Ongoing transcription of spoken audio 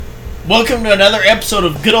Welcome to another episode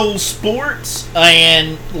of Good Old Sports.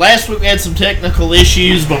 And last week we had some technical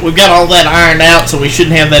issues, but we've got all that ironed out, so we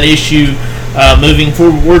shouldn't have that issue moving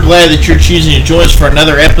forward. We're glad that you're choosing to join us for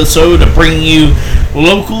another episode of bringing you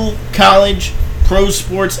local, college, pro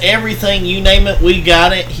sports, everything, you name it, we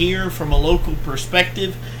got it here from a local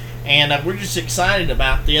perspective. And we're just excited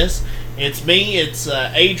about this. It's me, it's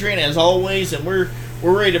Adrian, as always, and we're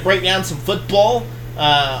ready to break down some football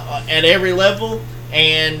at every level.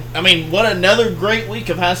 And, I mean, what another great week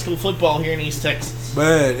of high school football here in East Texas.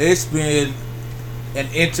 Man, it's been an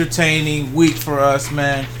entertaining week for us,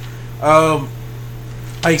 man. Like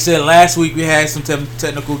I said, last week we had some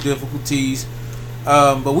technical difficulties.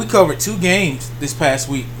 But we covered two games this past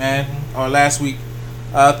week, man. Or last week.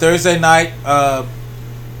 Thursday night, and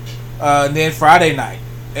then Friday night.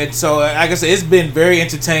 And so, like I said, it's been very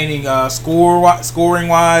entertaining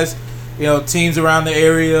scoring-wise. You know, teams around the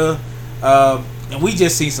area. And we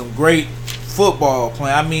just seen some great football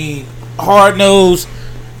playing. I mean, hard-nosed,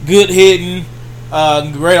 good hitting,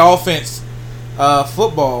 great offense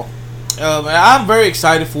football. And I'm very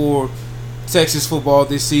excited for Texas football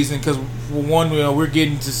this season because, one, you know, we're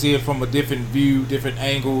getting to see it from a different view, different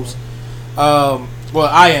angles. Well,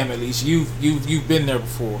 I am at least. You've been there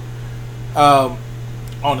before, on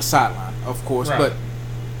the sideline, of course. Right.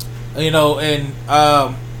 But you know, and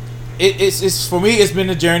It's for me. It's been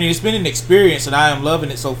a journey. It's been an experience, and I am loving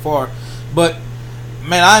it so far. But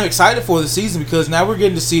man, I'm excited for the season because now we're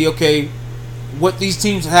getting to see what these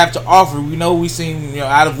teams have to offer. We know we've seen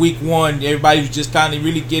out of week one, everybody was just kind of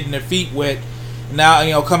really getting their feet wet.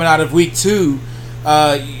 Now coming out of week two,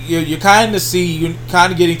 you're kind of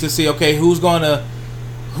getting to see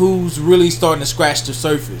who's really starting to scratch the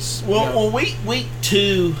surface. Well, week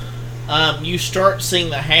two, you start seeing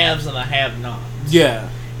the haves and the have-nots. Yeah.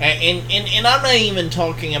 And I'm not even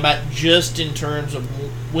talking about just in terms of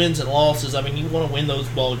wins and losses. I mean, you want to win those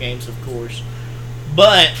ball games, of course.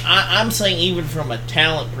 But I'm saying even from a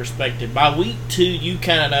talent perspective, by week two, you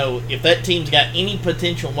kind of know if that team's got any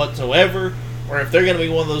potential whatsoever, or if they're going to be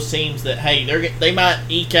one of those teams that, hey, they might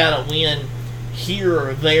eke out a win here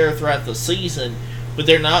or there throughout the season, but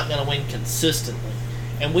they're not going to win consistently.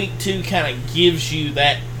 And week two kind of gives you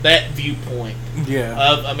that viewpoint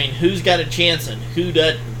of, I mean, who's got a chance and who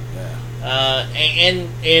doesn't.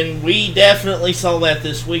 And we definitely saw that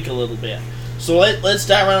this week a little bit. So let's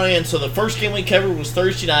dive right in. So the first game we covered was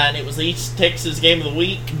Thursday night. It was the East Texas game of the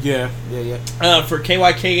week. Yeah. For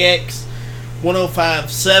KYKX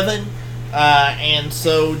 105.7. And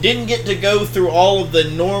so didn't get to go through all of the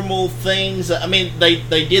normal things. I mean,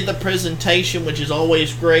 they did the presentation, which is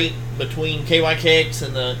always great, between KYKX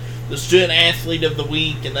and the student athlete of the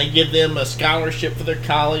week, and they give them a scholarship for their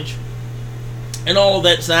college. And all of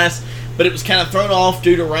that's nice, but it was kind of thrown off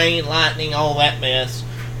due to rain, lightning, all that mess.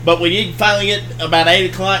 But we did finally get about 8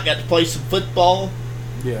 o'clock, got to play some football.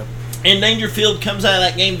 Yeah. And Dangerfield comes out of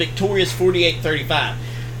that game victorious 48-35.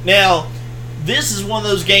 Now, this is one of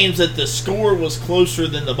those games that the score was closer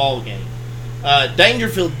than the ball game.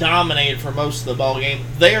 Dangerfield dominated for most of the ball game.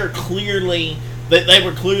 They were clearly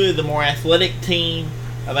the more athletic team.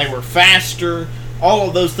 They were faster. All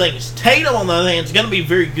of those things. Tatum, on the other hand, is going to be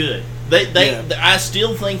very good. I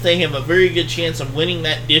still think they have a very good chance of winning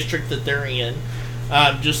that district that they're in.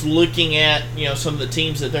 Just looking at some of the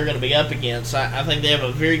teams that they're going to be up against, I think they have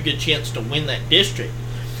a very good chance to win that district.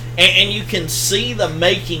 And you can see the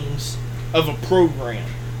makings of a program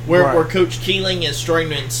where Coach Keeling is starting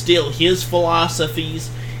to instill his philosophies,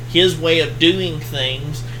 his way of doing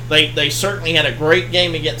things. They certainly had a great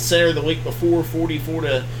game against Center the week before,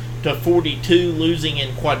 44-42, losing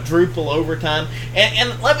in quadruple overtime.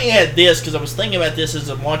 And let me add this, because I was thinking about this as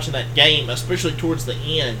I'm watching that game, especially towards the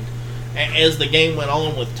end, as the game went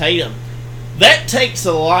on with Tatum. That takes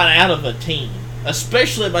a lot out of a team,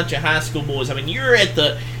 especially a bunch of high school boys. I mean, you're at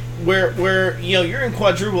the where you're in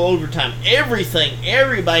quadruple overtime.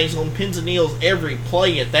 Everybody's on pins and needles every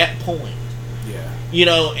play at that point.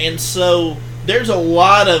 Yeah. And so there's a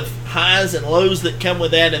lot of highs and lows that come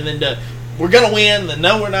with that, and then we're going to win, and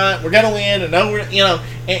no, we're not. We're going to win, and no, and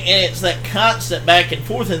it's that constant back and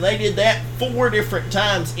forth, and they did that 4 different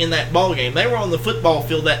times in that ball game. They were on the football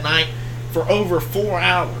field that night for over 4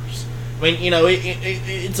 hours. I mean,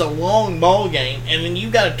 it's a long ball game, and then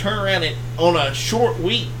you got to turn around on a short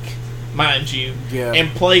week, mind you,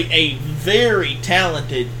 and play a very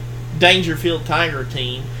talented Dangerfield Tiger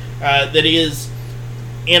team that is,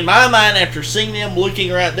 in my mind, after seeing them,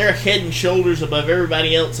 looking around, they're head and shoulders above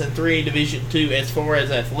everybody else in 3A Division II as far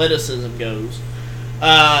as athleticism goes.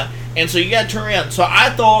 And so you got to turn around. So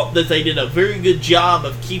I thought that they did a very good job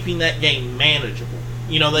of keeping that game manageable.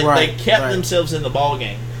 They kept themselves in the ball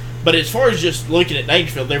game. But as far as just looking at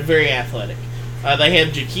Dangerfield, they're very athletic. They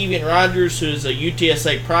have Jakevian Rogers, who is a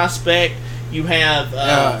UTSA prospect. You have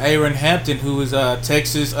Aaron Hampton, who is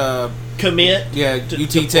Texas commit. Yeah,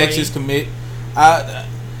 UT Texas commit.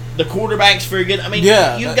 The quarterback's very good. I mean,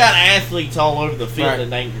 you've got athletes all over the field in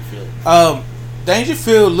Dangerfield.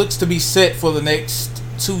 Dangerfield looks to be set for the next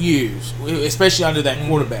 2 years, especially under that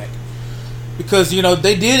quarterback. Because,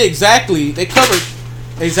 they covered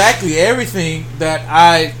exactly everything that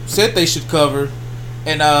I said they should cover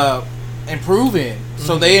and improve in.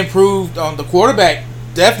 So they improved on the quarterback,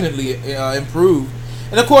 definitely improved.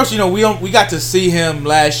 And of course, we got to see him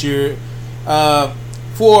last year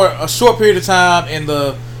for a short period of time in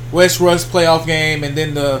the West Rusk playoff game and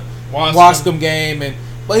then the Wascom game.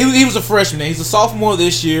 But he was a freshman. He's a sophomore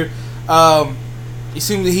this year. It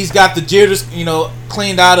seems that he's got the jitters,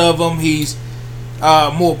 cleaned out of him. He's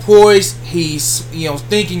more poised. He's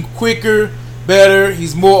thinking quicker, better.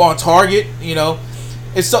 He's more on target.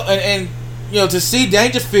 And so and to see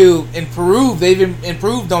Dangerfield improve, they've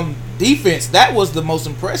improved on defense. That was the most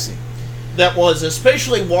impressive. That was,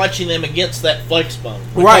 especially watching them against that flex bone.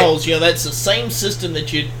 Because, that's the same system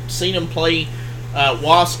that you'd seen them play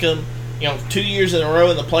Wascom, 2 years in a row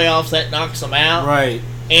in the playoffs. That knocks them out. Right.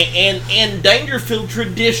 And Dangerfield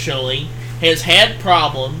traditionally has had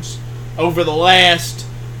problems over the last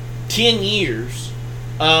 10 years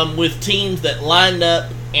with teams that lined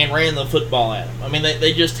up and ran the football at them. I mean,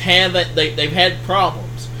 they just haven't. They've had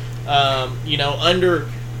problems. Under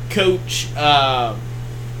Coach,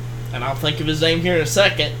 and I'll think of his name here in a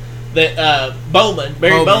second, that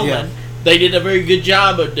Barry Bowman. Yeah. They did a very good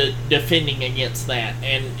job of defending against that.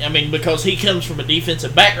 And, I mean, because he comes from a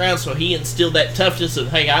defensive background, so he instilled that toughness of,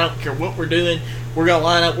 hey, I don't care what we're doing. We're going to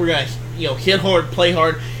line up. We're going to, hit hard, play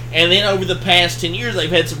hard. And then over the past 10 years,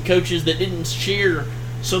 they've had some coaches that didn't share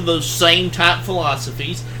some of those same type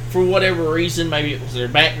philosophies for whatever reason. Maybe it was their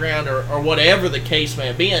background or whatever the case may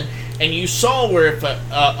have been. And you saw where if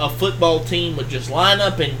a football team would just line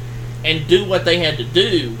up and do what they had to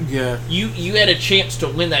do, you had a chance to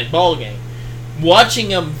win that ball game. Watching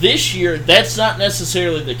them this year, that's not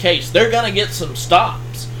necessarily the case. They're going to get some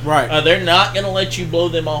stops. Right. They're not going to let you blow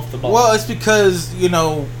them off the ball. Well, it's because,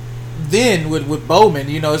 then with Bowman,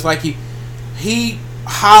 it's like he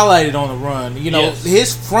highlighted on the run.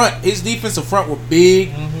 His defensive front were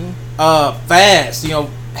big, fast,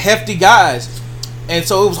 hefty guys. And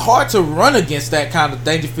so it was hard to run against that kind of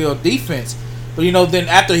Dangerfield defense. But then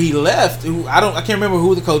after he left, I can't remember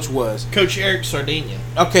who the coach was. Coach Eric Sardinia.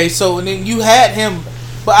 Okay, so and then you had him,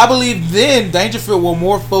 but I believe then Dangerfield were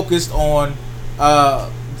more focused on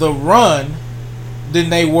the run than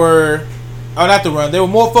they were. Oh, not the run. They were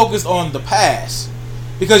more focused on the pass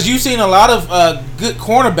because you've seen a lot of good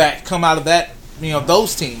cornerbacks come out of that.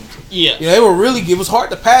 Those teams. Yeah. They were really. It was hard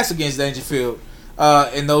to pass against Dangerfield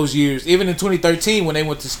in those years. Even in 2013 when they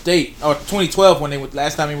went to state, or 2012 when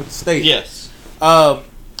last time they went to state. Yes.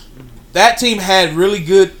 That team had really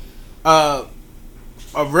good, a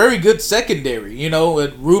very good secondary.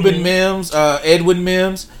 With Ruben Mims, Edwin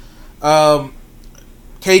Mims,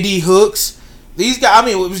 KD Hooks. These guys,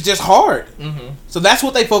 it was just hard. So that's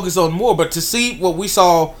what they focused on more. But to see what we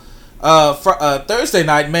saw Thursday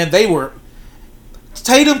night, man,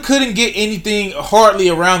 Tatum couldn't get anything hardly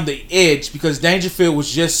around the edge because Dangerfield was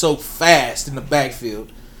just so fast in the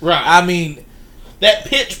backfield. Right. That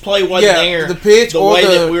pitch play wasn't there the pitch the or way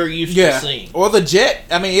that we're used to seeing. Or the jet.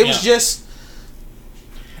 It was just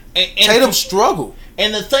and Tatum struggled.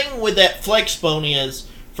 And the thing with that flex bone is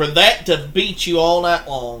for that to beat you all night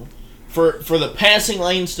long, for the passing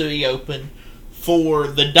lanes to be open, for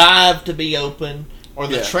the dive to be open, or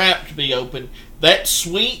the trap to be open, that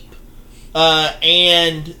sweep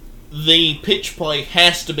and the pitch play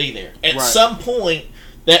has to be there. At some point,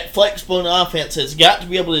 that flex bone offense has got to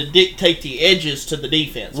be able to dictate the edges to the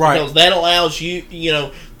defense. Because that allows you,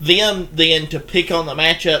 them then to pick on the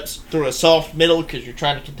matchups through a soft middle because you're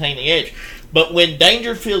trying to contain the edge. But when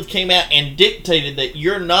Dangerfield came out and dictated that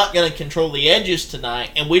you're not going to control the edges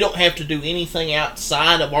tonight and we don't have to do anything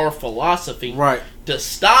outside of our philosophy to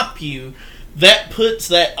stop you, that puts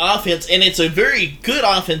that offense, and it's a very good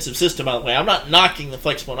offensive system, by the way. I'm not knocking the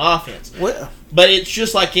flex bone offense. But it's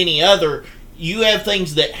just like any other. You have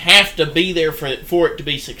things that have to be there for it to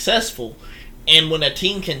be successful. And when a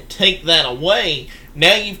team can take that away,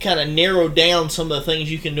 now you've kind of narrowed down some of the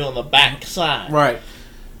things you can do on the back side. Right.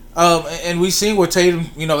 And we've seen where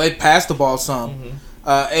Tatum, they pass the ball some.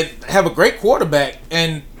 And have a great quarterback.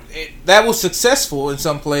 And that was successful in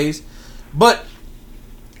some plays. But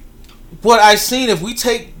what I've seen, if we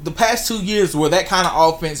take the past 2 years where that kind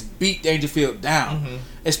of offense beat Dangerfield down,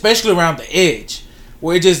 especially around the edge,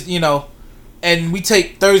 where it just, and we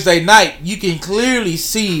take Thursday night, you can clearly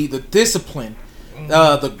see the discipline,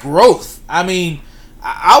 the growth. I mean,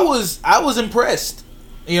 I was impressed.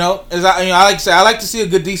 As I like to say, I like to see a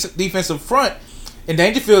good defensive front, and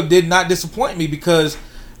Dangerfield did not disappoint me because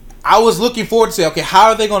I was looking forward to say, okay, how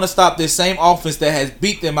are they going to stop this same offense that has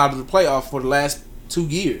beat them out of the playoffs for the last 2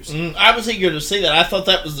 years? I was eager to see that. I thought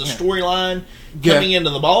that was the storyline coming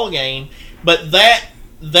into the ball game, but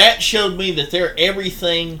that showed me that they're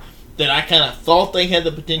everything that I kind of thought they had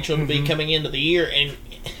the potential to be coming into the year. And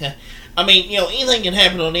I mean, anything can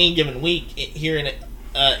happen on any given week here in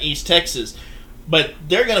East Texas. But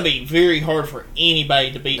they're going to be very hard for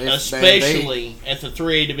anybody to beat, especially at the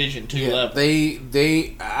 3A Division II level.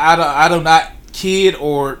 I do not kid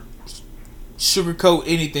or sugarcoat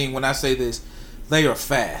anything when I say this. They are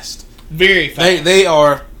fast. Very fast. They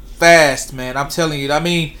are fast, man. I'm telling you. I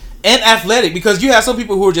mean, and athletic, because you have some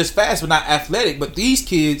people who are just fast but not athletic. But these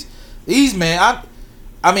kids, I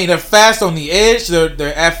mean, they're fast on the edge.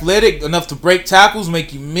 They're athletic enough to break tackles,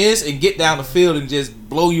 make you miss, and get down the field and just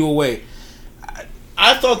blow you away.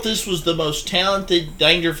 I thought this was the most talented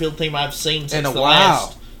Dangerfield team I've seen since the while.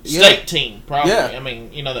 last state team, probably. Yeah. I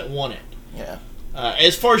mean, that won it. Yeah.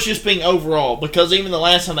 As far as just being overall, because even the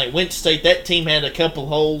last time they went to state, that team had a couple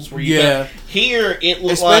holes where here it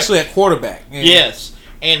looked especially at quarterback. Yeah. Yes.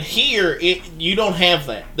 And here, you don't have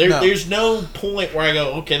that. There's no point where I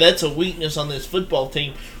go, okay, that's a weakness on this football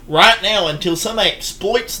team. Right now, until somebody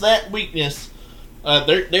exploits that weakness,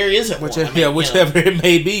 there isn't one. Whichever it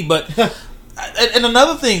may be. But and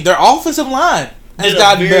another thing, their offensive line has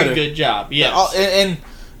gotten better. Very good job, yes.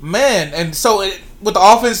 And so with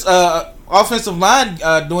the offensive line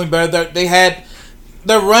doing better,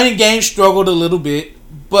 their running game struggled a little bit,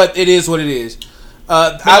 but it is what it is.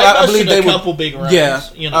 I believe they were a couple big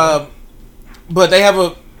runs. But they have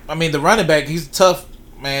the running back, he's a tough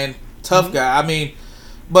man, guy. I mean,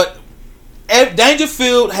 but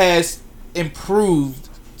Dangerfield has improved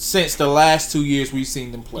since the last 2 years we've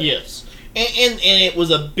seen them play. Yes. And it was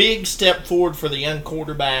a big step forward for the young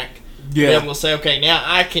quarterback to be able to say, okay, now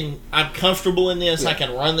I'm comfortable in this. I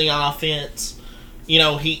can run the offense.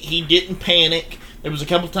 He didn't panic. There was a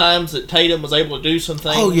couple times that Tatum was able to do some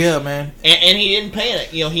things. Oh yeah, man. And he didn't panic.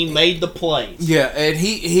 He made the plays. Yeah, and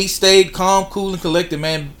he stayed calm, cool, and collected,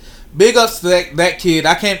 man. Big ups to that kid.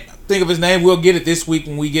 I can't think of his name. We'll get it this week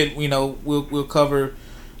when we get. We'll cover.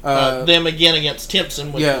 Them again against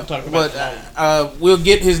Timpson. We'll talk about but we'll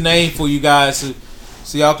get his name for you guys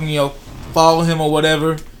so y'all can follow him or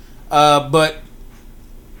whatever. But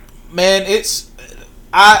man,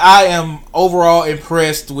 I am overall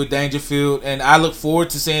impressed with Dangerfield, and I look forward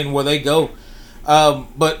to seeing where they go.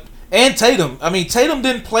 And Tatum. I mean, Tatum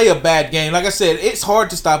didn't play a bad game. Like I said, it's hard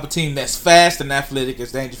to stop a team that's fast and athletic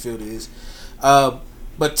as Dangerfield is.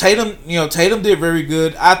 But Tatum, Tatum did very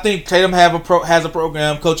good. I think Tatum has a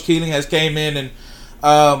program. Coach Keeling has came in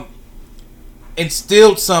and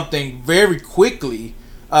instilled something very quickly,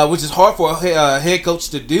 which is hard for a head coach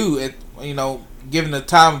to do. Given the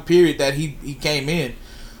time period that he came in.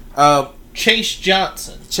 Chase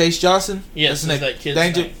Johnson. Chase Johnson? Yes, that's that kid's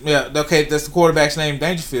name. Yeah, okay, that's the quarterback's name.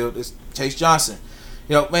 Dangerfield is Chase Johnson.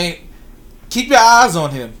 Man, keep your eyes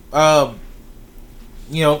on him. Follow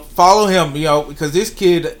him. Because this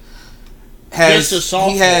kid has just a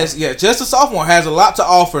sophomore. Just a sophomore, has a lot to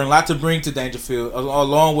offer and a lot to bring to Dangerfield,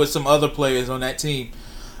 along with some other players on that team.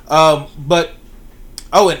 And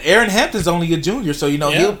Aaron Hampton's only a junior, so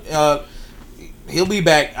he'll be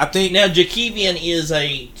back. I think now Jakevian is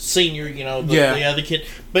a senior, the other kid.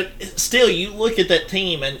 But still, you look at that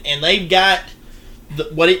team, and they've got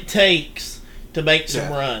what it takes to make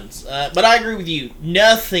some runs. But I agree with you.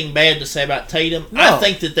 Nothing bad to say about Tatum. No. I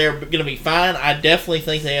think that they're going to be fine. I definitely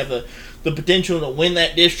think they have the potential to win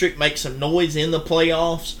that district, make some noise in the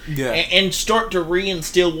playoffs, and start to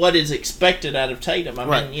reinstill what is expected out of Tatum. I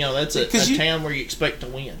mean, that's a town where you expect to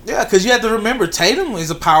win. Yeah, because you have to remember, Tatum is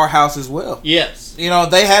a powerhouse as well. Yes.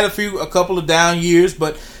 They had a couple of down years,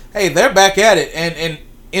 but, hey, they're back at it, and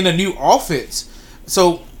in a new offense.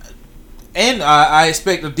 So, and I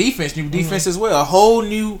expect new defense as well. A whole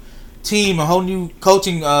new team, a whole new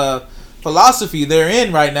coaching philosophy they're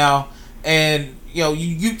in right now, and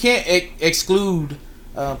you can't exclude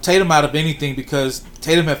Tatum out of anything, because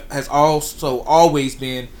Tatum has also always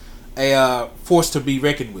been a force to be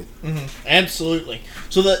reckoned with. Mm-hmm. Absolutely.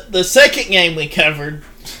 So the second game we covered,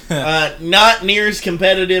 not near as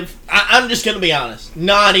competitive. I'm just going to be honest,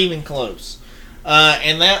 not even close.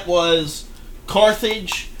 And that was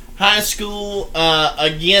Carthage High School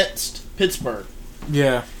against Pittsburgh.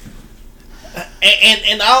 Yeah.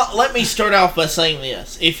 Let me start off by saying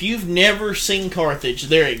this: if you've never seen Carthage,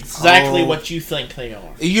 they're exactly what you think they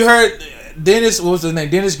are. You heard Dennis? What was his name?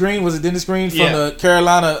 Dennis Green? Was it Dennis Green from the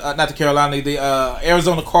Carolina? Not the Carolina, the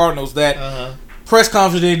Arizona Cardinals. That press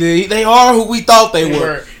conference they did. They are who we thought they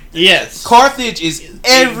were. Yes, Carthage is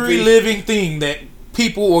every living thing that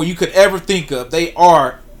people or you could ever think of. They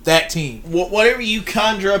are that team. Whatever you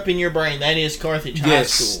conjure up in your brain, that is Carthage High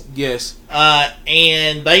School. Yes.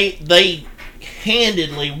 And they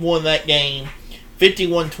handedly won that game,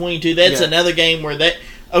 51-22. That's another game where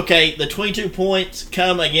the 22 points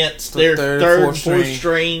come against their third and fourth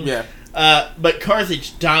string. Yeah. But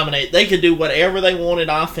Carthage dominated. They could do whatever they wanted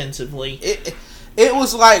offensively. It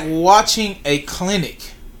was like watching a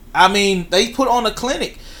clinic. I mean, they put on a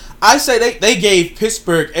clinic. I say they gave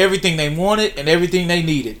Pittsburgh everything they wanted and everything they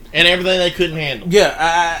needed. And everything they couldn't handle.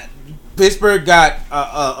 Yeah, Pittsburgh got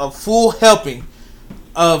a full helping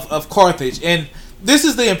of Carthage. And this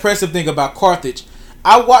is the impressive thing about Carthage.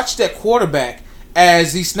 I watched that quarterback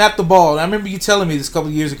as he snapped the ball. I remember you telling me this a couple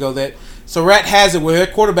of years ago that Surratt has it where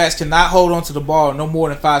their quarterbacks cannot hold on to the ball no more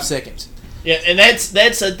than 5 seconds. Yeah, and that's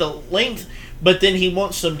at the length, but then he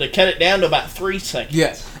wants them to cut it down to about 3 seconds.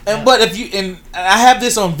 Yes. But if you and I have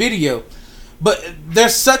this on video, but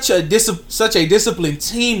there's such a disciplined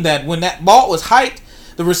team that when that ball was hiked,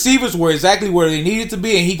 the receivers were exactly where they needed to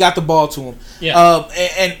be, and he got the ball to him. Yeah.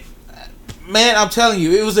 And man, I'm telling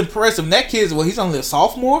you, it was impressive. And that kid's he's only a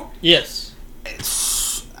sophomore. Yes.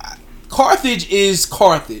 Carthage is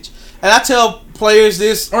Carthage, and I tell players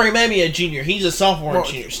this, or he may be a junior. He's a sophomore or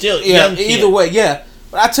junior. Still, young kid. Either way, yeah.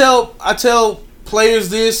 But I tell players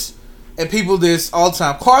this. And people this all the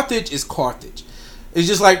time. Carthage is Carthage. It's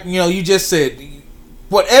just like, you just said.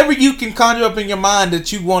 Whatever you can conjure up in your mind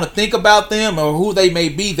that you want to think about them or who they may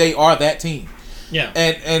be, they are that team. Yeah.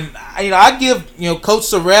 And I give Coach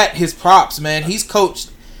Surratt his props, man. He's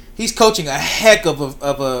coaching a heck of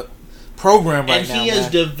a program right now. And he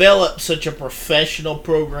has developed such a professional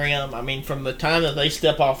program. I mean, from the time that they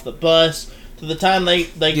step off the bus to the time they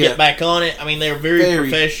get back on it, I mean, they're very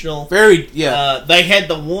professional. They had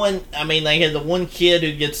the one kid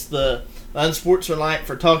who gets the unsportsmanlike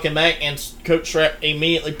for talking back, and Coach Surratt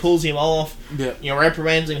immediately pulls him off. Yeah.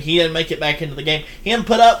 Reprimands him. He didn't make it back into the game. He didn't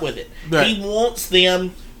put up with it. Right. He wants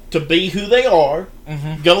them to be who they are,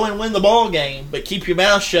 go and win the ball game, but keep your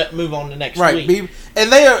mouth shut and move on to next week.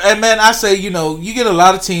 And they are, and man, I say, you get a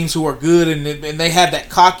lot of teams who are good and they have that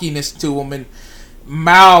cockiness to them and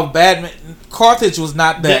mild badminton. Carthage was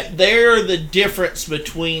not that. They're the difference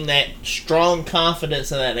between that strong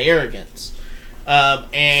confidence and that arrogance.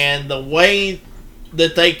 And the way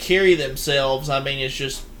that they carry themselves, I mean, it's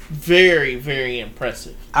just very, very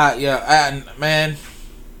impressive. They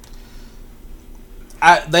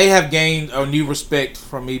have gained a new respect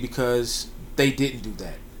from me because they didn't do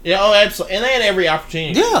that. Yeah, absolutely. And they had every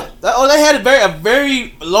opportunity. Yeah. They had a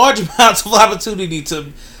very large amount of opportunity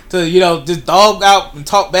to just dog out and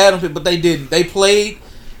talk bad on people, but they didn't. They played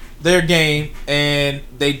their game, and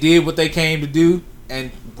they did what they came to do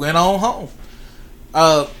and went on home.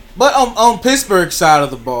 But on Pittsburgh's side of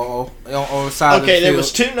the ball, on side of the field, there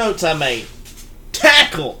was 2 notes I made.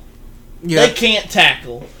 Tackle. Yeah. They can't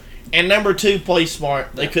tackle. And number 2, play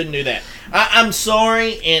smart. They couldn't do that. I'm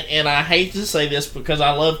sorry, and I hate to say this because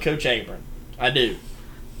I love Coach Abram. I do.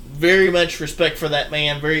 Very much respect for that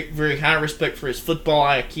man. Very, very high respect for his football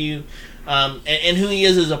IQ, and who he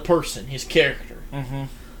is as a person, his character. Mm-hmm.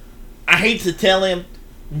 I hate to tell him,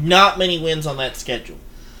 not many wins on that schedule.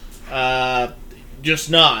 Just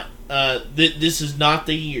not. This is not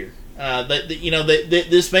the year.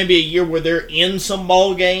 This may be a year where they're in some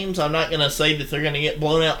ball games. I'm not going to say that they're going to get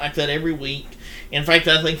blown out like that every week. In fact,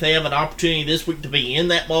 I think they have an opportunity this week to be in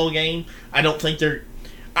that ball game. I don't think they're...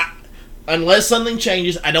 unless something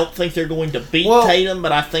changes, I don't think they're going to beat Tatum,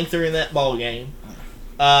 but I think they're in that ball game.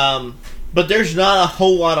 But there's not a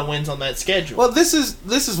whole lot of wins on that schedule. Well, this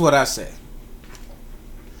is what I say.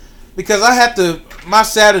 Because my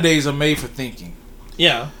Saturdays are made for thinking.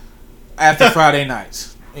 Yeah. After Friday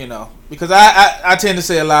nights, because I tend to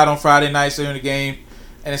say a lot on Friday nights during the game,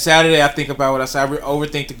 and on Saturday I think about what I say. I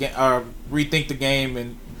overthink the game, or rethink the game,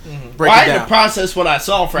 and break it down. I had to process what I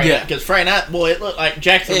saw Friday night, because Friday night, boy, it looked like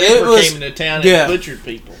Jackson Ripper came into town and butchered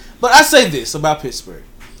people. But I say this about Pittsburgh,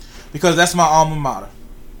 because that's my alma mater,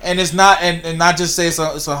 and it's not, and not just say it's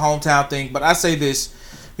a hometown thing, but I say this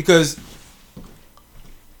because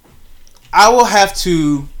I will have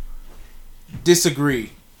to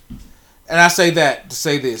disagree. And I say that to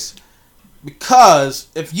say this. Because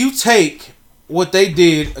if you take what they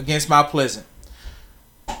did against Mount Pleasant,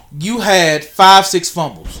 you had 5-6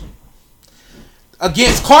 fumbles.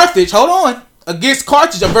 Against Carthage, against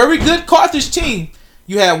Carthage, a very good Carthage team,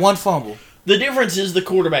 you had one fumble. The difference is the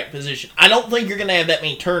quarterback position. I don't think you're going to have that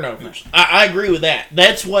many turnovers. I agree with that.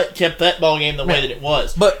 That's what kept that ball game the way that it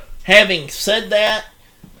was. But having said that,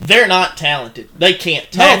 they're not talented. They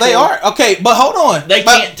can't tackle. No, they are. Okay, but hold on. They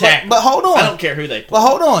can't tackle. But hold on. I don't care who they play. But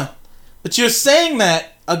hold on. But you're saying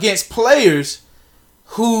that against players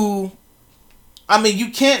who, I mean, you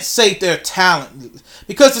can't say they're talentless.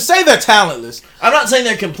 Because to say they're talentless. I'm not saying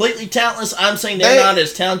they're completely talentless. I'm saying they're not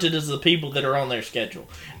as talented as the people that are on their schedule.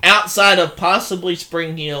 Outside of possibly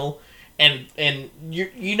Spring Hill, and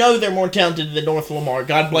you know they're more talented than North Lamar.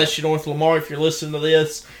 God bless you, North Lamar. If you're listening to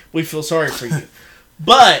this, we feel sorry for you.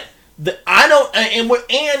 But I'm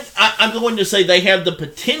going to say they have the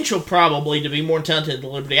potential probably to be more talented than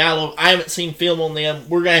Liberty. I haven't seen film on them.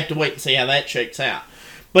 We're going to have to wait and see how that shakes out.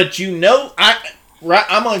 But I'm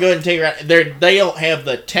going to go ahead and tell you they don't have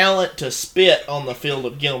the talent to spit on the field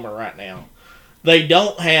of Gilmer right now. They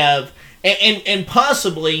don't have, and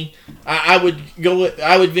possibly I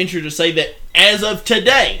would venture to say that as of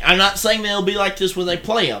today, I'm not saying they'll be like this when they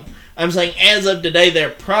play them. I'm saying as of today, they're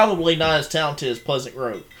probably not as talented as Pleasant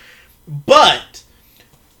Grove. But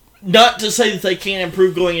not to say that they can't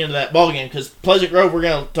improve going into that ballgame, because Pleasant Grove, we're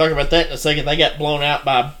going to talk about that in a second. They got blown out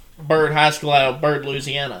by Byrd High School out of Byrd,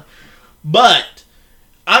 Louisiana. But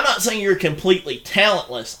I'm not saying you're completely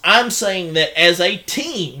talentless. I'm saying that as a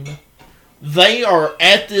team, they are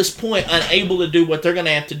at this point unable to do what they're going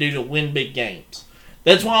to have to do to win big games.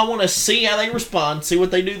 That's why I want to see how they respond, see what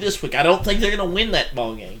they do this week. I don't think they're going to win that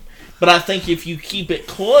ball game. But I think if you keep it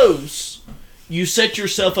close, you set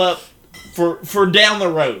yourself up for down the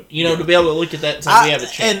road, to be able to look at that and say we have a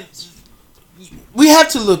chance. And we have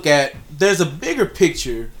to look at, there's a bigger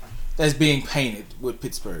picture that's being painted with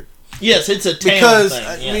Pittsburgh. Yes, it's a talent because,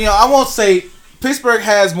 thing. Yeah. I won't say Pittsburgh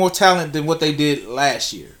has more talent than what they did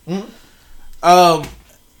last year. Mm-hmm.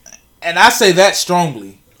 And I say that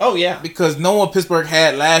strongly. Oh, yeah. Because knowing what Pittsburgh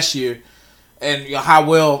had last year and how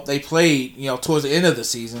well they played, towards the end of the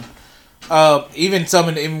season, even some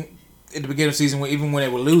in the beginning of the season, even when they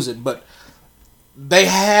were losing, but they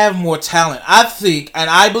have more talent. I think and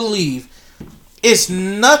I believe it's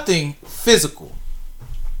nothing physical.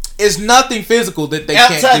 It's nothing physical that they can't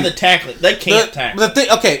do. Outside the tackling, they can't tackle.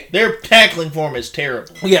 Okay. Their tackling form is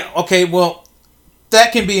terrible. Yeah, okay, well,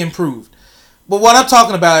 that can be improved. But what I'm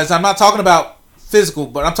talking about is I'm not talking about physical,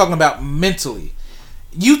 but I'm talking about mentally.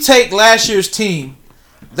 You take last year's team,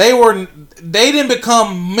 they didn't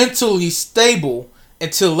become mentally stable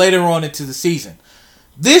until later on into the season.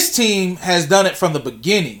 This team has done it from the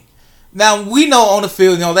beginning. Now, we know on the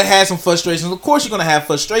field, they had some frustrations. Of course you're going to have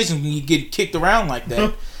frustrations when you get kicked around like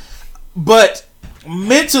that. But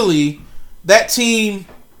mentally, that team,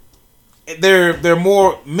 they're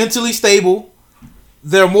more mentally stable.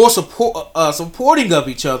 They're more supporting of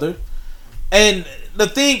each other. And the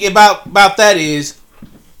thing about that is,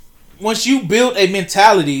 once you build a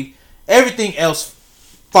mentality, everything else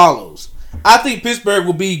follows. I think Pittsburgh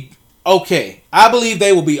will be okay. I believe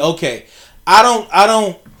they will be okay. I'm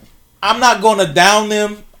not going to down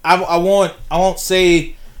them. I won't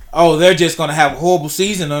say, oh, they're just going to have a horrible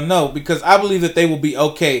season, or no, because I believe that they will be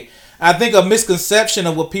okay. I think a misconception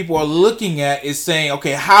of what people are looking at is saying,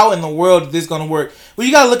 okay, how in the world is this going to work? Well,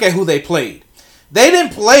 you got to look at who they played. They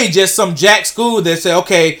didn't play just some jack school that said,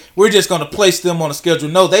 okay, we're just going to place them on a schedule.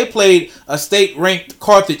 No, they played a state-ranked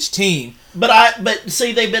Carthage team. But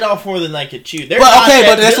see, they bit off more than they could chew. But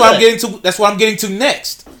that's what I'm getting to. That's what I'm getting to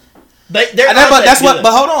next. But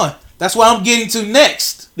hold on. That's what I'm getting to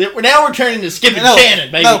next. Now we're turning to Skip and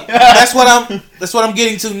Shannon, baby. No, that's what I'm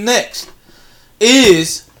getting to next.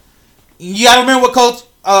 Is you got to remember what Coach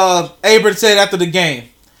Abram said after the game.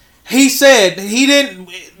 He said he didn't.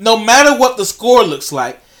 No matter what the score looks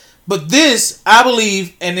like, but this, I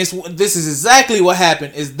believe, and this is exactly what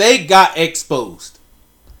happened. Is they got exposed.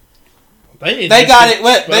 They got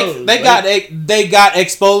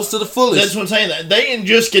exposed to the fullest. That's what I'm saying. They didn't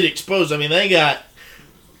just get exposed. I mean, they got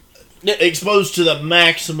exposed to the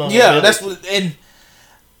maximum. Yeah, ability. That's what.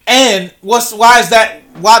 And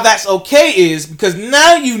why that's okay is because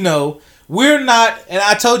now we're not. And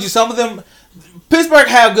I told you some of them. Pittsburgh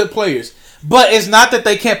have good players, but it's not that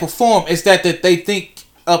they can't perform. It's that they think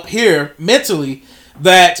up here mentally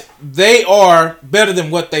that they are better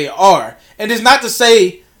than what they are. And it's not to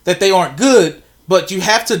say that they aren't good, but you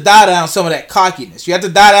have to die down some of that cockiness. You have to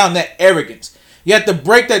die down that arrogance. You have to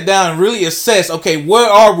break that down and really assess, okay, where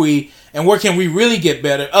are we and where can we really get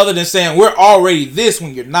better other than saying we're already this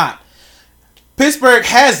when you're not. Pittsburgh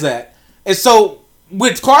has that. And so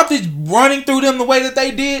with Carthage running through them the way that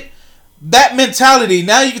they did, that mentality,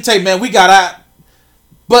 now you can say, man, we got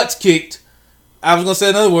butts kicked. I was gonna say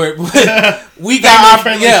another word, but we got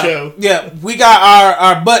we got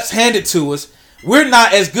our butts handed to us. We're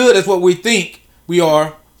not as good as what we think we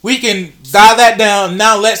are. We can dial that down.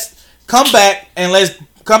 Now let's come back and let's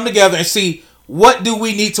come together and see what do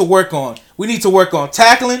we need to work on. We need to work on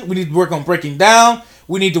tackling. We need to work on breaking down.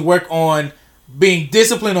 We need to work on being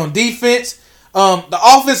disciplined on defense. The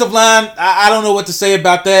offensive line, I don't know what to say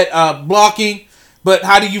about that. Blocking. But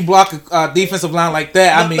how do you block a defensive line like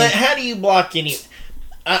that? But how do you block any?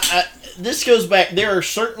 This goes back. There are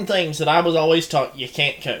certain things that I was always taught you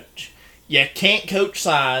can't coach. You can't coach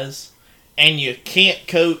size, and you can't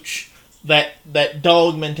coach that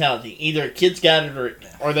dog mentality. Either a kid's got it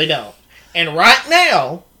or they don't. And right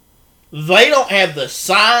now, they don't have the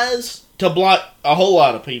size to block a whole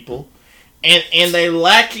lot of people, and they're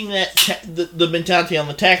lacking the mentality on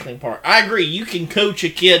the tackling part. I agree. You can coach a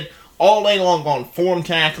kid all day long on form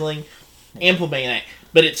tackling, implementing that.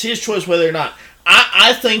 But it's his choice whether or not.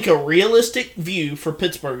 I think a realistic view for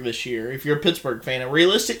Pittsburgh this year, if you're a Pittsburgh fan, a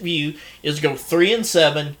realistic view is go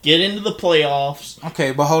 3-7, get into the playoffs.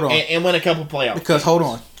 Okay, but hold on. And win a couple playoffs. Because hold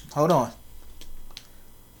on.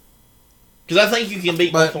 Because I think you can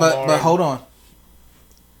beat but hold on.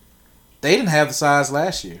 They didn't have the size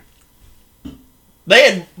last year. They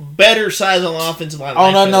had better size on the offensive line.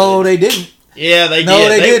 Oh, no, they didn't. Yeah, they did. No,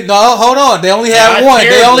 they didn't. No, hold on. They only had one.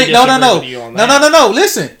 No.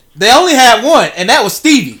 Listen, they only had one, and that was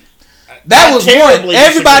Stevie. That was one.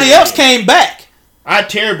 Everybody else came back. I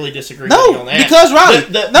terribly disagree with you on that. Because Riley,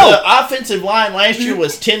 the offensive line last year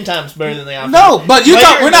was 10 times better than the offensive. No, but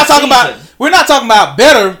we're not talking about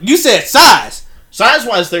better. You said size.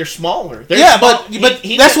 Size-wise, they're smaller. But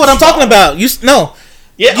that's what I'm talking about.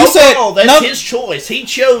 Yeah, you said that's his choice. He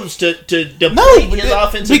chose to deplete his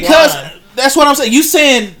offensive line. That's what I'm saying. You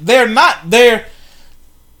saying they're not there.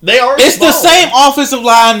 They are. It's smaller. The same offensive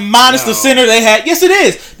line minus the center they had. Yes, it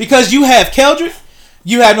is. Because you have Keldrick,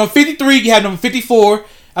 you have number 53, you have number 54.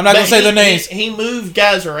 I'm not going to say their names. He moved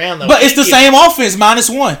guys around, though. But it's the same offense minus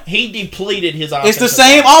one. He depleted his offense. It's the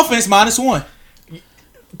same offense minus one.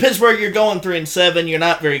 Pittsburgh, you're going 3-7. You're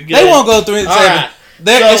not very good. They won't go 3-7. Right.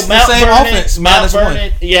 It's the same offense minus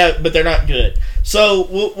one. Yeah, but they're not good. So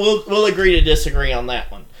we'll agree to disagree on that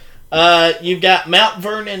one. You've got Mount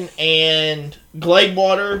Vernon and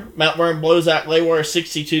Gladewater. Mount Vernon blows out Gladewater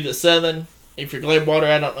 62-7. If you're Gladewater,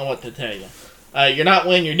 I don't know what to tell you. You're not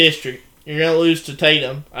winning your district. You're going to lose to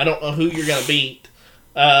Tatum. I don't know who you're going to beat.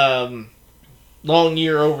 Long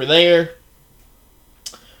year over there.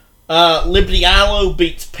 Liberty Ilo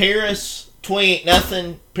beats Paris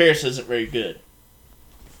 28-0. Paris isn't very good.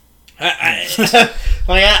 I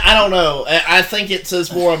don't know. I think it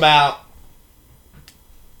says more about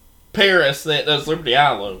Paris than it does Liberty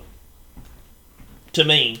Ilo. To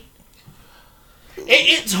me,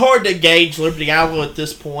 it's hard to gauge Liberty Ilo at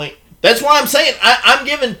this point. That's why I'm saying I'm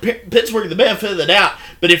giving Pittsburgh the benefit of the doubt.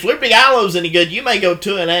 But if Liberty Ilo's any good, you may go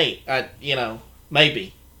 2-8.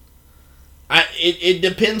 Maybe. It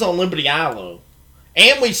depends on Liberty Ilo.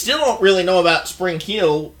 And we still don't really know about Spring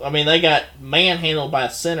Hill. I mean, they got manhandled by a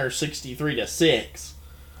center 63-6.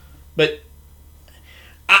 But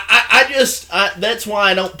that's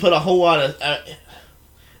why I don't put a whole lot of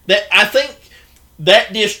that. I think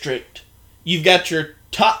that district, you've got your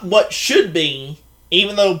top, what should be,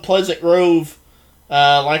 even though Pleasant Grove,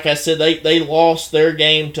 like I said, they lost their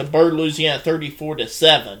game to Bird, Louisiana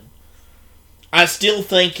 34-7. I still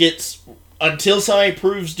think it's, until somebody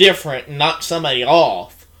proves different and knocks somebody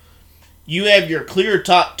off, you have your clear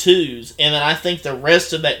top twos, and then I think the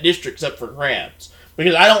rest of that district's up for grabs.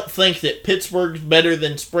 Because I don't think that Pittsburgh's better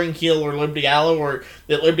than Spring Hill or Liberty Ilo, or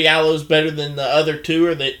that Liberty Ilo is better than the other two,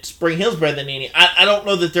 or that Spring Hill's better than any. I don't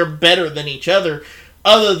know that they're better than each other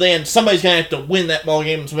than somebody's going to have to win that ball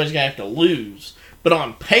game and somebody's going to have to lose. But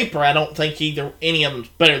on paper, I don't think any of them's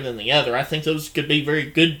better than the other. I think those could be very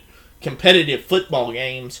good competitive football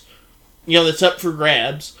games, that's up for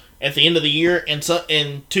grabs at the end of the year, and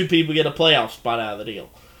two people get a playoff spot out of the deal.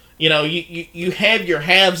 You have your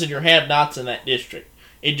haves and your have-nots in that district.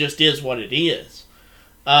 It just is what it is.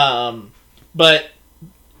 But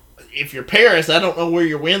if you're Paris, I don't know where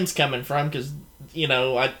your win's coming from, because,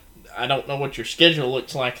 I don't know what your schedule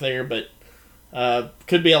looks like there, but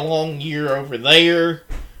could be a long year over there.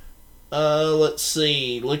 Let's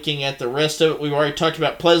see. Looking at the rest of it, we've already talked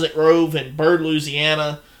about Pleasant Grove and Bird,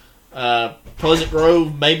 Louisiana. Pleasant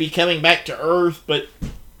Grove may be coming back to earth, but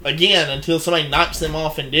again, until somebody knocks them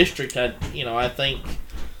off in district, I think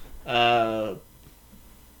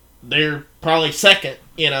they're probably second,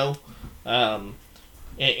 in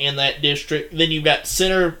that district. Then you've got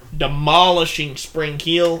Center demolishing Spring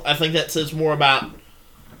Hill. I think that says more about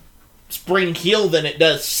Spring Hill than it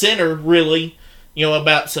does Center, really.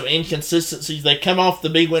 About some inconsistencies. They come off the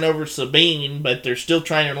big win over Sabine, but they're still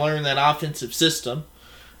trying to learn that offensive system.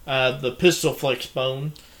 The pistol flex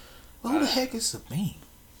bone. Who the heck is Sabine?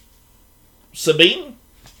 Sabine?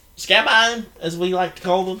 Scabine, as we like to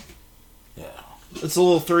call them. Yeah. It's a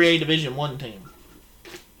little 3A Division 1 team.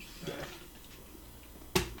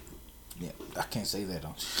 Yeah, I can't say that,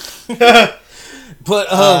 don't you?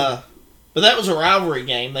 But that was a rivalry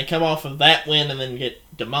game. They come off of that win and then get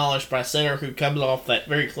demolished by Center, who comes off that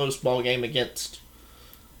very close ball game against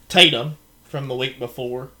Tatum from the week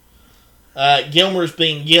before. Gilmer's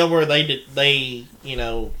being Gilmer. They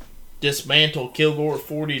dismantled Kilgore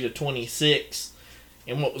 40-26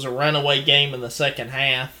 in what was a runaway game in the second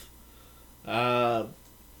half.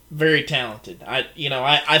 Very talented. I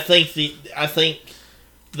think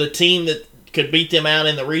the team that could beat them out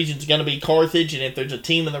in the region is going to be Carthage, and if there's a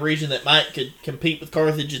team in the region that could compete with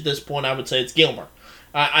Carthage at this point, I would say it's Gilmer.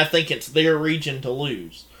 I think it's their region to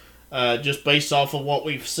lose, just based off of what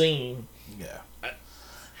we've seen. Yeah,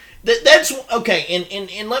 that's okay.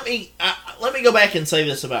 And let me go back and say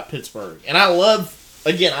this about Pittsburgh. And I love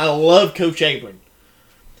Coach Abram.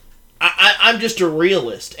 I'm just a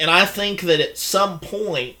realist, and I think that at some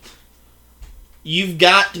point you've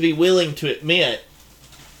got to be willing to admit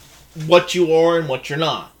what you are and what you're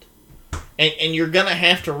not. And you're going to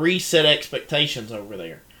have to reset expectations over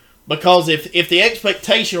there. Because if the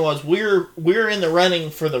expectation was we're in the running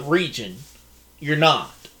for the region, you're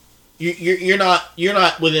not. You're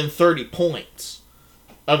not within 30 points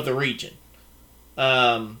of the region.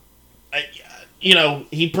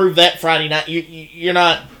 He proved that Friday night. You're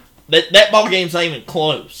not. That ball game's not even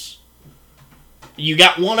close. You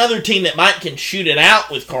got one other team that can shoot it out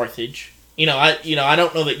with Carthage. I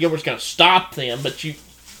don't know that Gilbert's going to stop them, but they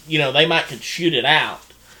can shoot it out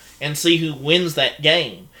and see who wins that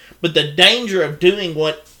game. But the danger of doing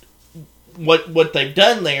what they've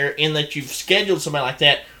done there, in that you've scheduled somebody like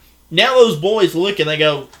that, now those boys look and they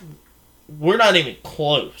go, we're not even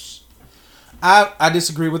close. I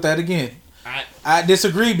disagree with that again. I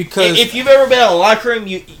disagree because if you've ever been in a locker room,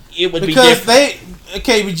 it would be different. But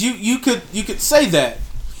you could say that,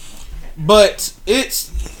 but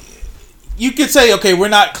you could say, okay, we're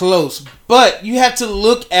not close, but you have to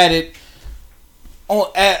look at it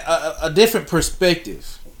at a different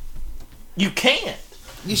perspective. You can't.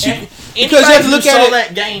 You should, because you have to look at it.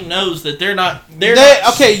 That game knows that they're not.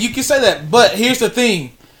 Okay, you can say that, but here's the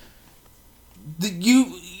thing.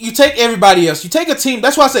 You take everybody else. You take a team.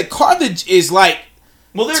 That's why I said Carthage is like.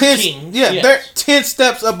 Well, they're 10, kings. Yeah, yes. They're 10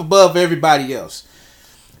 steps up above everybody else.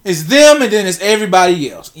 It's them, and then it's everybody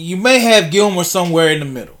else. You may have Gilmer somewhere in the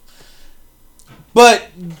middle. But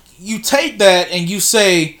you take that and you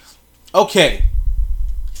say, okay,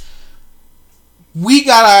 we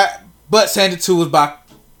got our butts handed to us by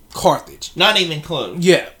Carthage. Not even close.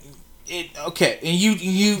 Yeah. Okay. And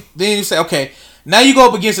you then you say, okay, now you go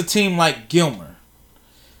up against a team like Gilmer.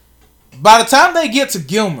 By the time they get to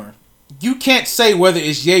Gilmer, you can't say whether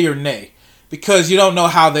it's yay or nay, because you don't know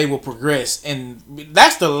how they will progress. And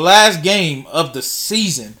that's the last game of the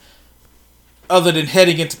season, other than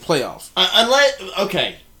heading into playoffs.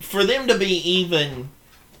 For them to be even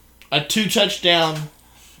a 2-touchdown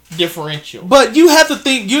differential. But you have to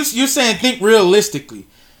think. You're saying think realistically.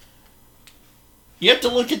 You have to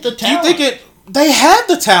look at the talent. You think they have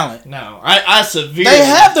the talent? No, I severely. They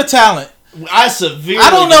have the talent. I severely. I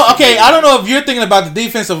don't know. Okay, I don't know if you're thinking about the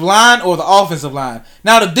defensive line or the offensive line.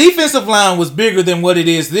 Now, the defensive line was bigger than what it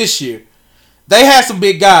is this year. They had some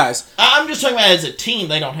big guys. I'm just talking about as a team,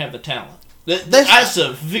 they don't have the talent. I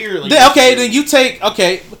severely. Okay, then you take.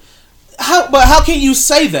 Okay, how can you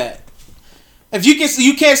say that? If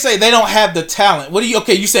you can't say they don't have the talent. What do you?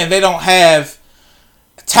 Okay, you saying they don't have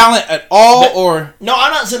talent at all, or no?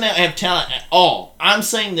 I'm not saying they don't have talent at all. I'm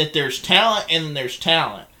saying that there's talent and there's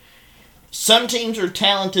talent. Some teams are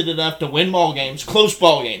talented enough to win ball games, close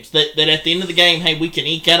ball games, that at the end of the game, hey, we can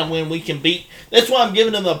eke out a win, we can beat. That's why I'm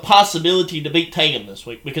giving them the possibility to beat Tatum this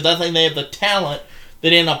week, because I think they have the talent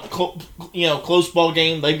that in a close ball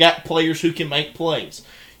game, they've got players who can make plays.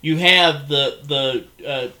 You have the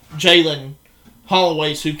Jalen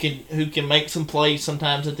Holloways who can make some plays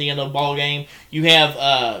sometimes at the end of a ball game. You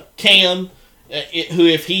have Cam, who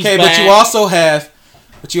if he's back,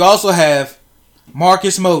 but you also have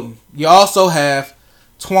Marcus Moten. You also have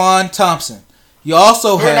Twan Thompson. You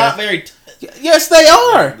also have. Not very. Yes, they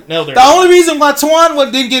are. No, they're the only reason why Twan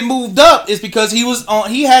didn't get moved up is because he was on.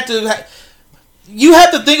 He had to. You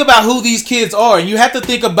have to think about who these kids are, and you have to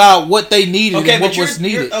think about what they needed and what was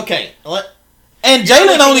needed. And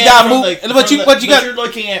Jalen only got moved. But you're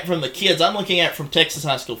looking at from the kids. I'm looking at from Texas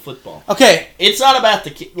high school football. Okay. It's not about the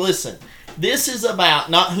kids. Listen, this is about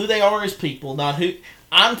not who they are as people, not who.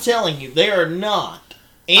 I'm telling you, they are not.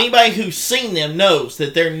 Anybody who's seen them knows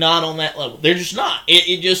that they're not on that level. They're just not.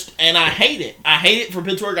 It just, and I hate it. I hate it for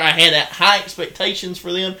Pittsburgh. I had high expectations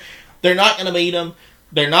for them. They're not going to beat them.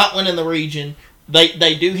 They're not winning the region.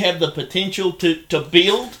 They do have the potential to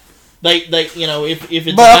build. They if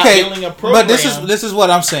it's about building a program. But this is what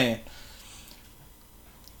I'm saying.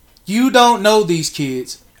 You don't know these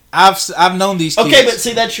kids. I've known these kids. Okay, but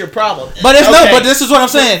see, that's your problem. But but this is what I'm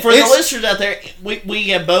saying. For the listeners out there, we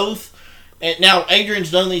have both. And now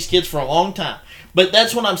Adrian's known these kids for a long time. But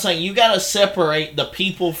that's what I'm saying. You got to separate the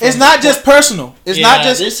people from. It's not just personal. It's not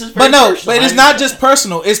just. This is very personal. But it's not just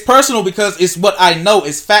personal. It's personal because it's what I know.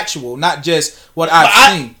 It's factual, not just what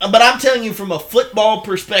I've seen. But I'm telling you from a football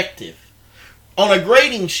perspective. On a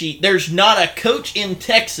grading sheet, there's not a coach in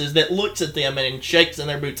Texas that looks at them and shakes in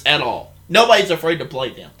their boots at all. Nobody's afraid to play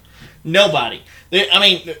them. Nobody.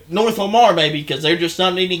 North Lamar maybe because they're just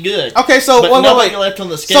not any good. Okay, so nobody left on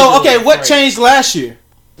the schedule. So okay, what changed last year?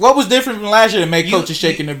 What was different from last year that made coaches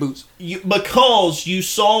shaking their boots? Because you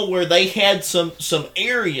saw where they had some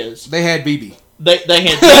areas. They had BB. They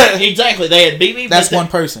had exactly. They had BB. That's one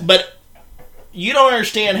person. But you don't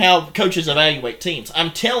understand how coaches evaluate teams. I'm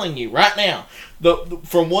telling you right now,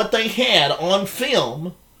 from what they had on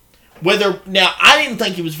film. Now, I didn't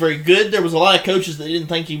think he was very good. There was a lot of coaches that didn't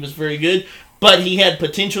think he was very good, but he had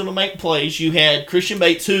potential to make plays. You had Christian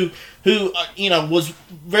Bates, who was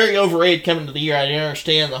very overrated coming to the year. I didn't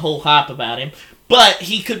understand the whole hype about him, but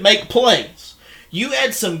he could make plays. You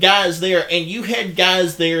had some guys there, and you had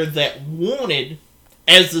guys there that wanted,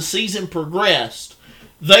 as the season progressed,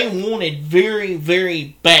 they wanted very,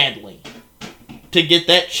 very badly to get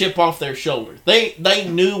that chip off their shoulder. They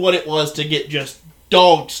knew what it was to get just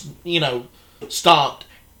dogs, stomped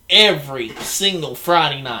every single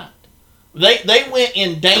Friday night. They went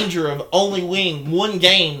in danger of only winning one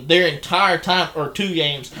game their entire time, or two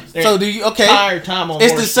games. Entire time on.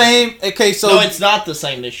 It's the same. Okay, so no, it's not the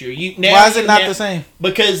same this year. Why is it not the same?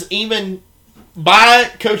 Because even by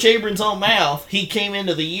Coach Abrams' own mouth, he came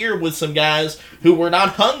into the year with some guys who were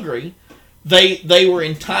not hungry. They were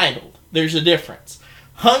entitled. There's a difference.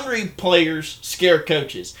 Hungry players scare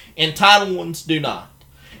coaches. Entitled ones do not.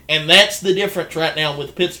 And that's the difference right now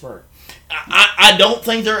with Pittsburgh. I don't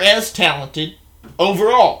think they're as talented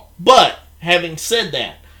overall. But, having said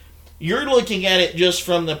that, you're looking at it just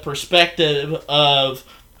from the perspective of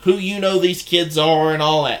who you know these kids are and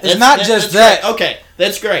all that. It's not just that. Great. Okay,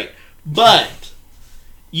 that's great. But,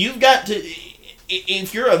 you've got to...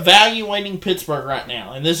 If you're evaluating Pittsburgh right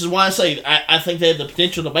now, and this is why I say I think they have the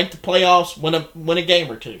potential to make the playoffs, win a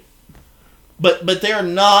game or two. But they're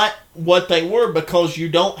not what they were because you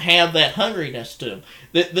don't have that hungriness to them.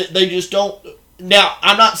 They just don't. Now,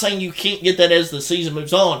 I'm not saying you can't get that as the season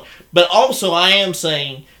moves on, but also I am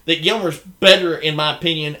saying that Gilmer's better, in my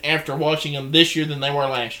opinion, after watching them this year than they were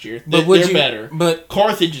last year. They're better. But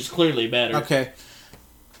Carthage is clearly better. Okay.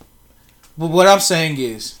 But what I'm saying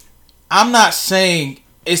is, I'm not saying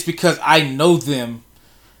it's because I know them.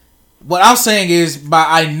 What I'm saying is, by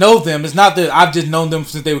I know them, it's not that I've just known them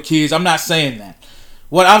since they were kids. I'm not saying that.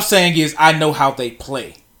 What I'm saying is, I know how they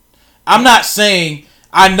play. I'm not saying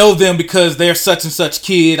I know them because they're such and such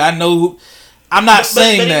kid. I'm not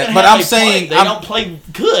saying that. But I'm saying they don't play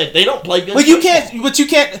good. They don't play good. But you can't. Would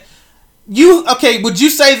you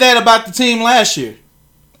say that about the team last year?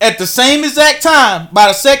 At the same exact time, by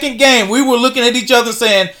the second game, we were looking at each other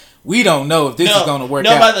saying, we don't know if this is going to work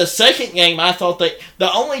out. No, by the second game, I thought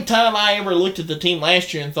the only time I ever looked at the team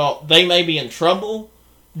last year and thought they may be in trouble,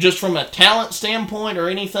 just from a talent standpoint or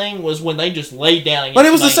anything, was when they just laid down against But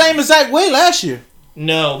it was the same exact way last year.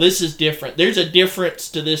 No, this is different. There's a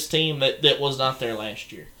difference to this team that was not there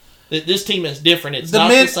last year. This team is different. It's not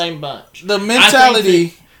the same bunch. The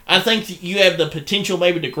mentality... I think that you have the potential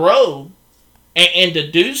maybe to grow and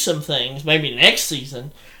to do some things maybe next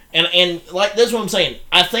season. And like that's what I'm saying.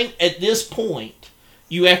 I think at this point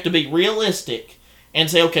you have to be realistic and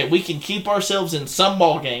say, okay, we can keep ourselves in some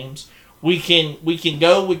ball games. We can eke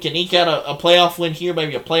out a playoff win here,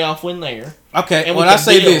 maybe a playoff win there. Okay. And when I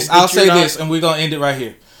say this, I'll say this, and we're gonna end it right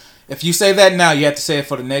here. If you say that now, you have to say it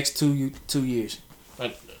for the next 2 years.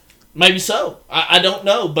 Maybe so. I don't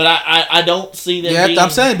know, but I don't see them. Yeah, I'm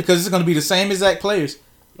saying because it's going to be the same exact players.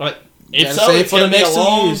 Like if so, it's going to be a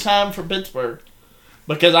long time for Pittsburgh.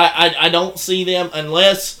 Because I don't see them,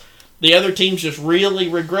 unless the other teams just really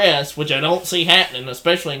regress, which I don't see happening,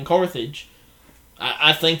 especially in Carthage.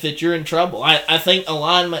 I think that you're in trouble. I think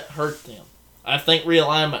alignment hurt them. I think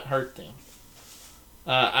realignment hurt them.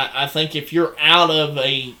 I think if you're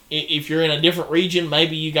if you're in a different region,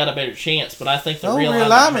 maybe you got a better chance. But I think the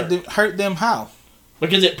realignment hurt them how?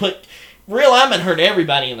 Because realignment hurt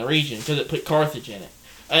everybody in the region because it put Carthage in it.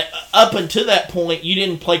 Up until that point, you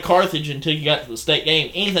didn't play Carthage until you got to the state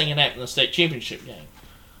game. Anything can happen in the state championship game.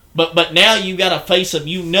 But now you got to face them.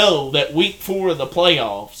 You know that week 4 of the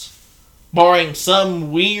playoffs, barring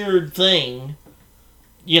some weird thing,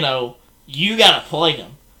 you got to play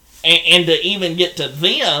them. And to even get to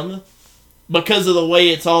them, because of the way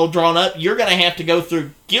it's all drawn up, you're going to have to go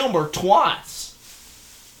through Gilmer twice.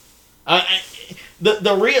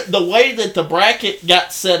 The way that the bracket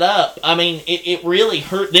got set up, I mean, it really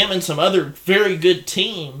hurt them and some other very good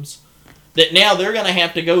teams that now they're going to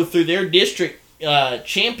have to go through their district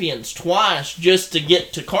champions twice just to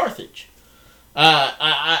get to Carthage.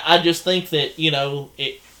 I just think that,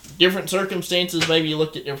 different circumstances, maybe you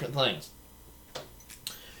looked at different things.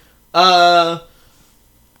 The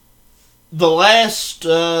last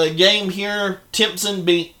game here, Timpson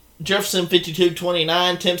beat Jefferson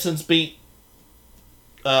 52-29. Timpson's beat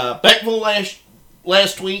Beckville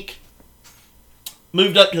last week.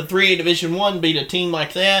 Moved up to 3A Division 1, beat a team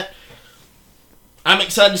like that. I'm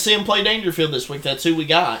excited to see him play Dangerfield this week. That's who we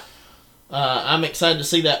got. I'm excited to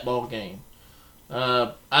see that ball game.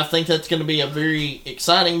 I think that's going to be a very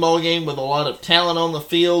exciting ball game with a lot of talent on the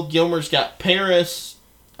field. Gilmer's got Paris.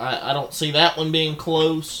 I don't see that one being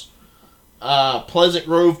close. Pleasant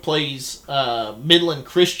Grove plays Midland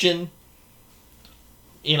Christian.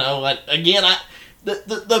 Again,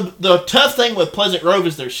 the tough thing with Pleasant Grove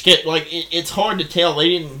is their schedule. It's hard to tell. They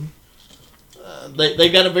didn't.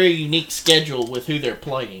 They've got a very unique schedule with who they're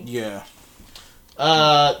playing. Yeah.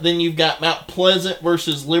 Then you've got Mount Pleasant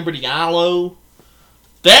versus Liberty Ilo.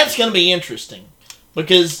 That's going to be interesting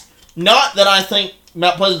because not that I think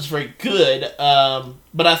Mount Pleasant's very good,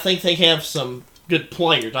 but I think they have some good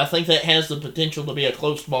players. I think that has the potential to be a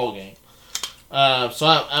close ball game. So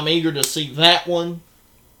I'm eager to see that one.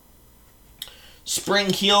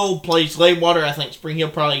 Spring Hill plays Laywater. I think Spring Hill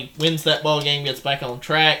probably wins that ball game, gets back on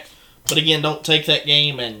track. But again, don't take that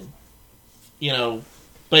game and,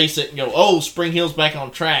 base it and go, oh, Spring Hill's back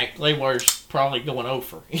on track. Laywater's probably going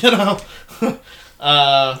over,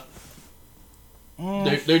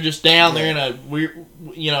 They're just down there in a weird,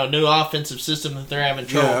 new offensive system that they're having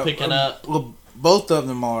trouble picking up. Well, both of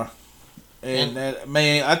them are, and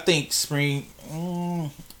I think Spring. I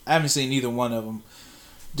haven't seen either one of them.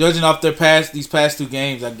 Judging off these past 2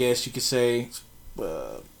 games, I guess you could say,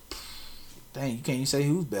 dang, you can't even say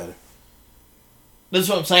who's better. That's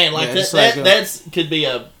what I'm saying. That could be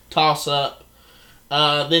a toss up.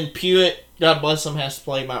 Then Pewitt, God bless them, has to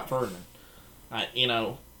play Mount Vernon.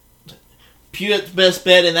 Pewitt's best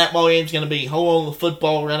bet in that ball game is going to be hold on the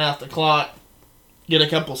football, run out the clock, get a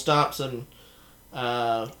couple stops, and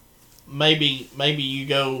maybe you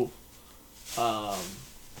go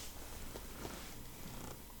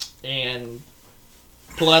and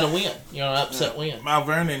pull out a win, an upset win. Mount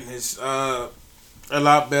Vernon is a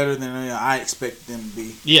lot better than I expected them to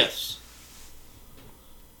be. Yes.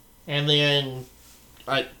 And then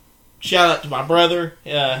shout out to my brother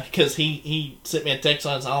because he sent me a text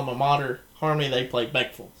on his alma mater, Harmony. They played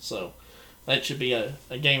Beckville, so that should be a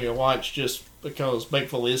game to watch just because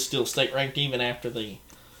Beckville is still state ranked even after the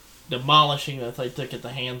demolishing that they took at the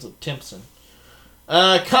hands of Timpson.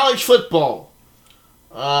 College football.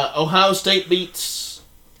 Ohio State beats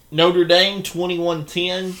Notre Dame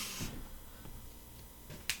 21-10.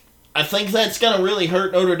 I think that's going to really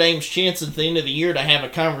hurt Notre Dame's chance at the end of the year to have a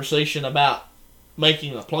conversation about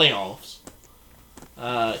making the playoffs.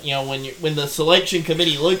 When the selection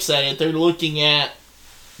committee looks at it, they're looking at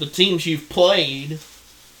the teams you've played.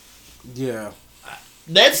 Yeah.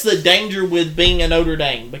 That's the danger with being a Notre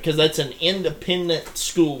Dame because that's an independent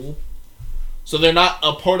school. So they're not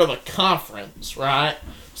a part of a conference, right?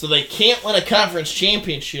 So they can't win a conference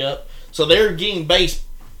championship. So they're getting based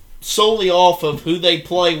solely off of who they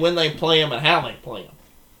play, when they play them, and how they play them.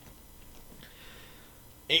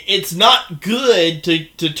 It's not good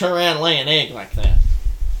to turn around and lay an egg like that.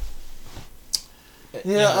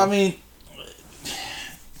 Yeah, I mean,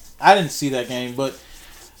 I didn't see that game, but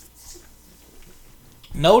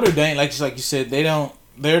Notre Dame, like you said,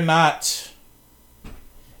 they're not.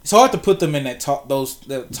 It's hard to put them in that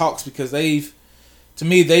talks because they've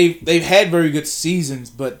had very good seasons,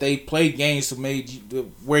 but they played games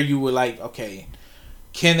where you were like, okay,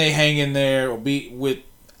 can they hang in there or beat with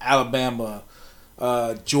Alabama,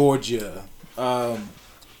 Georgia,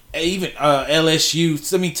 even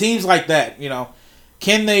LSU? I mean, teams like that,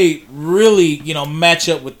 can they really, match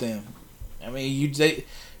up with them? I mean,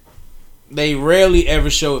 they rarely ever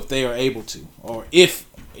show if they are able to, or if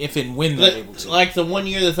and when they're able to. Like the one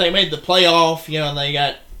year that they made the playoff, and they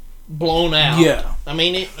got blown out. Yeah, I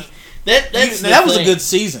mean that was a good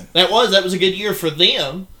season. That was a good year for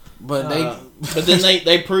them. But but then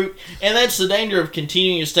they proved, and that's the danger of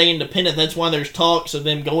continuing to stay independent. That's why there's talks of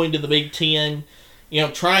them going to the Big Ten,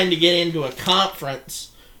 trying to get into a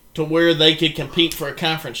conference to where they could compete for a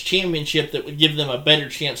conference championship that would give them a better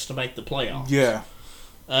chance to make the playoffs. Yeah.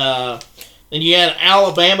 Then you had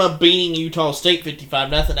Alabama beating Utah State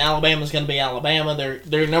 55-0. Alabama's going to be Alabama.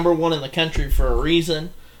 They're number one in the country for a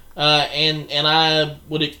reason, and I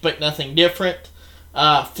would expect nothing different.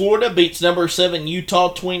 Florida beats number 7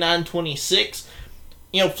 Utah 29-26.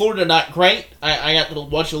 Florida not great. I got to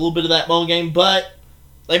watch a little bit of that ball game, but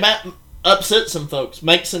they might upset some folks,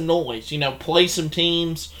 make some noise. Play some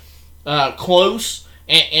teams close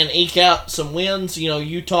and eke out some wins.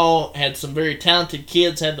 Utah had some very talented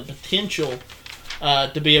kids, had the potential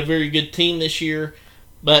to be a very good team this year,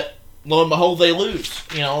 but lo and behold, they lose.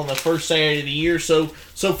 On the first Saturday of the year. So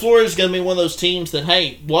Florida's going to be one of those teams that,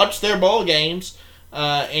 hey, watch their ball games.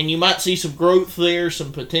 And you might see some growth there,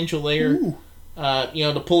 some potential there,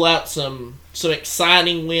 to pull out some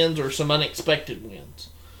exciting wins or some unexpected wins.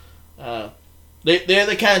 They're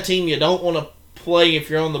the kind of team you don't want to play if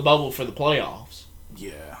you're on the bubble for the playoffs.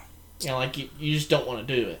 Yeah. You just don't want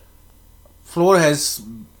to do it. Florida has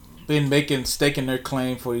been staking their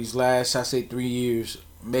claim for these last, 3 years,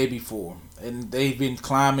 maybe 4. And they've been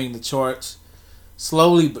climbing the charts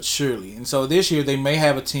slowly but surely. And so this year they may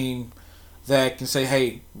have a team that can say,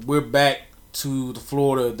 hey, we're back to the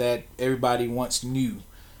Florida that everybody once knew.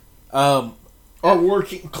 Or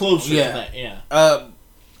working closer to that, yeah.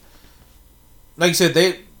 Like I said,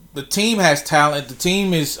 the team has talent. The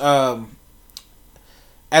team is, as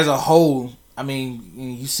a whole, I mean,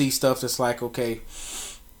 you see stuff that's like, okay,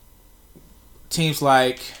 teams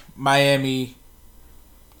like Miami,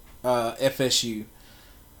 FSU,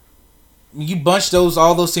 you bunch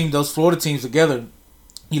all those teams, those Florida teams together,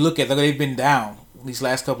 you look at them, they've been down these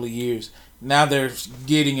last couple of years. Now they're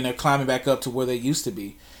getting and they're climbing back up to where they used to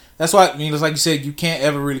be. That's why, it's like you said, you can't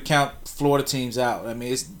ever really count Florida teams out. I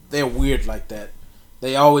mean, they're weird like that.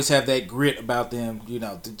 They always have that grit about them,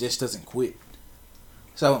 that just doesn't quit.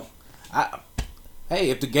 So,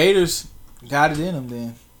 if the Gators got it in them,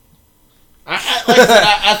 then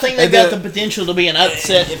I think they've got the potential to be an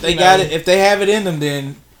upset. If they got it, if they have it in them,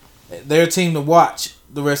 then they're a team to watch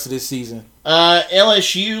the rest of this season.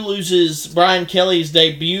 LSU loses Brian Kelly's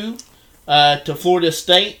debut to Florida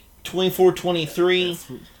State,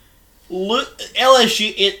 24-23.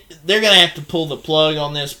 LSU, they're going to have to pull the plug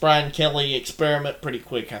on this Brian Kelly experiment pretty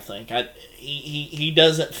quick, I think. He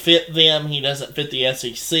doesn't fit them. He doesn't fit the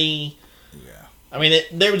SEC. Yeah. I mean,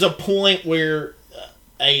 there was a point where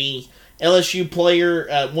a LSU player,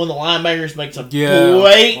 one of the linebackers, makes a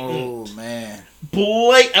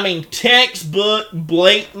textbook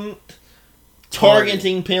blatant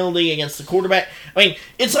targeting penalty against the quarterback. I mean,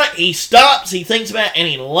 it's like he stops, he thinks about it, and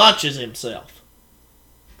he launches himself.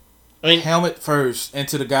 I mean, helmet first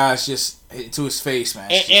into the guy's just into his face, man.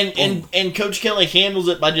 And Coach Kelly handles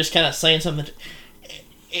it by just kind of saying something.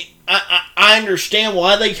 I understand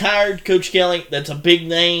why they hired Coach Kelly. That's a big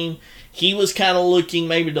name. He was kind of looking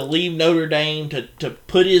maybe to leave Notre Dame to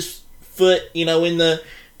put his foot, in the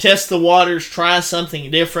test the waters, try something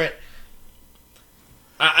different.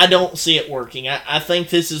 I don't see it working. I think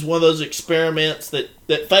this is one of those experiments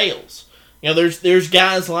that fails. There's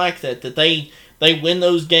guys like that they win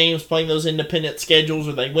those games playing those independent schedules,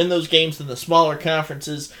 or they win those games in the smaller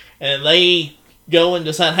conferences, and they go and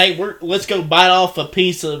decide, hey, let's go bite off a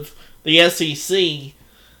piece of the SEC,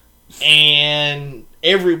 and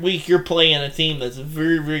every week you're playing a team that's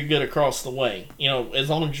very, very good across the way, as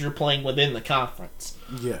long as you're playing within the conference.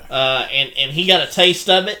 Yeah. And he got a taste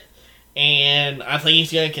of it, and I think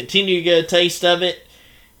he's going to continue to get a taste of it.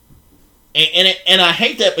 And I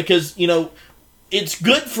hate that because, it's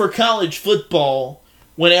good for college football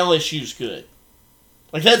when LSU's good.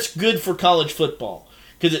 Like, that's good for college football.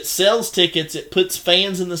 Because it sells tickets, it puts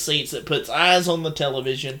fans in the seats, it puts eyes on the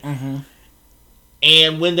television. Mm-hmm.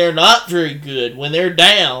 And when they're not very good, when they're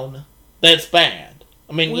down, that's bad.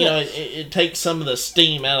 I mean, it takes some of the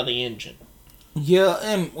steam out of the engine. Yeah,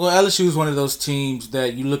 and LSU is one of those teams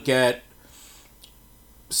that you look at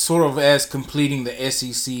sort of as completing the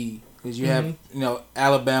SEC. Because you have,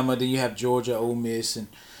 Alabama, then you have Georgia, Ole Miss, and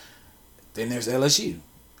then there's LSU.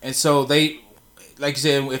 And so they, like you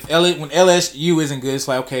said, when LSU isn't good, it's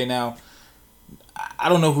like, okay, now, I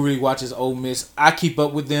don't know who really watches Ole Miss. I keep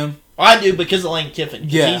up with them. I do because of Lane Kiffin.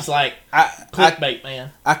 Yeah. He's like clickbait,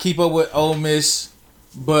 man. I keep up with Ole Miss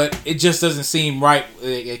but it just doesn't seem right.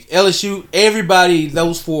 Like LSU, everybody,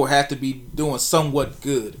 those four have to be doing somewhat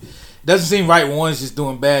good. It doesn't seem right when one's just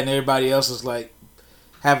doing bad and everybody else is like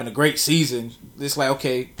having a great season. It's like,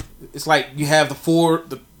 okay, it's like you have the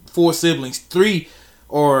four siblings, three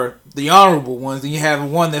or the honorable ones, then you have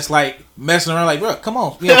one that's like messing around, like, bro, come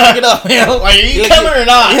on, pick it up, like, are you coming or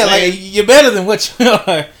not? Yeah, like you're better than what you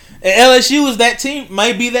are. And LSU is that team,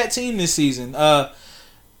 might be that team this season.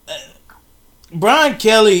 Brian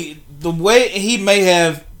Kelly, the way he may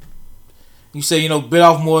have, you say, bit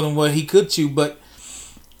off more than what he could chew, but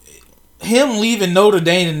him leaving Notre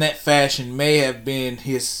Dame in that fashion may have been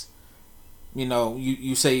his,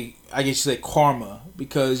 you say, I guess you say karma,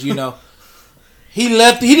 because, he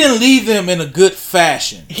didn't leave them in a good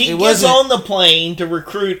fashion. He gets on the plane to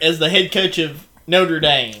recruit as the head coach of Notre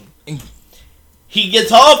Dame. He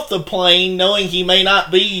gets off the plane knowing he may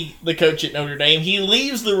not be the coach at Notre Dame. He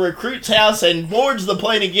leaves the recruit's house and boards the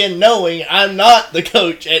plane again knowing I'm not the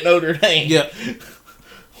coach at Notre Dame. Yeah.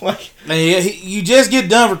 You just get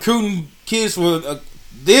done recruiting kids for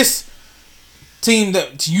this team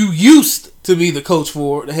that you used to be the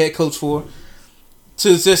head coach for,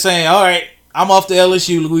 to just saying, all right, I'm off to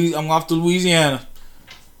LSU, I'm off to Louisiana.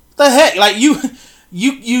 What the heck? Like, you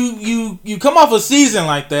come off a season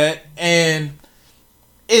like that, and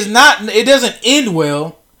it doesn't end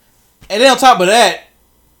well, and then on top of that,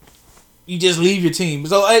 you just leave your team.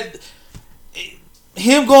 So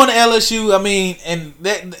him going to LSU, and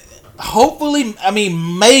that hopefully,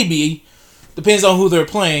 maybe, depends on who they're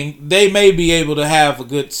playing, they may be able to have a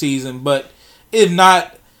good season, but if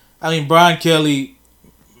not, Brian Kelly,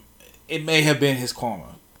 it may have been his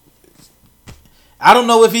karma. I don't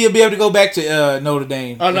know if he'll be able to go back to Notre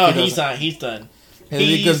Dame. Oh no, he's not. He's done.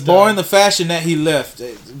 Because barring the fashion that he left,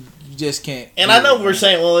 you just can't. And I know we're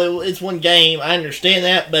saying, well, it's one game. I understand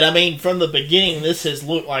that, but from the beginning, this has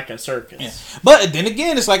looked like a circus. Yeah. But then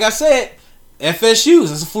again, it's like I said, FSU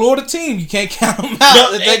is a Florida team. You can't count them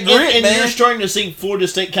out. And you're starting to see Florida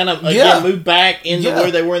State kind of move back into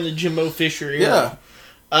where they were in the Jimbo Fisher era.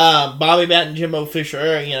 Yeah. Bobby Batten, Jimbo Fisher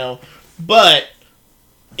era, But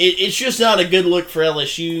it's just not a good look for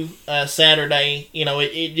LSU Saturday.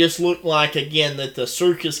 It just looked like, again, that the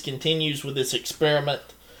circus continues with this experiment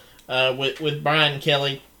with Brian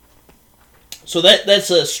Kelly. So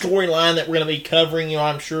that's a storyline that we're going to be covering,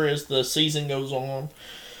 I'm sure, as the season goes on.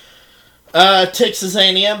 Texas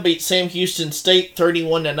A&M beat Sam Houston State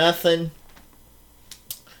 31-0.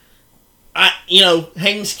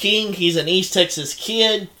 Haynes King, he's an East Texas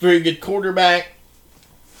kid, very good quarterback.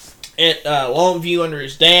 At Longview under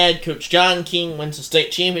his dad, Coach John King wins the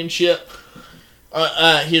state championship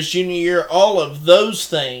his junior year. All of those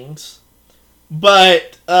things,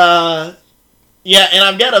 but and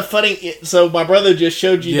I've got a funny. So my brother just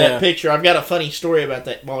showed you that picture. I've got a funny story about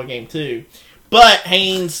that ball game too. But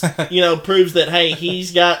Haynes, proves that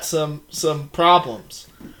he's got some problems.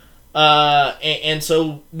 And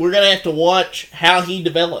so we're going to have to watch how he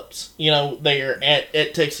develops, there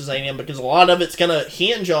at Texas A&M, because a lot of it's going to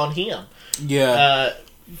hinge on him. Yeah.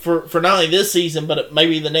 For not only this season, but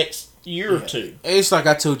maybe the next year or two. It's like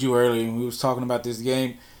I told you earlier when we was talking about this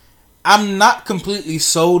game. I'm not completely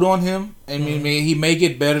sold on him. He may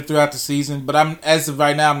get better throughout the season, but as of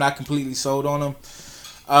right now, I'm not completely sold on him.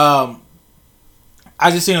 I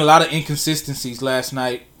just seen a lot of inconsistencies last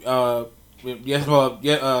night.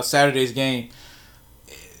 Saturday's game,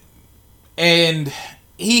 and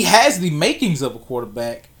he has the makings of a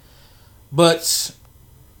quarterback, but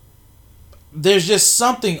there's just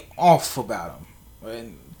something off about him.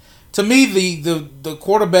 And to me, the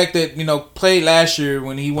quarterback that played last year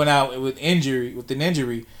when he went out with an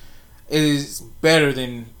injury, is better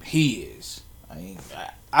than he is.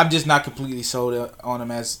 I'm just not completely sold on him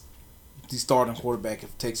as the starting quarterback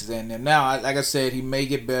of Texas A&M. Now, like I said, he may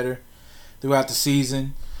get better throughout the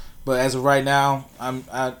season, but as of right now,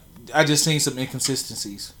 I just seen some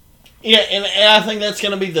inconsistencies. Yeah, and I think that's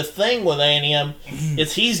going to be the thing with A&M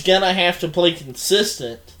is he's going to have to play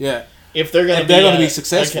consistent. Yeah, if they're going to be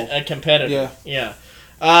successful, a competitor. Yeah.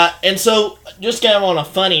 And so, just kind of on a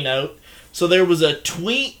funny note, so there was a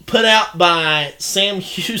tweet put out by Sam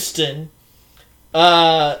Houston,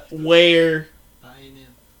 where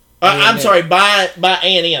by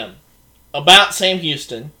A&M about Sam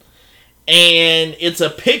Houston. And it's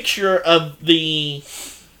a picture of the...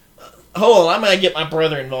 Hold on, I'm going to get my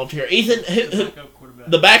brother involved here. Ethan,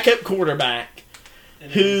 the backup quarterback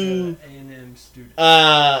who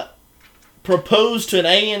proposed to an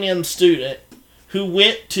A&M student who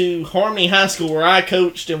went to Harmony High School where I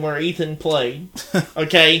coached and where Ethan played.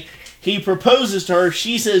 Okay? He proposes to her.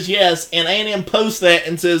 She says yes, and A&M posts that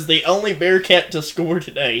and says the only Bearcat to score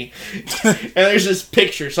today. And there's this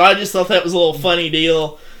picture. So I just thought that was a little funny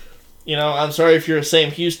deal. You know, I'm sorry if you're a Sam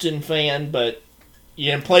Houston fan, but you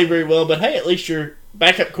didn't play very well. But hey, at least your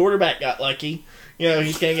backup quarterback got lucky. You know,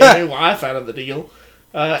 he's going to get a new wife out of the deal.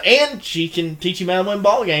 And she can teach him how to win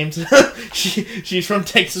ball games. She's from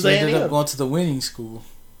Texas A&M. Ended up going to the winning school.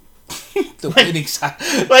 The winning side.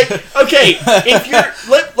 Like, okay, if you're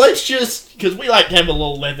let's just, because we like to have a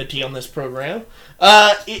little levity on this program.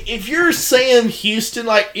 If you're Sam Houston,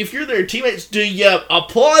 like if you're their teammates, do you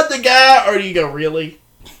applaud the guy or do you go, really?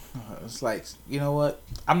 It's like, you know what?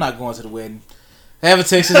 I'm not going to the wedding. Have a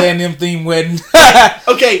Texas A&M themed wedding.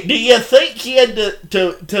 Okay, do you think he had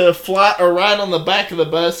to fly or ride on the back of the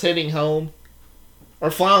bus heading home,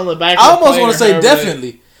 or fly on the back? I almost want to say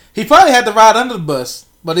definitely. He probably had to ride under the bus.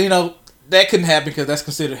 But, you know, that couldn't happen because that's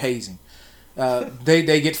considered hazing.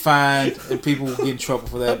 They get fined and people get in trouble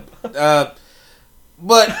for that.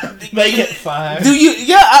 But they get fined. Do you?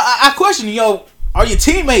 Yeah, I question, are your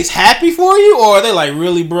teammates happy for you, or are they like,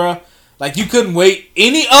 really, bruh? Like, you couldn't wait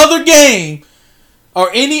any other game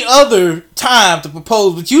or any other time to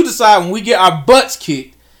propose, but you decide when we get our butts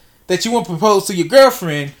kicked that you want to propose to your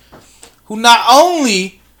girlfriend, who not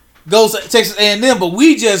only goes to Texas A&M, but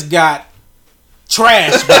we just got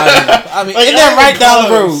trash by him. I mean, and they're right down the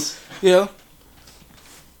road. Yeah.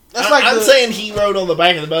 That's I'm saying he rode on the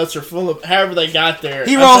back of the bus or full of however they got there.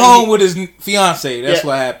 He rode home with his fiance. That's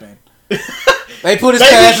what happened. They put his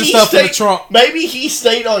cash and stuff in the trunk. Maybe he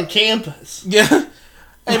stayed on campus. Yeah.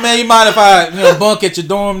 Hey man, you mind if I bunk at your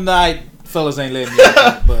dorm tonight? Fellas ain't letting me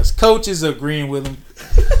on the bus. Coaches are agreeing with him.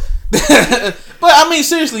 But I mean,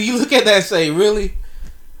 seriously, you look at that and say, really?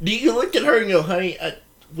 Do you look at her and go, honey,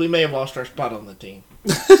 we may have lost our spot on the team.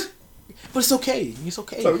 But it's okay. It's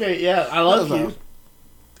okay. It's okay, yeah. I love you.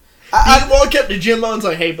 Do you walk up to Jimbo and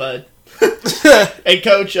say, hey, bud. Hey,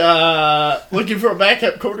 coach, looking for a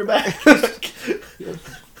backup quarterback?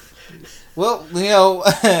 Well,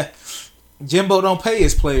 Jimbo don't pay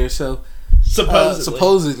his players, so...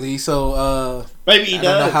 Supposedly. So, maybe he does.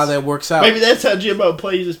 I don't know how that works out. Maybe that's how Jimbo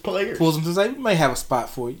plays his players. Pulls them to say, we may have a spot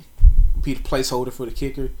for you. Be the placeholder for the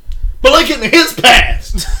kicker. But look at his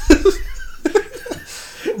past.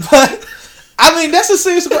 But I mean, that's a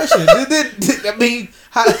serious question. I mean,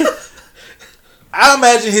 I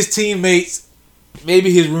imagine his teammates,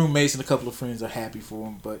 maybe his roommates and a couple of friends are happy for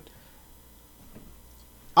him, but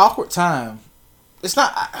awkward time. It's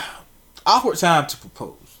not awkward time to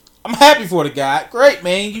propose. I'm happy for the guy. Great,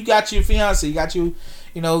 man. You got your fiance. You got your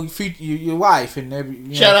wife and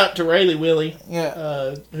every. Shout out to Rayleigh Willie.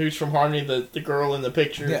 Yeah. Who's from Harmony, the girl in the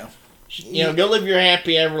picture. Yeah. Go live your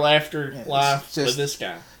happy ever after life with this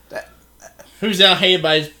guy. Who's out hated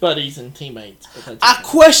by his buddies and teammates. I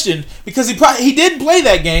question, because he didn't play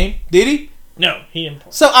that game, did he? No, he didn't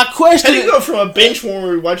play. So I question. How do you go from a bench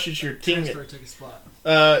warmer who watches your team? Transfer took a spot.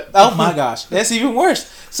 Oh my gosh, that's even worse.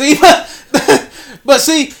 See, but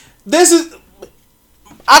see, this is.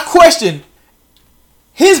 I question.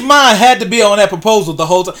 His mind had to be on that proposal the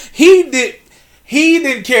whole time. He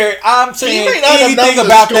didn't care. I'm saying anything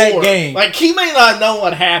about that game. Like, he may not know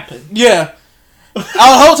what happened. Yeah. The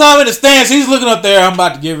whole time in the stands, he's looking up there. I'm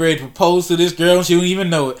about to get ready to propose to this girl, and she don't even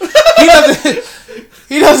know it.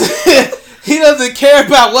 He doesn't care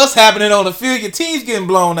about what's happening on the field. Your team's getting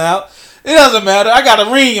blown out. It doesn't matter. I got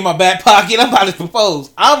a ring in my back pocket. I'm about to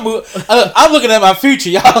propose. I'm looking at my future,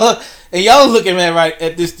 y'all, and y'all looking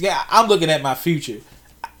at this. Yeah, I'm looking at my future.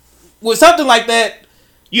 With something like that,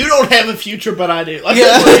 you don't have a future, but I do.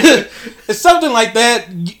 It's something like that.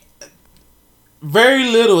 Very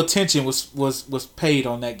little attention was paid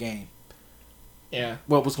on that game. Yeah.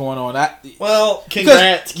 What was going on?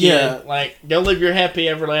 Congrats, kid. Yeah. Like, go live your happy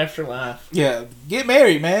ever after life. Yeah. Get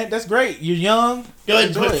married, man. That's great. You're young. Go ahead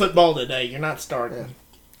and quit football today. You're not starting.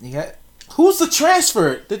 Yeah. Who's the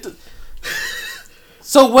transfer?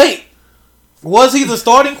 So, wait. Was he the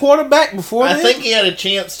starting quarterback before I this? think he had a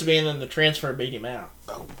chance to be, and then the transfer beat him out.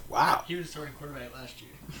 Oh, wow. He was the starting quarterback last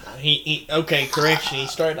year. Okay, correction. He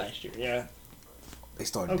started last year, yeah. They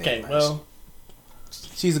started. Okay, well.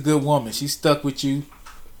 She's a good woman. She stuck with you.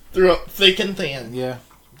 Through thick and thin. Yeah.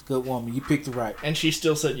 Good woman. You picked the right. And she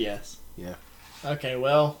still said yes. Yeah. Okay,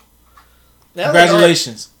 well.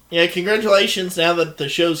 Congratulations. Congratulations now that the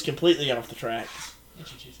show's completely off the tracks.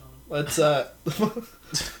 Let's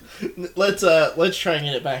try and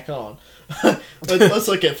get it back on. let's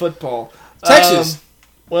look at football. Texas.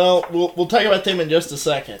 We'll talk about them in just a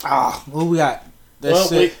second. What we got?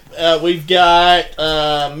 That's it. We've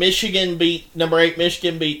got Michigan number 8.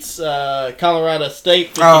 Michigan beats Colorado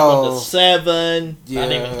State 51-7. Yeah.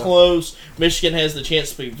 Not even close. Michigan has the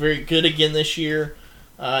chance to be very good again this year.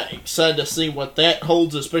 Excited to see what that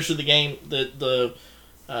holds, especially the game the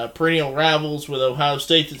perennial rivals with Ohio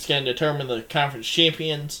State that's going to determine the conference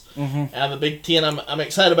champions out of the Big Ten. I'm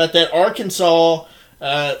excited about that. Arkansas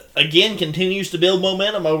again continues to build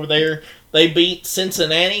momentum over there. They beat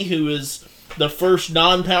Cincinnati, who is the first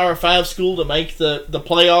non-Power 5 school to make the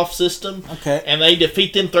playoff system. Okay. And they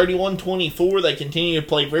defeat them 31-24. They continue to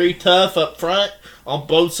play very tough up front on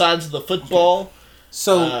both sides of the football. Okay.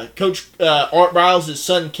 So, Coach Art Briles'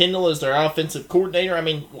 son Kendall is their offensive coordinator. I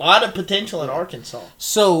mean, a lot of potential in Arkansas.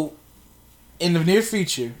 So, in the near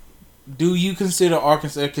future, do you consider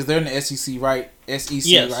Arkansas, because they're in the SEC, right? SEC,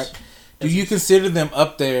 yes. Right? Do you consider them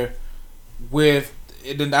up there with,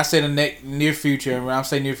 I say the near future, and when I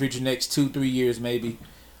say near future, next 2-3 years maybe,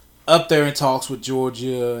 up there in talks with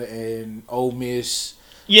Georgia and Ole Miss?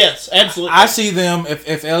 Yes, absolutely. I see them, if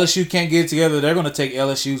LSU can't get it together, they're going to take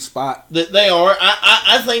LSU's spot. They are.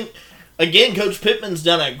 I think, again, Coach Pittman's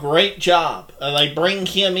done a great job. They bring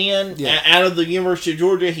him in out of the University of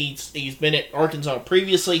Georgia. He's been at Arkansas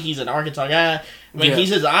previously. He's an Arkansas guy. I mean, he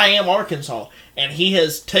says, I am Arkansas. And he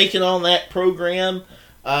has taken on that program,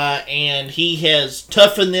 and he has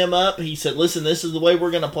toughened them up. He said, listen, this is the way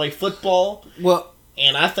we're going to play football. Well,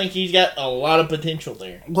 and I think he's got a lot of potential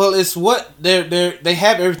there. Well, it's what they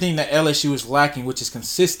have everything that LSU is lacking, which is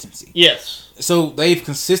consistency. Yes. So they've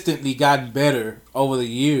consistently gotten better over the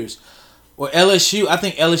years. Well, I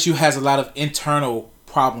think LSU has a lot of internal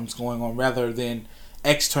problems going on rather than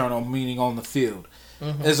external, meaning on the field.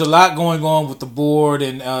 Mm-hmm. There's a lot going on with the board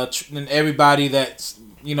and everybody that's,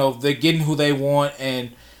 they're getting who they want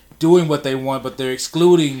and doing what they want, but they're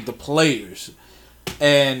excluding the players.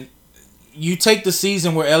 And you take the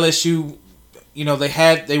season where LSU,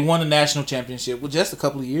 they won a national championship just a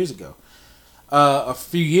couple of years ago, a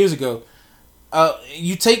few years ago.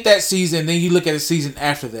 You take that season, then you look at the season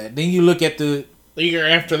after that. Then you look at the year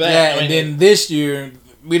after that. And then this year,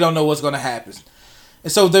 we don't know what's going to happen.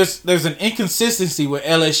 And so there's an inconsistency with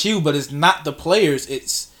LSU, but it's not the players.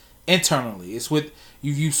 It's internally. It's with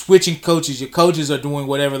you switching coaches. Your coaches are doing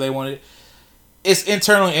whatever they want. It's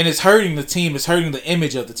internally, and it's hurting the team. It's hurting the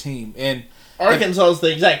image of the team. And Arkansas is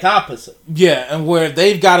the exact opposite. Yeah, and where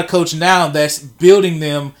they've got a coach now that's building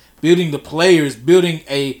them, building the players, building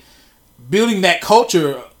that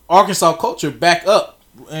culture, Arkansas culture, back up.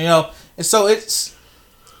 And so it's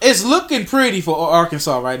looking pretty for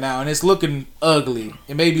Arkansas right now, and it's looking ugly.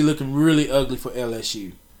 It may be looking really ugly for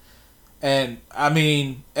LSU. And I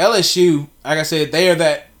mean, LSU, like I said, they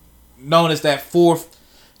are known as that fourth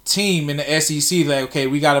team in the SEC. Like, okay,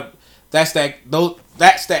 that's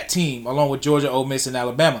that team along with Georgia, Ole Miss, and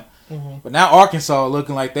Alabama. Mm-hmm. But now Arkansas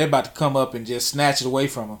looking like they're about to come up and just snatch it away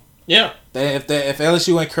from them. Yeah. If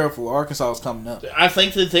LSU ain't careful, Arkansas is coming up. I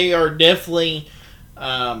think that they are definitely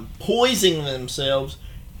poising themselves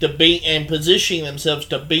to be and positioning themselves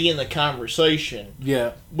to be in the conversation.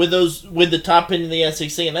 Yeah. With the top end of the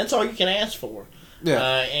SEC, and that's all you can ask for. Yeah.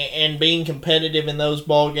 And being competitive in those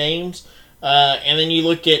ball games. And then you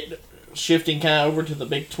look at shifting kind of over to the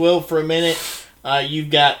Big 12 for a minute. You've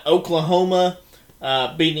got Oklahoma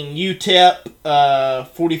beating UTEP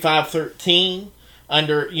 45-13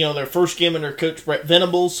 under their first game under Coach Brett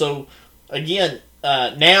Venables. So again,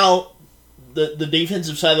 now the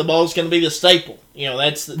defensive side of the ball is going to be the staple.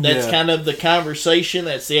 That's kind of the conversation.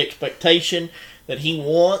 That's the expectation that he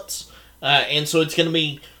wants, and so it's going to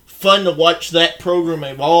be fun to watch that program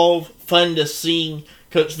evolve. Fun to see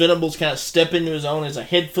Coach Venables kind of step into his own as a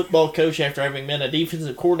head football coach after having been a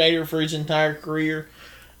defensive coordinator for his entire career.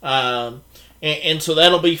 And so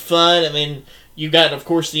that'll be fun. And then you got, of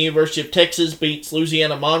course, the University of Texas beats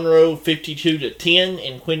Louisiana Monroe 52-10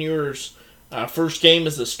 in Quinn Ewers' first game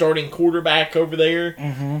as the starting quarterback over there.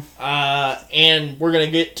 Mm-hmm. And we're going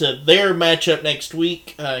to get to their matchup next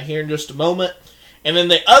week here in just a moment. And then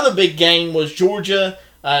the other big game was Georgia,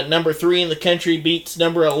 number 3 in the country, beats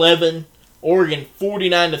number 11 Oregon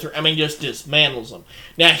 49-3. I mean, just dismantles them.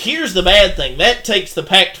 Now, here's the bad thing. That takes the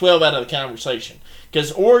Pac-12 out of the conversation.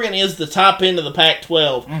 Because Oregon is the top end of the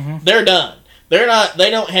Pac-12. Mm-hmm. They're done. They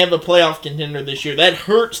don't have a playoff contender this year. That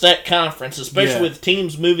hurts that conference, especially with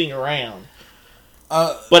teams moving around.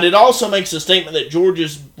 But it also makes a statement that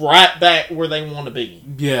Georgia's right back where they want to be.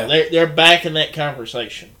 Yeah. They're back in that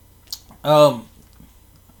conversation.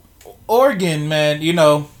 Oregon, man,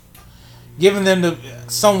 giving them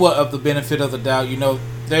somewhat of the benefit of the doubt.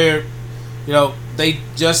 they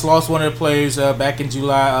just lost one of their players back in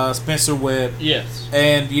July, Spencer Webb. Yes.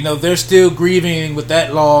 And, they're still grieving with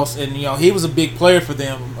that loss. And, he was a big player for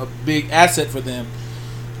them, a big asset for them.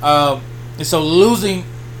 And so losing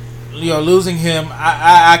him,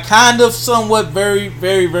 I kind of somewhat very,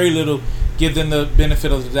 very, very little give them the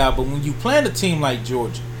benefit of the doubt. But when you playing a team like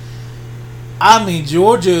Georgia,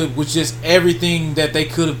 Georgia was just everything that they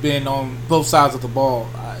could have been on both sides of the ball.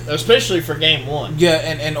 Especially for game one. Yeah,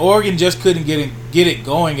 and Oregon just couldn't get it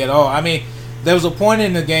going at all. There was a point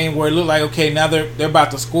in the game where it looked like, okay, now they're about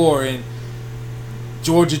to score, and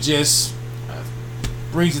Georgia just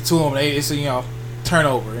brings it to them. It's a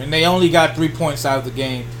turnover, and they only got 3 points out of the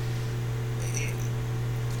game.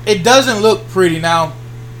 It doesn't look pretty now.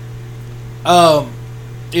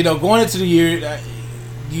 Going into the year,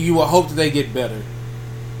 you will hope that they get better,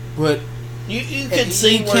 but you could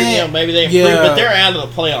see where maybe they improve, but they're out of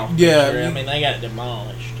the playoff. Yeah, they got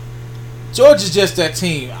demolished. Georgia's just that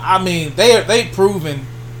team. They're proving.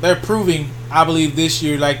 I believe this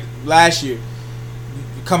year, like last year,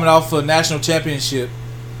 coming off a national championship,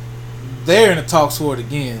 they're in the talks for it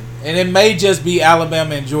again, and it may just be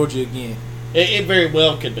Alabama and Georgia again. It very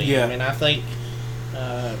well could be. Yeah. I think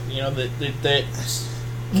that's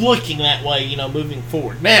looking that way. Moving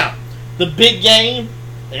forward. Now, the big game,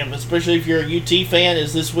 and especially if you're a UT fan,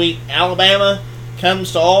 is this week. Alabama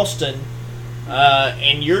comes to Austin,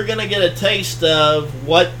 and you're going to get a taste of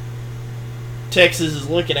what Texas is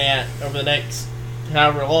looking at over the next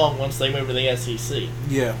however long once they move to the SEC.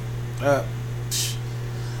 Yeah.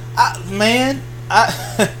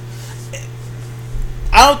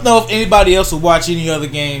 I don't know if anybody else will watch any other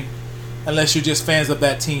game unless you're just fans of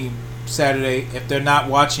that team Saturday if they're not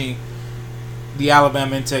watching the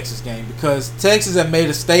Alabama and Texas game, because Texas have made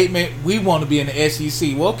a statement, we want to be in the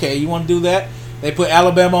SEC. Well, okay, you want to do that? They put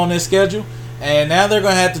Alabama on their schedule, and now they're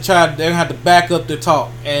going to have to back up their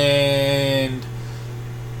talk. And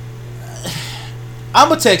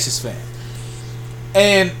I'm a Texas fan,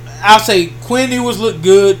 and I'll say Quinn Ewers looked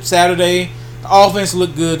good Saturday. The offense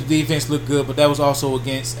looked good, the defense looked good, but that was also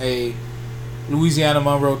against a Louisiana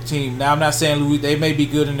Monroe team. Now, I'm not saying they may be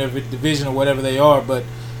good in their division or whatever they are, but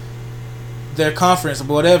their conference or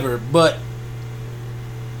whatever. But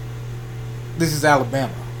this is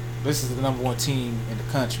Alabama. This is the number one team in the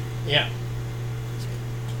country. Yeah.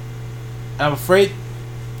 I'm afraid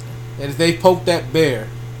that if they poke that bear,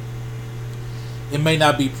 it may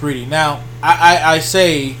not be pretty. Now, I've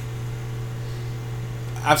said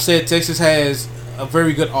Texas has a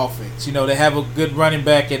very good offense. They have a good running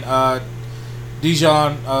back in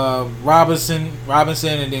Dijon Robinson,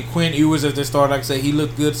 and then Quinn Ewers as their starter. Like I say, he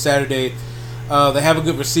looked good Saturday. They have a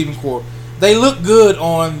good receiving corps. They look good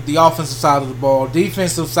on the offensive side of the ball.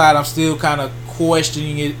 Defensive side, I'm still kind of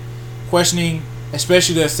questioning,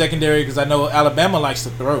 especially their secondary, because I know Alabama likes to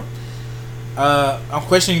throw. I'm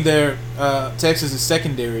questioning their Texas'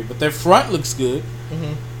 secondary, but their front looks good.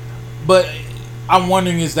 Mm-hmm. But I'm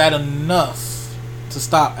wondering, is that enough to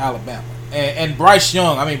stop Alabama? And Bryce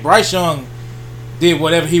Young, Bryce Young did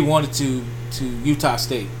whatever he wanted to Utah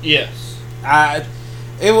State. Yes.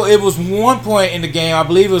 It was one point in the game, I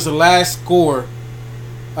believe it was the last score.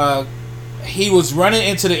 He was running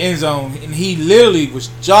into the end zone, and he literally was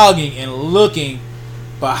jogging and looking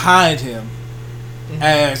behind him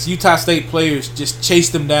as Utah State players just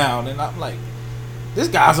chased him down. And I'm like, this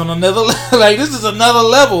guy's on another level. Like, this is another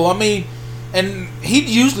level. And he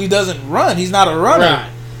usually doesn't run. He's not a runner.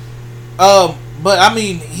 Right. But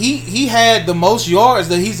he had the most yards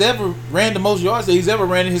that he's ever ran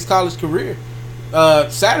in his college career.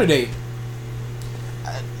 Saturday.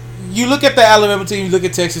 You look at the Alabama team, you look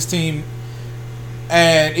at Texas team,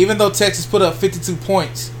 and even though Texas put up 52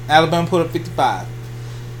 points, Alabama put up 55.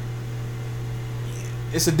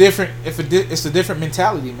 It's a different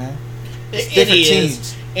mentality, man. It's different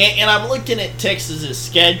teams. And I'm looking at Texas's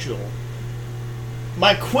schedule.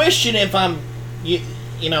 My question, if I'm a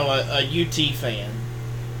UT fan,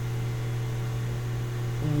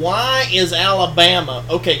 why is Alabama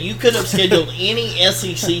okay? You could have scheduled any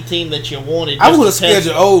SEC team that you wanted. I would have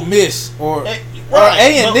scheduled Ole Miss or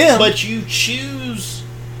A&M, but you choose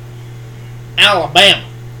Alabama,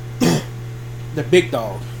 the big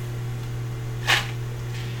dog.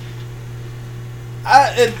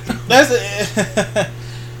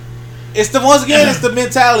 It's the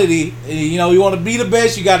mentality. You want to be the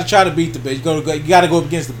best, you got to try to beat the best. You got to go up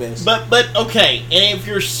against the best. But okay, and if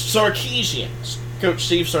you're Sarkisian, Coach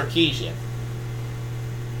Steve Sarkisian,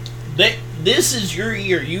 this is your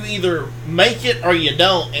year. You either make it or you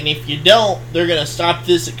don't, and if you don't, they're going to stop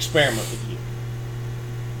this experiment with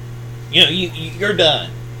you. You're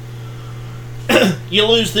done. you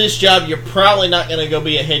lose this job, you're probably not going to go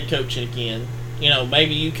be a head coach again.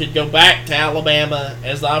 Maybe you could go back to Alabama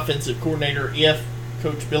as the offensive coordinator if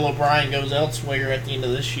Coach Bill O'Brien goes elsewhere at the end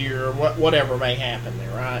of this year, or whatever may happen there,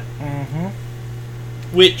 right?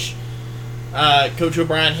 Mm-hmm. Which Coach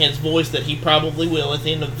O'Brien has voiced that he probably will at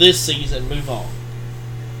the end of this season move on.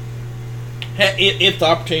 If the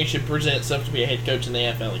opportunity should present itself to be a head coach in the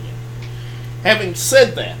NFL again. Having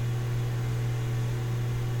said that,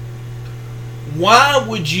 why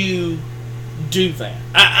would you do that?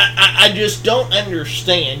 I just don't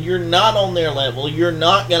understand. You're not on their level. You're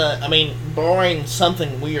not going to, barring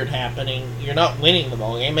something weird happening, you're not winning the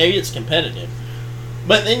ball game. Maybe it's competitive.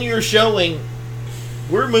 But then you're showing,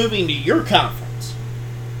 we're moving to your conference.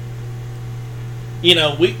 We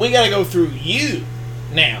got to go through you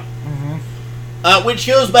now. Mm-hmm. Which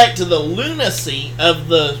goes back to the lunacy of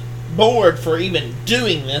the board for even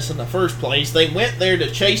doing this in the first place. They went there to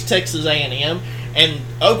chase Texas A&M, and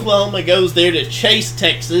Oklahoma goes there to chase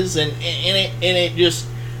Texas, and it just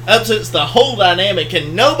upsets the whole dynamic,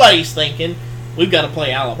 and nobody's thinking, we've got to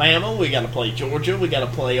play Alabama, we got to play Georgia, we got to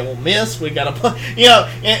play Ole Miss, we got to play,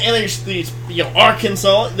 and there's these,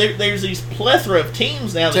 Arkansas, there's these plethora of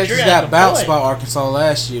teams now that Texas you're going to have to got bounced play. by Arkansas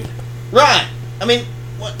last year. Right.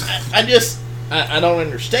 I don't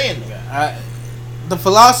understand that. The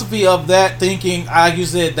philosophy of that thinking, like you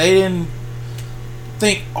said, they didn't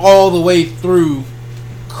think all the way through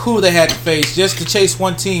who they had to face just to chase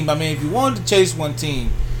one team. If you wanted to chase one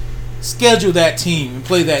team, schedule that team and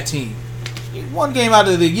play that team. One game out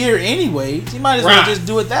of the year anyways. You might as well just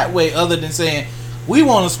do it that way, other than saying, we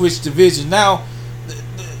want to switch divisions. Now,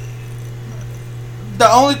 the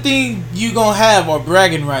only thing you going to have are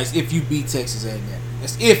bragging rights if you beat Texas A&M.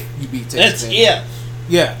 That's if you beat Texas A&M. That's if.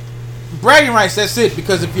 Yeah. Bragging rights, that's it.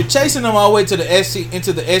 Because if you're chasing them all the way to the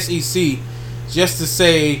into the SEC just to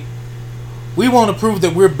say, we want to prove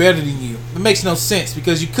that we're better than you, it makes no sense.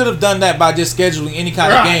 Because you could have done that by just scheduling any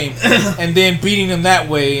kind of game and then beating them that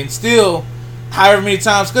way, and still, however many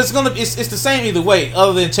times, because it's the same either way,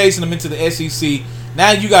 other than chasing them into the SEC.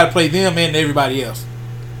 Now you got to play them and everybody else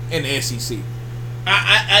in the SEC.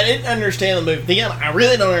 I didn't understand the move then. I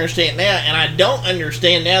really don't understand now, and I don't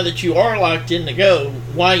understand now that you are locked in to go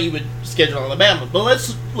why you would schedule Alabama. But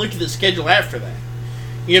let's look at the schedule after that.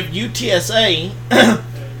 You have UTSA,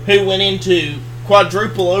 who went into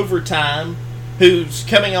quadruple overtime, who's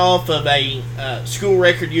coming off of a school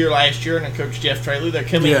record year last year, and Coach Jeff Traylor. They're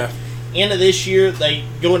coming into this year. They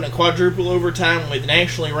go into quadruple overtime with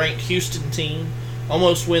nationally ranked Houston team.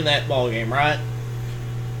 Almost win that ball game, right?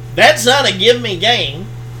 That's not a give-me game.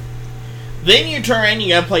 Then you turn around, you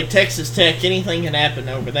got to play Texas Tech. Anything can happen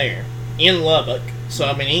over there in Lubbock. So,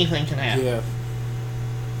 anything can happen. Yeah.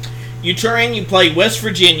 You turn around, you play West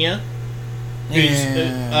Virginia, who's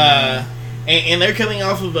and they're coming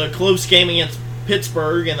off of a close game against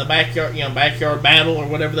Pittsburgh in the backyard battle or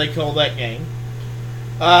whatever they call that game.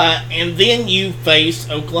 And then you face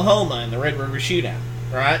Oklahoma in the Red River Shootout,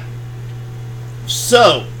 right?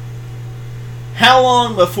 So, how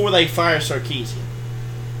long before they fire Sarkisian?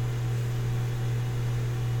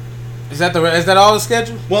 Is that all the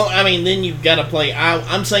schedule? Well, then you've got to play.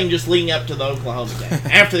 I'm saying just leading up to the Oklahoma game,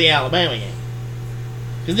 after the Alabama game,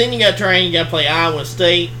 because then you got to turn. You got to play Iowa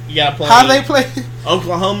State. You got to play. How they play?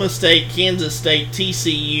 Oklahoma State, Kansas State,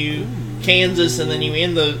 TCU, Kansas, and then you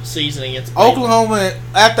end the season against Oklahoma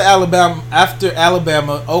after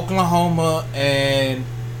Alabama, Oklahoma and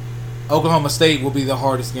Oklahoma State will be the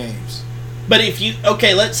hardest games. But if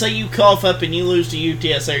let's say you cough up and you lose to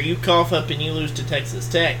UTSA, or you cough up and you lose to Texas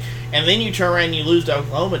Tech, and then you turn around and you lose to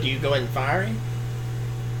Oklahoma, do you go ahead and fire him?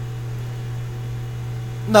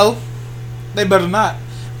 No, they better not.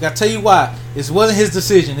 I gotta tell you why. It wasn't his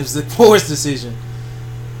decision. It was the board's decision.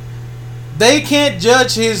 They can't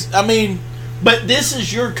judge his. But this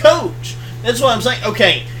is your coach. That's what I'm saying.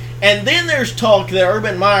 Okay, and then there's talk that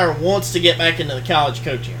Urban Meyer wants to get back into the college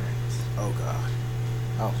coaching ranks. Oh God.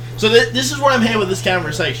 Oh. So this is where I'm headed with this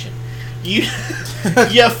conversation. You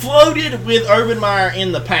floated with Urban Meyer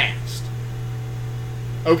in the past.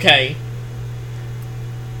 Okay.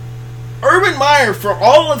 Urban Meyer, for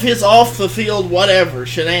all of his off-the-field whatever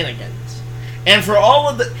shenanigans, and for all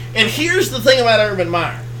of the... And here's the thing about Urban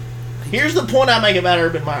Meyer. Here's the point I make about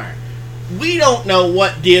Urban Meyer. We don't know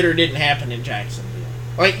what did or didn't happen in Jacksonville.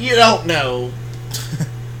 You don't know.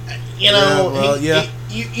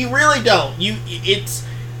 You really don't.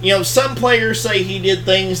 Some players say he did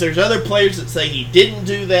things. There's other players that say he didn't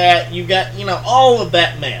do that. You got, all of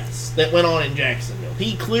that mess that went on in Jacksonville.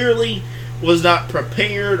 He clearly was not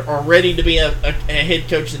prepared or ready to be a head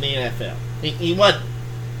coach in the NFL. He wasn't.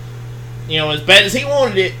 As bad as he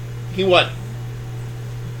wanted it, he wasn't.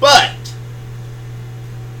 But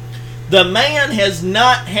the man has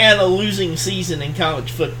not had a losing season in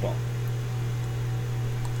college football.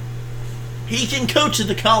 He can coach at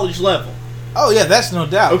the college level. Oh, yeah, that's no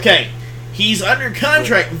doubt. Okay, he's under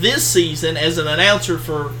contract this season as an announcer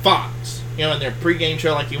for Fox, in their pregame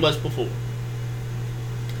show like he was before.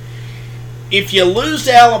 If you lose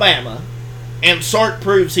to Alabama, and Sark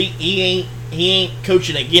proves he ain't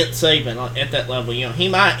coaching against Saban at that level, he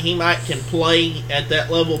might can play at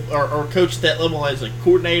that level or coach at that level as a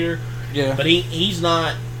coordinator. Yeah, but he's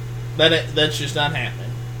not. That's just not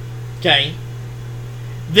happening. Okay.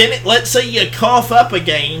 Then let's say you cough up a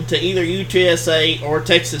game to either UTSA or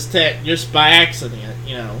Texas Tech just by accident,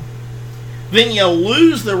 Then you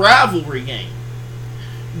lose the rivalry game.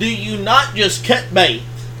 Do you not just cut bait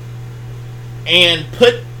and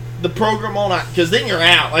put the program on? Because then you're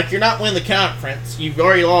out. Like, you're not winning the conference. You've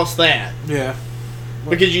already lost that. Yeah.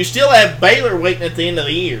 Because you still have Baylor waiting at the end of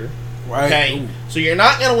the year. Right. Okay. Ooh. So you're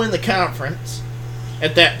not going to win the conference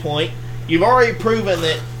at that point. You've already proven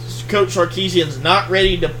that Coach Sarkisian's not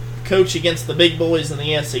ready to coach against the big boys in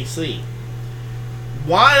the SEC.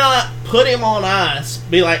 Why not put him on ice?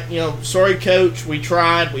 Be like, sorry, Coach, we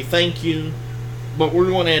tried, we thank you, but we're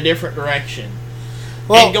going in a different direction.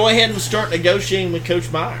 Well, and go ahead and start negotiating with Coach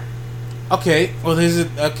Meyer. Okay, well,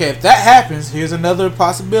 if that happens, here's another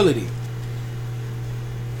possibility.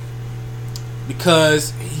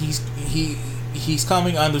 Because he's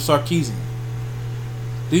coming under Sarkisian.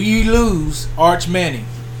 Do you lose Arch Manning?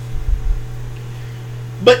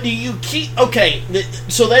 But do you keep... Okay,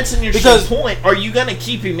 so that's an interesting point. Are you going to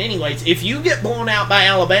keep him anyways? If you get blown out by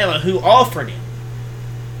Alabama, who offered him...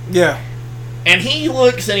 Yeah. And he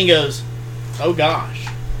looks and he goes, oh gosh.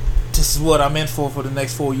 This is what I'm in for the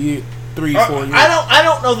next 4 years. 3 or 4 years. I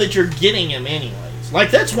don't know that you're getting him anyways.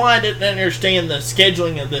 Like, that's why I didn't understand the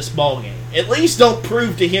scheduling of this ball game. At least don't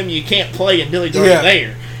prove to him you can't play until he's already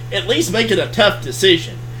there. At least make it a tough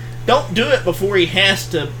decision. Don't do it before he has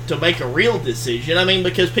to make a real decision. I mean,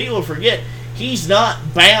 because people forget, he's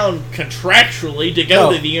not bound contractually to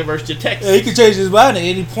go to the University of Texas. Yeah, he can change his mind at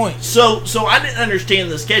any point. So I didn't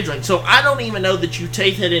understand the scheduling. So I don't even know that you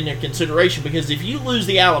take that into consideration, because if you lose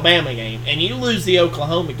the Alabama game and you lose the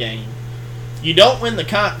Oklahoma game, you don't win the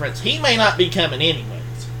conference, he may not be coming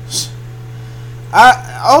anyways.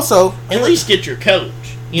 I also... At least get your coach.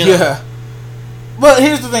 Yeah. But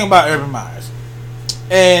here's the thing about Urban Myers.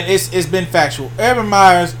 And it's been factual. Urban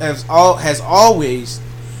Myers has always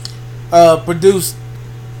produced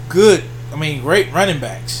great running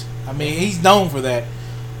backs. I mean, he's known for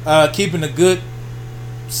that, keeping a good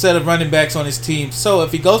set of running backs on his team. So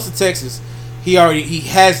if he goes to Texas, he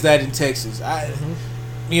has that in Texas.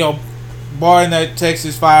 Barring that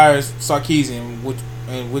Texas fires Sarkisian, which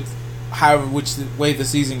way the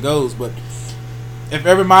season goes, but if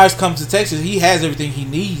Urban Myers comes to Texas, he has everything he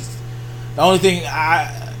needs. The only thing,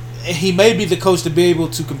 he may be the coach to be able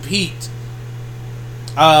to compete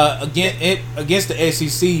against the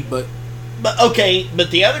SEC, but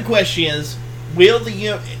the other question is, will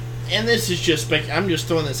and this is just I'm just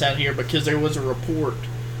throwing this out here because there was a report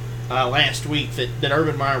last week that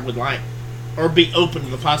Urban Meyer would like or be open to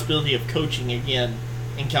the possibility of coaching again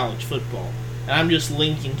in college football, and I'm just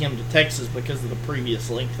linking him to Texas because of the previous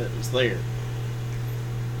link that was there.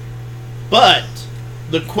 But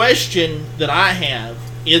the question that I have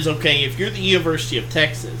is, okay, if you're the University of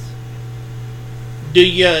Texas, do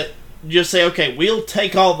you just say, okay, we'll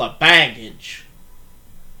take all the baggage,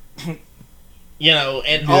 and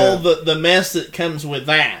all the mess that comes with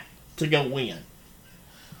that to go win?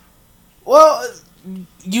 Well,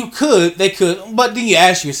 they could, but then you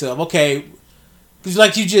ask yourself, okay, because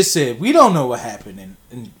like you just said, we don't know what happened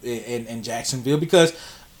in Jacksonville, because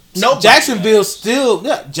Jacksonville is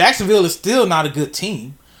still not a good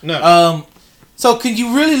team. No. So can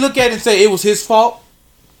you really look at it and say it was his fault?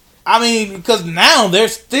 I mean, because now they're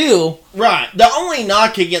still... Right. The only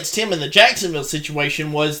knock against him in the Jacksonville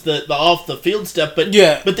situation was the off-the-field stuff. But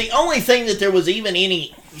the only thing that there was even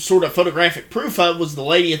any sort of photographic proof of was the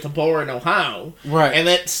lady at the bar in Ohio. Right. And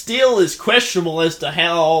that still is questionable as to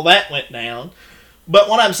how all that went down. But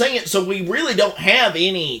what I'm saying is, so we really don't have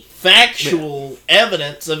any factual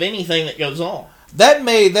evidence of anything that goes on. That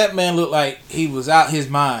made that man look like he was out his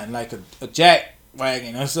mind, like a jack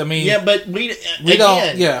wagon. I mean, yeah, but we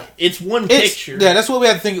don't. Yeah, it's one picture. Yeah, that's what we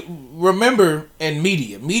have to think. Remember, in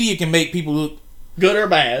media can make people look good or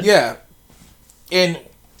bad. Yeah, and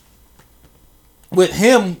with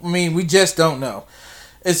him, I mean, we just don't know.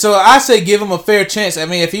 And so I say, give him a fair chance. I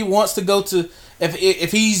mean, if he wants to go to,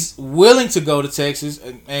 if he's willing to go to Texas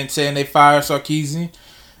and saying they fire Sarkisian,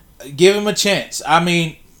 give him a chance. I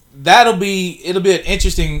mean, it'll be an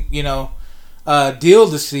interesting, deal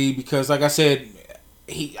to see because, like I said,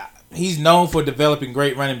 he's known for developing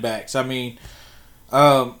great running backs. I mean,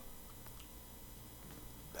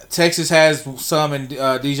 Texas has some in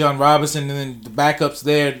Dijon Robinson, and then the backups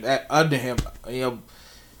there under him.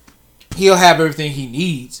 He'll have everything he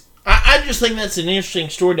needs. I just think that's an interesting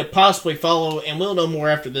story to possibly follow, and we'll know more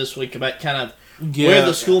after this week about kind of where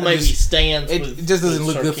the school maybe stands. It just doesn't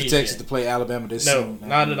look good for Sarkisian. Texas to play Alabama this soon. No,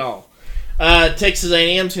 not at all. Texas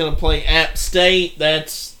A&M's going to play App State.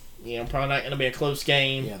 That's probably not going to be a close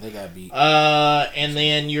game. Yeah, they got beat. And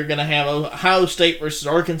then you're going to have Ohio State versus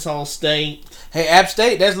Arkansas State. Hey, App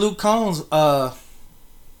State, that's Luke Combs. Oh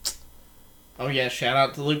yeah, shout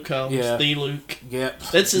out to Luke Combs. Yeah. The Luke. Yep.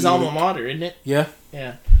 That's his alma mater, isn't it? Yeah.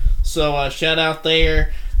 Yeah. So shout out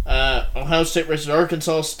there. Ohio State versus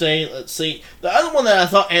Arkansas State. Let's see. The other one that I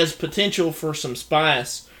thought has potential for some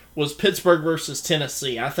spice was Pittsburgh versus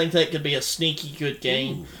Tennessee. I think that could be a sneaky good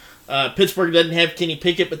game. Pittsburgh doesn't have Kenny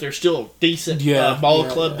Pickett, but they're still a decent ball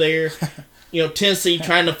club there. Tennessee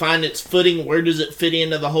trying to find its footing. Where does it fit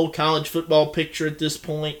into the whole college football picture at this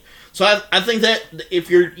point? So I think that if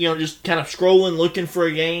you're just kind of scrolling looking for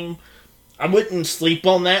a game, I wouldn't sleep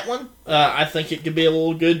on that one. I think it could be a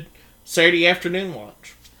little good Saturday afternoon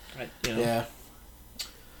watch. Yeah.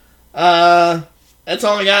 That's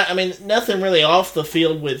all I got. I mean, nothing really off the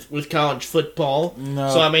field with college football. No.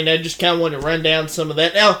 So, I mean, I just kind of want to run down some of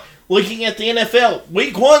that. Now, looking at the NFL,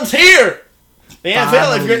 week one's here. The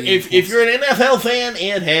NFL, if you're an NFL fan,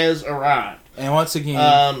 it has arrived. And once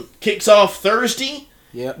again, kicks off Thursday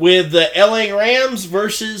with the LA Rams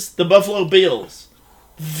versus the Buffalo Bills.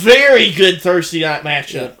 Very good Thursday night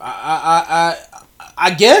matchup.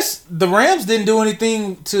 I guess the Rams didn't do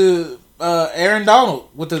anything to Aaron Donald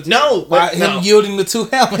with him yielding the two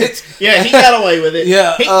helmets. Yeah, he got away with it.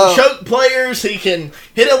 Yeah, he can choke players. He can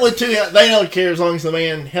hit them with two helmets. They don't care as long as the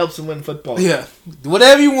man helps them win football. Yeah,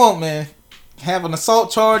 whatever you want, man. Have an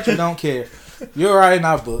assault charge, we don't care. You're right in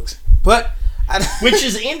our books. But which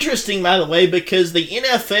is interesting, by the way, because the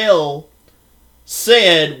NFL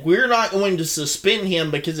said we're not going to suspend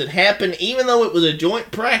him because it happened, even though it was a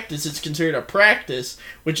joint practice, it's considered a practice,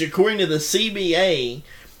 which according to the CBA,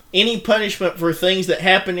 any punishment for things that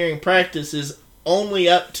happen during practice is only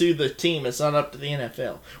up to the team. It's not up to the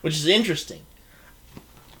NFL, which is interesting.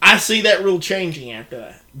 I see that rule changing after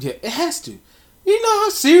that. Yeah, it has to. You know how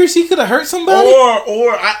serious he could have hurt somebody?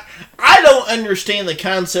 Or I don't understand the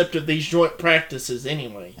concept of these joint practices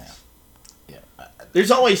anyway. Yeah. There's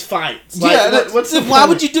always fights. Why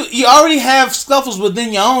would you do? You already have scuffles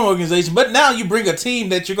within your own organization, but now you bring a team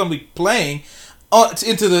that you're going to be playing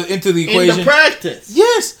into the equation. Into practice.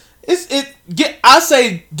 Yes. I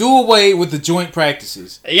say do away with the joint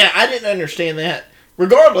practices. Yeah, I didn't understand that.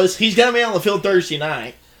 Regardless, he's going to be on the field Thursday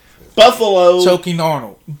night. Buffalo choking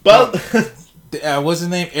Arnold. What's his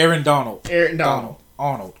name? Aaron Donald. Aaron Donald.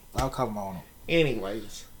 Arnold. I'll call him Arnold.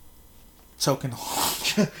 Anyways. Choking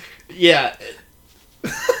Arnold. Yeah. I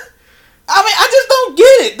mean, I just don't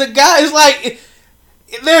get it. The guy is like,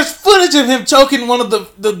 there's footage of him choking one of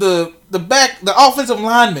the offensive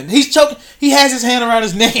linemen. He's choking. He has his hand around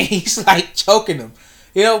his neck and he's like choking him.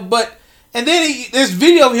 And then there's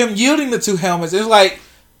video of him yielding the two helmets. It's like,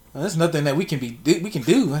 well, there's nothing that we can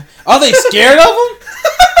do. Are they scared of him?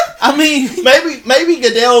 I mean, maybe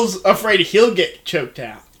Goodell's afraid he'll get choked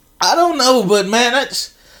out. I don't know, but man,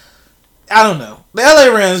 I don't know. The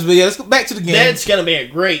LA Rams, but yeah, let's go back to the game. That's gonna be a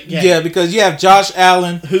great game. Yeah, because you have Josh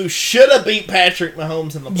Allen, who should have beat Patrick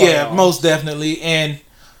Mahomes in the playoffs. Yeah, most definitely, and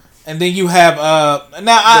then you have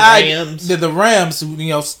the Rams,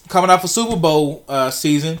 coming off a Super Bowl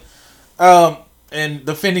season, and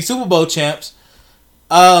defending Super Bowl champs.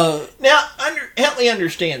 Now, help me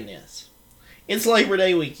understand this. It's Labor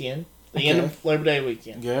Day weekend, the end of Labor Day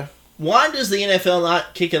weekend. Yeah. Why does the NFL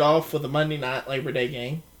not kick it off with a Monday night Labor Day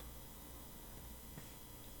game?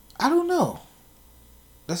 I don't know.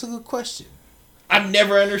 That's a good question. I've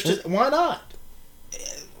never understood. Why not?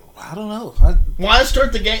 I don't know. Why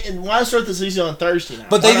start the game? Why start the season on Thursday night?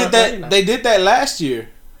 But they did that. They did that last year.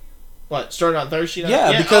 What, started on Thursday night?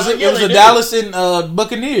 Yeah, because it was the Dallas and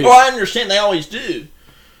Buccaneers. Oh, I understand. They always do.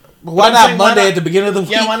 But why not Monday at the beginning of the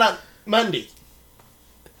week? Yeah, why not Monday?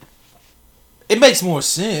 It makes more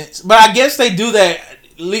sense. But I guess they do that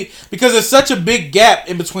because there's such a big gap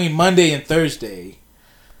in between Monday and Thursday.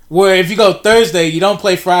 Where if you go Thursday, you don't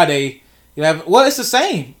play Friday. It's the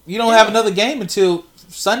same. You don't have another game until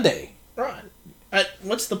Sunday. Right.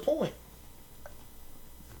 What's the point?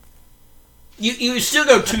 You still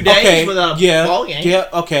go 2 days without a ball game. Yeah,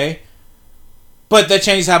 okay. But that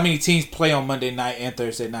changes how many teams play on Monday night and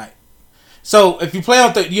Thursday night. So if you play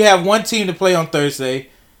on you have one team to play on Thursday,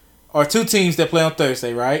 or two teams that play on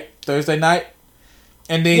Thursday, right? Thursday night,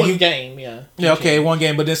 and then one game, yeah. Yeah, okay, one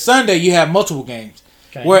game. But then Sunday you have multiple games.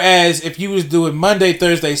 Okay. Whereas if you was doing Monday,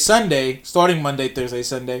 Thursday, Sunday, starting Monday, Thursday,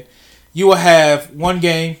 Sunday, you will have one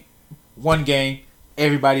game,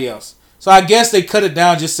 everybody else. So I guess they cut it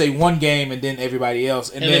down, just say one game and then everybody else,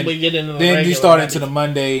 and then we get into the then you regular start Monday. into the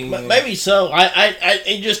Monday. Maybe so. I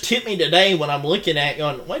it just hit me today when I'm looking at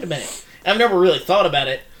going, wait a minute. I've never really thought about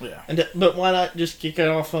it. Yeah. But why not just kick it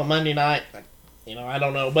off on Monday night? I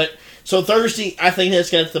don't know. But so Thursday, I think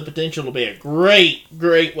that's got the potential to be a great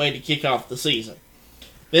way to kick off the season.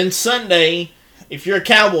 Then Sunday, if you're a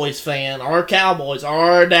Cowboys fan, our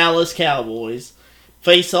Dallas Cowboys,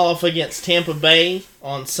 face off against Tampa Bay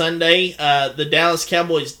on Sunday. The Dallas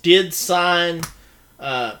Cowboys did sign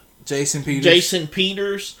Jason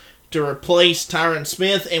Peters to replace Tyron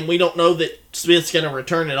Smith, and we don't know that Smith's going to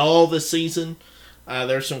return at all this season.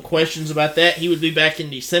 There's some questions about that. He would be back in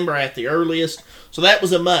December at the earliest. So that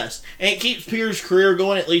was a must. And it keeps Peters' career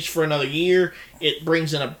going at least for another year. It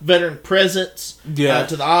brings in a veteran presence to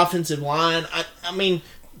the offensive line. I mean,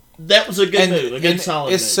 that was a good move, a good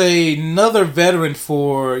solid it's move. Another veteran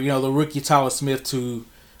for the rookie Tyler Smith to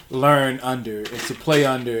learn under and to play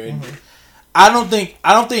under. And I don't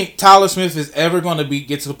think Tyler Smith is ever going to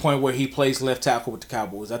get to the point where he plays left tackle with the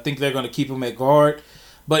Cowboys. I think they're going to keep him at guard.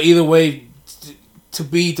 But either way, to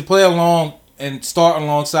play along and start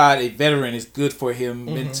alongside a veteran is good for him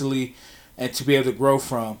mentally and to be able to grow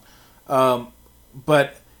from.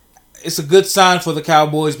 But it's a good sign for the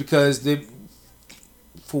Cowboys because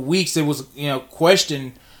for weeks there was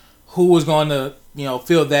question who was going to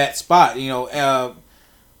fill that spot.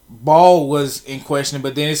 Ball was in question,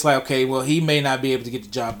 but then it's like, okay, well, he may not be able to get the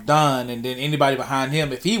job done, and then anybody behind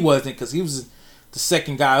him, if he wasn't, because he was the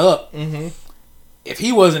second guy up, if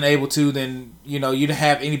he wasn't able to, then you didn't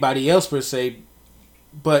have anybody else per se.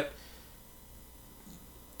 But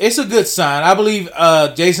it's a good sign. I believe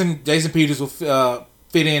Jason Peters will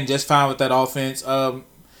fit in just fine with that offense.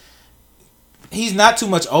 He's not too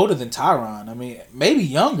much older than Tyron. I mean, maybe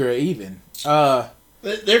younger even.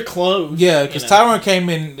 They're close. Yeah, because Tyron came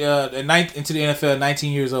in into the NFL at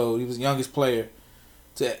 19 years old. He was the youngest player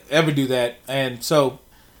to ever do that. And so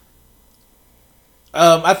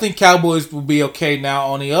I think Cowboys will be okay. Now,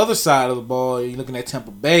 on the other side of the ball, you're looking at Tampa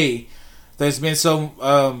Bay. There's been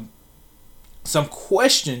some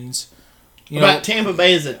questions about Tampa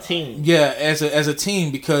Bay as a team. Yeah, as a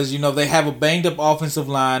team because, they have a banged-up offensive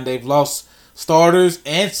line. They've lost starters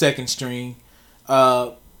and second-string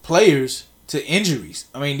players to injuries.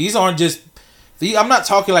 I mean, these aren't just... I'm not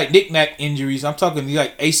talking like knick-knack injuries. I'm talking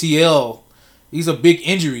like ACL. These are big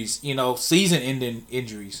injuries, season-ending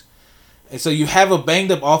injuries. And so you have a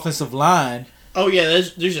banged-up offensive line. Oh, yeah,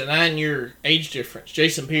 there's a 9-year age difference.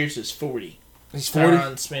 Jason Pierce is 40. He's 40?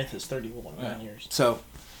 Tyron Smith is 31, 9 years. So...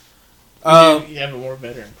 you have a more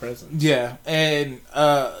veteran presence. Yeah, and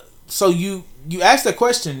so you asked that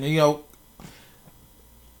question,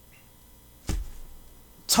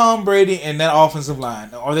 Tom Brady and that offensive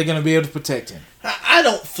line, are they going to be able to protect him? I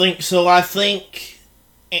don't think so. I think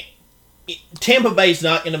Tampa Bay's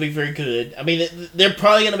not going to be very good. I mean, they're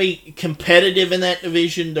probably going to be competitive in that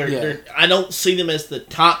division. I don't see them as the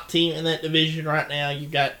top team in that division right now.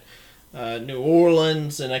 You've got New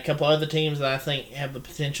Orleans and a couple other teams that I think have the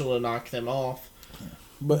potential to knock them off.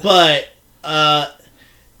 But and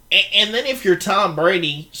then if you're Tom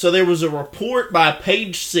Brady, so there was a report by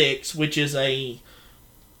Page Six, which is a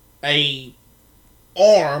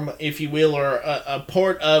arm, if you will, or a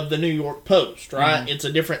part of the New York Post, right? It's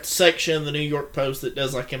a different section of the New York Post that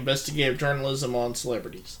does like investigative journalism on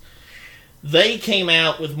celebrities. They came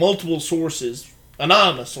out with multiple sources,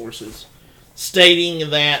 anonymous sources,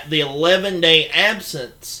 stating that the 11-day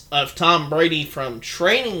absence of Tom Brady from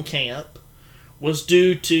training camp was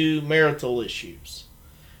due to marital issues.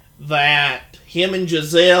 That him and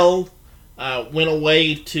Giselle went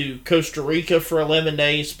away to Costa Rica for 11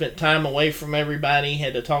 days, spent time away from everybody,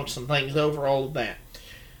 had to talk some things over, all of that.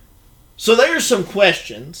 So there's some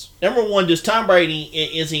questions. Number one, does Tom Brady,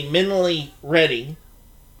 is he mentally ready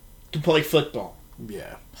to play football?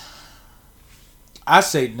 Yeah. I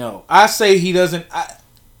say no. I say he doesn't.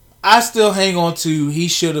 I still hang on to he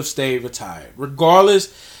should have stayed retired.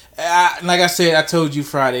 Regardless, like I said, I told you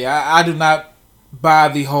Friday, I do not buy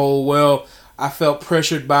the whole, well, I felt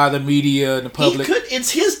pressured by the media and the public.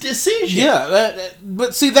 It's his decision. Yeah,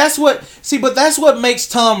 but that's what makes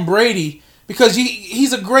Tom Brady, because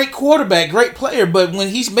he's a great quarterback, great player, but when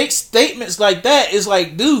he makes statements like that, it's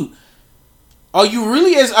like, dude, are you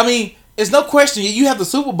really it's no question, you have the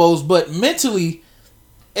Super Bowls, but mentally,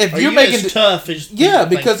 if Are you're you making as tough as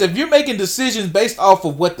because if you're making decisions based off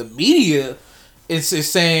of what the media is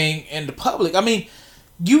saying and the public, I mean,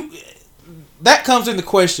 that comes into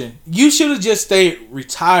question. You should have just stayed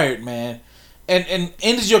retired, man, and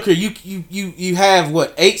ended your career. You have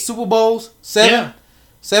what, 8 Super Bowls, 7,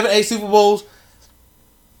 8 Super Bowls.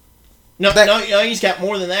 No, he's got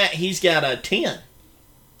more than that. He's got 10.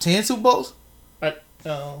 10 Super Bowls?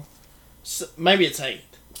 No, maybe it's 8.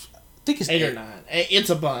 I think it's 8 or 9. It's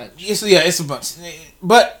a bunch. It's a bunch.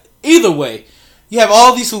 But either way, you have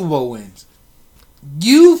all these Super Bowl wins.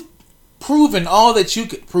 You've proven all that you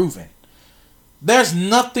could prove. There's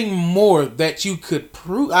nothing more that you could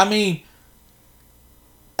prove. I mean,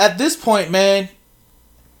 at this point, man,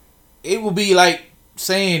 it will be like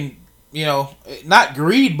saying, not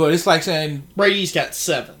greed, but it's like saying Brady's got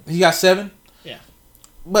 7. He got 7? Yeah.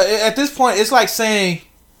 But at this point, it's like saying,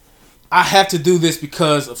 I have to do this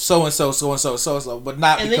because of so-and-so, so-and-so, so-and-so, but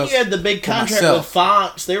not because of And then you had the big contract with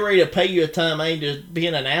Fox. They're ready to pay you a ton of money to be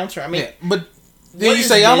an announcer. I mean, but then you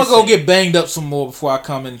say, I'm going to go get banged up some more before I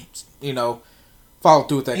come and, follow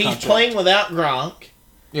through with that contract. He's playing without Gronk.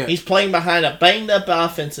 Yeah. He's playing behind a banged-up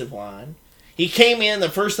offensive line. He came in, the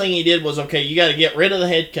first thing he did was, okay, you got to get rid of the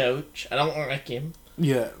head coach. I don't like him.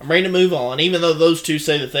 Yeah. I'm ready to move on. Even though those two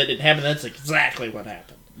say that didn't happen, that's exactly what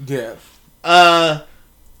happened. Yeah.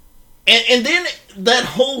 And then that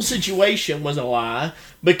whole situation was a lie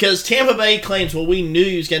because Tampa Bay claims, well, we knew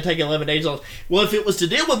he was going to take 11 days off. Well, if it was to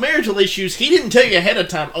deal with marital issues, he didn't tell you ahead of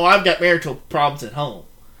time, oh, I've got marital problems at home.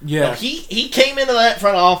 Yeah. No, he came into that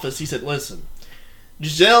front office. He said, listen,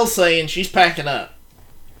 Giselle's saying she's packing up.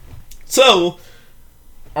 So,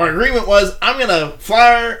 our agreement was, I'm going to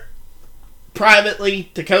fly her privately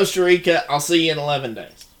to Costa Rica. I'll see you in 11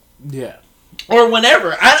 days. Yeah. Or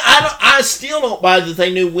whenever. I still don't buy that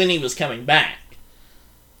they knew when he was coming back.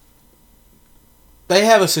 They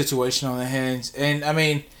have a situation on their hands. And, I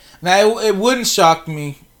mean, now it wouldn't shock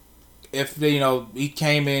me if, he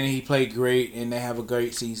came in and he played great and they have a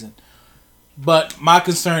great season. But my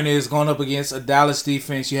concern is going up against a Dallas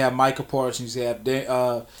defense. You have Micah Parsons. You have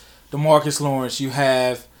DeMarcus Lawrence. You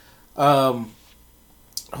have,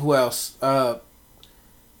 who else?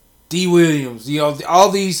 D. Williams.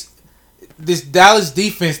 All these... This Dallas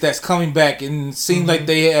defense that's coming back and seems like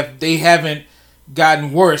they haven't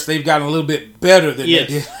gotten worse. They've gotten a little bit better than they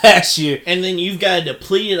did last year. And then you've got a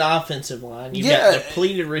depleted offensive line. You've got a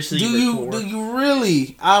depleted receiver core. Do you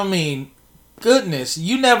really? I mean, goodness,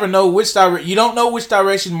 you never know which direction. You don't know which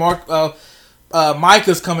direction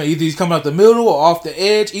Micah's coming. Either he's coming up the middle or off the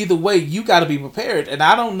edge. Either way, you got to be prepared. And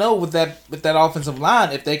I don't know with that offensive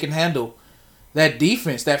line if they can handle that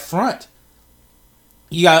defense, that front.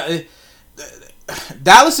 You got.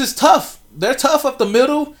 Dallas is tough. They're tough up the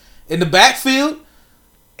middle, in the backfield,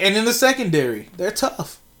 and in the secondary. They're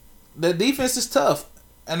tough. The defense is tough.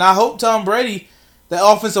 And I hope Tom Brady, the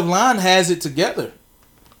offensive line, has it together.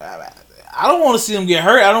 I don't want to see him get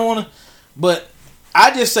hurt. I don't want to. But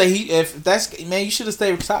I just say, you should have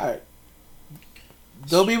stayed retired.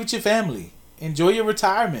 Go be with your family. Enjoy your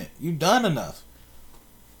retirement. You've done enough.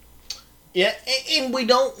 Yeah, and we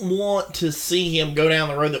don't want to see him go down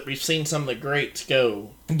the road that we've seen some of the greats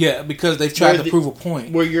go. Yeah, because they've tried to prove a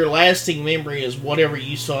point. Where your lasting memory is whatever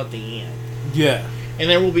you saw at the end. Yeah. And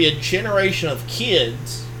there will be a generation of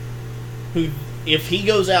kids who, if he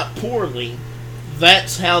goes out poorly,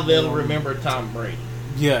 that's how they'll remember Tom Brady.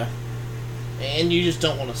 Yeah. And you just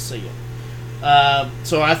don't want to see it.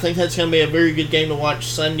 So I think that's going to be a very good game to watch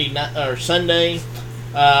Sunday.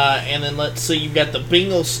 And then let's see, you've got the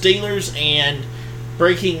Bengals Steelers, and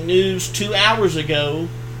breaking news 2 hours ago,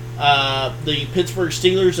 the Pittsburgh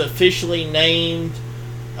Steelers officially named,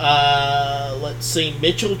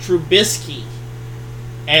 Mitchell Trubisky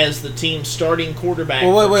as the team's starting quarterback.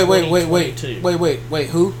 Wait,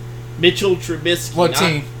 who? Mitchell Trubisky. What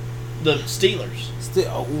team? The Steelers.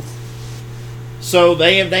 So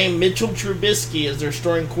they have named Mitchell Trubisky as their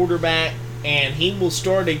starting quarterback, and he will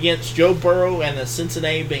start against Joe Burrow and the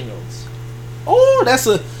Cincinnati Bengals. Oh, that's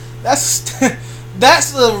a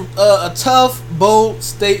tough, bold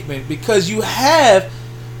statement, because you have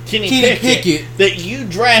Kenny Pickett that you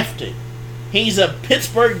drafted. He's a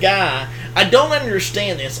Pittsburgh guy. I don't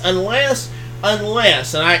understand this unless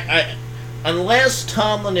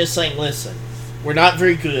Tomlin is saying, listen, we're not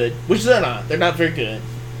very good, which they're not. They're not very good.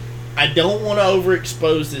 I don't want to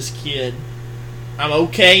overexpose this kid. I'm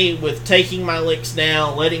okay with taking my licks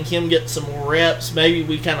now, letting him get some more reps. Maybe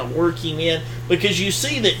we kind of work him in. Because you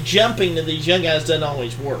see that jumping to these young guys doesn't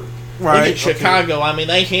always work. Right. Look at Chicago. I mean,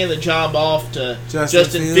 they hand the job off to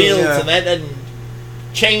Justin Fields, and that doesn't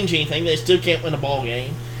change anything. They still can't win a ball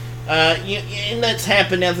game. And that's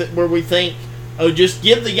happened where we think, oh, just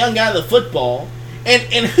give the young guy the football.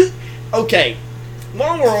 And who, okay,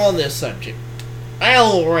 while we're on this subject, I have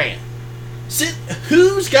a little rant.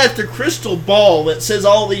 Who's got the crystal ball that says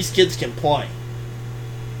all these kids can play?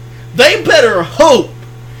 They better hope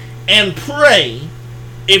and pray.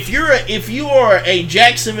 If you are a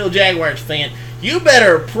Jacksonville Jaguars fan, you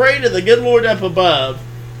better pray to the good Lord up above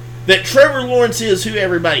that Trevor Lawrence is who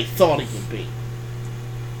everybody thought he would be.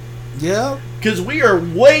 Yeah. Because we are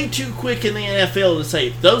way too quick in the NFL to say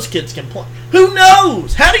those kids can play. Who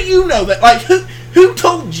knows? How do you know that? Like, who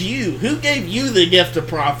told you? Who gave you the gift of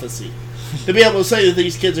prophecy to be able to say that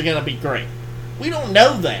these kids are going to be great? We don't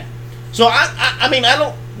know that. So, I mean, I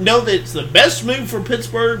don't know that it's the best move for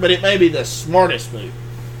Pittsburgh, but it may be the smartest move.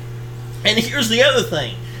 And here's the other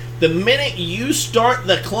thing. The minute you start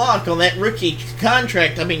the clock on that rookie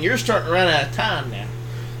contract, I mean, you're starting to run out of time now.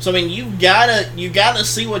 So, I mean, you gotta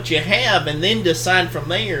see what you have and then decide from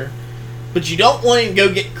there. But you don't want him to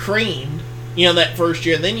go get creamed, that first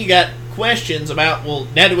year. And then you got questions about, well,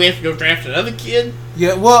 now do we have to go draft another kid?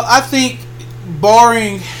 Yeah, well, I think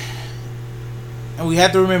barring, and we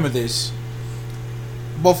have to remember this,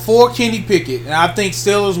 before Kenny Pickett, and I think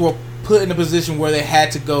Steelers were put in a position where they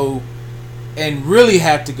had to go and really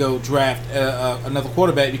have to go draft another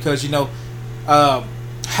quarterback because, Dwayne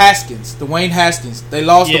Haskins. They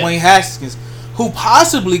lost Dwayne Haskins, who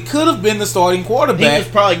possibly could have been the starting quarterback. He was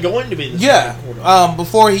probably going to be the starting quarterback.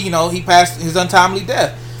 Before he passed his untimely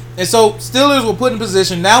death. And so Steelers were put in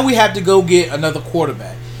position. Now we have to go get another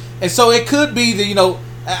quarterback. And so it could be that,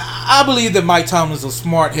 I believe that Mike Tomlin's a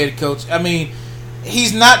smart head coach. I mean,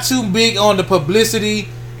 he's not too big on the publicity,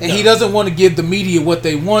 and he doesn't want to give the media what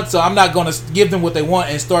they want, so I'm not going to give them what they want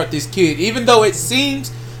and start this kid. Even though it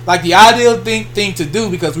seems like the ideal thing to do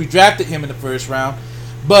because we drafted him in the first round.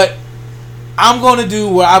 But I'm going to do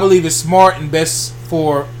what I believe is smart and best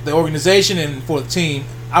for the organization and for the team.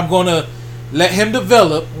 I'm going to let him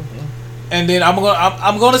develop, and then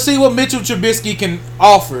I'm going to see what Mitchell Trubisky can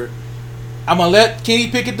offer. I'm going to let Kenny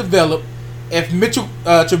Pickett develop. If Mitchell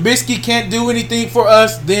Trubisky can't do anything for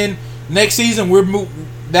us, then next season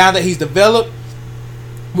now that he's developed,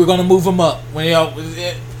 we're going to move him up.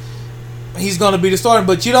 He's going to be the starter.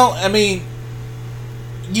 But you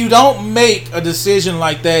don't make a decision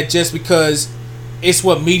like that just because it's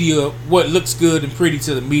what looks good and pretty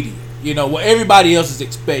to the media. What everybody else is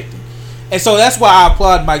expecting. And so that's why I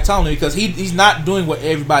applaud Mike Tomlin because he's not doing what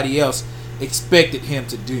everybody else expected him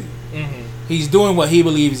to do. Mm-hmm. He's doing what he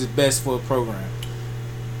believes is best for the program.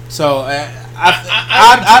 So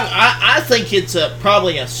I think it's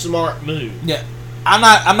probably a smart move. Yeah, I'm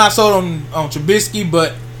not sold on Trubisky,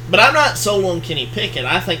 but I'm not sold on Kenny Pickett.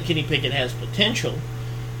 I think Kenny Pickett has potential,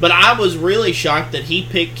 but I was really shocked that he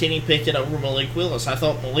picked Kenny Pickett over Malik Willis. I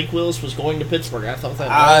thought Malik Willis was going to Pittsburgh. I thought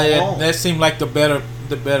that seemed like the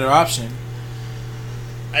better option.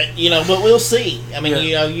 But we'll see. I mean,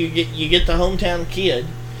 you get the hometown kid,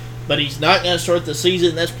 but he's not going to start the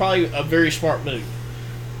season. That's probably a very smart move.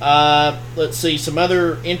 Let's see, some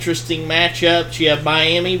other interesting matchups. You have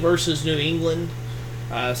Miami versus New England.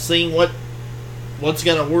 Seeing what's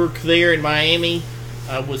going to work there in Miami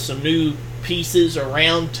with some new pieces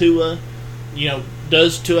around Tua.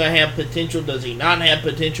 Does Tua have potential? Does he not have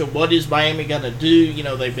potential? What is Miami going to do?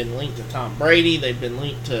 They've been linked to Tom Brady. They've been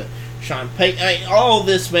linked to Sean Payton. All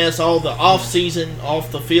this mess, all the off-season,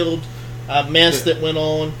 off-the-field mess that went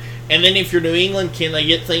on. And then if you're New England, can they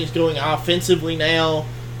get things going offensively now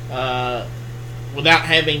without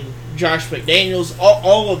having Josh McDaniels?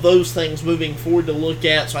 All of those things moving forward to look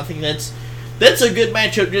at. So I think that's a good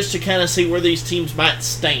matchup just to kind of see where these teams might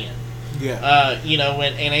stand. Yeah.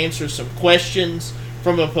 And answer some questions.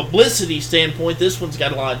 From a publicity standpoint, this one's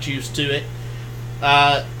got a lot of juice to it.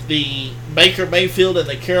 The Baker Mayfield and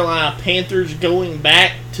the Carolina Panthers going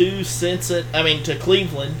back to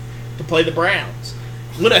Cleveland to play the Browns.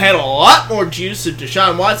 Would have had a lot more juice if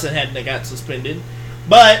Deshaun Watson hadn't got suspended.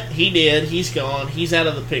 But he did. He's gone. He's out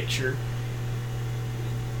of the picture.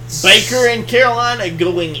 Baker and Carolina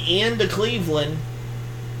going into Cleveland.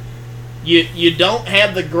 You don't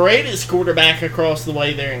have the greatest quarterback across the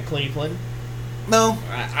way there in Cleveland. No.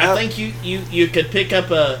 I think you could pick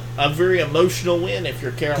up a very emotional win if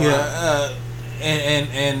you're Carolina. Yeah,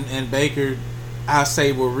 and Baker, I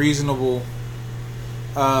say were reasonable.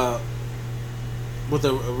 From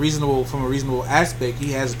a reasonable aspect,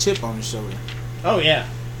 he has a chip on his shoulder. Oh yeah,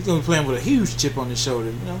 he's gonna be playing with a huge chip on his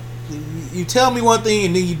shoulder. You tell me one thing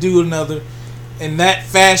and then you do another, in that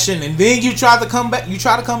fashion, and then you try to come back. You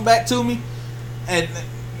try to come back to me, and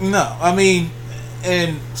no,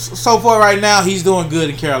 and so far right now he's doing good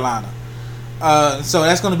in Carolina. So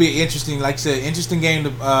that's going to be interesting, like I said, interesting game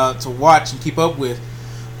to watch and keep up with.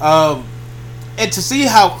 And to see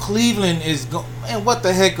how Cleveland is going, and what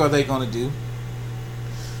the heck are they going to do?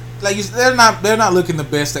 Like they're not looking the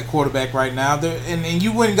best at quarterback right now. And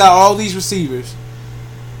you went and got all these receivers,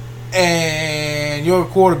 and your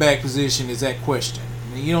quarterback position is at question.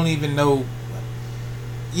 I mean, you don't even know.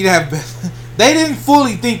 You have. They didn't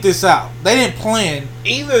fully think this out. They didn't plan.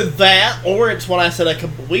 Either that, or it's what I said a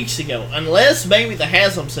couple weeks ago. Unless maybe the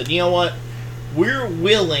Haslam said, you know what, we're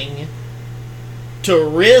willing to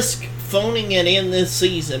risk phoning it in this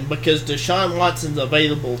season because Deshaun Watson's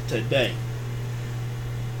available today.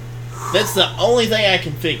 That's the only thing I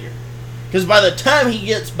can figure. Because by the time he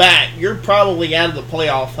gets back, you're probably out of the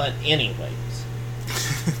playoff hunt anyways.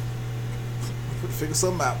 Figure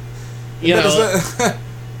something out. You know,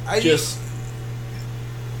 just...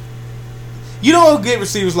 You don't get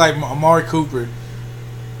receivers like Amari Cooper,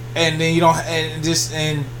 and then you don't, and just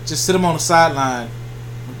sit him on the sideline,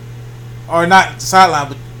 or not the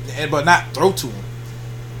sideline, but not throw to him,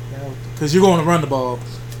 because you're going to run the ball.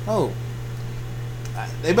 Oh,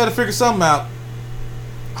 they better figure something out.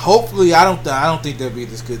 Hopefully, I don't think they'll be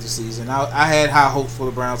this good this season. I had high hopes for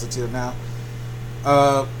the Browns until now.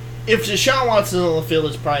 If Deshaun Watson's on the field,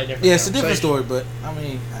 it's probably a different. Yeah, it's a different story, but I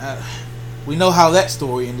mean, we know how that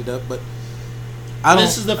story ended up, but.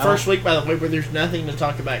 This is the first week, by the way, where there's nothing to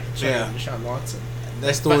talk about concerning Deshaun Watson.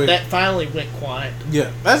 That story that finally went quiet.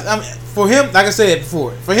 Yeah, for him. Like I said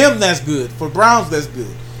before, for him that's good. For Browns, that's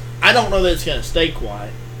good. I don't know that it's going to stay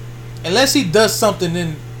quiet unless he does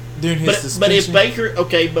something during his suspension. But if Baker,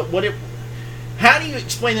 how do you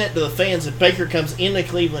explain that to the fans if Baker comes into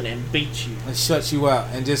Cleveland and beats you and shuts you out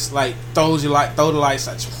and just like throw the lights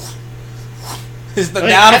at you? It's the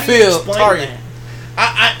down the field target. That?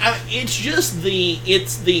 It's just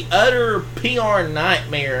the utter PR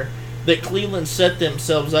nightmare that Cleveland set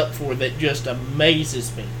themselves up for that just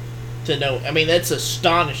amazes me to know. I mean, that's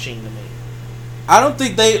astonishing to me. I don't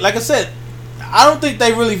think they, like I said, I don't think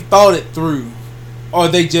they really thought it through, or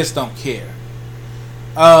they just don't care.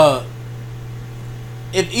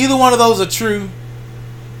 If either one of those are true,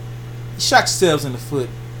 you shot yourselves in the foot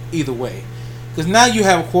either way. Because now you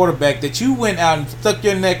have a quarterback that you went out and stuck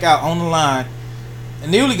your neck out on the line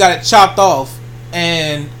and nearly got it chopped off,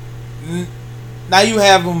 and now you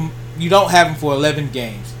have him. You don't have him for 11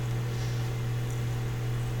 games,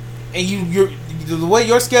 and you're the way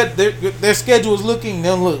their schedule is looking. It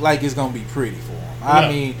don't look like it's gonna be pretty for them. No. I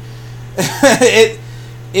mean,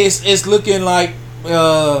 it's looking like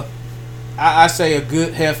I say a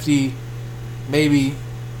good hefty, maybe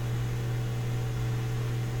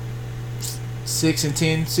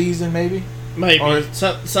 6-10 season, maybe or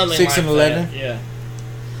something 6-11. That. Yeah.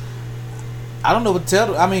 I don't know what to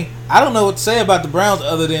tell. I mean, I don't know what to say about the Browns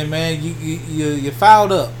other than, man, you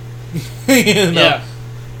fouled up. You know? Yeah.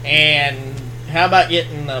 And how about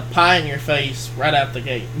getting a pie in your face right out the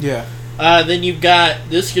gate? Yeah. Then you've got,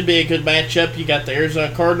 this could be a good matchup. You got the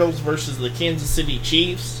Arizona Cardinals versus the Kansas City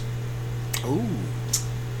Chiefs. Ooh.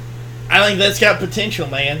 I think that's got potential,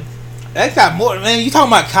 man. That's got more. Man, you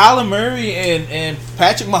talking about Kyler Murray and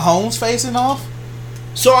Patrick Mahomes facing off?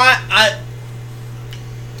 So I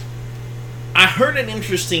heard an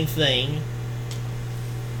interesting thing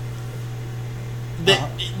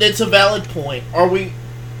that's a valid point.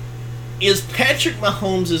 Is Patrick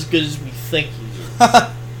Mahomes as good as we think he is?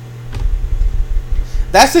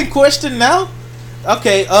 That's in question now?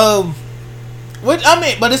 Okay, but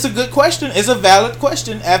it's a good question. It's a valid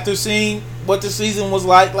question after seeing what the season was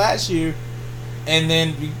like last year. And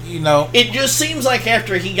then, it just seems like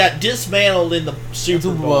after he got dismantled in the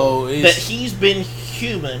Super Bowl that he's been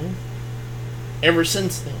human ever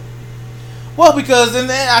since then. Well, because then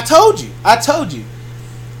I told you,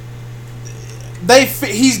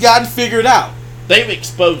 he's gotten figured out. They've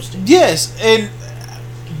exposed him. Yes, and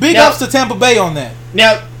big ups to Tampa Bay on that.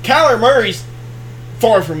 Now, Kyler Murray's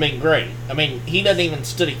far from being great. I mean, he doesn't even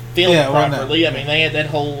study film properly. I mean, they had that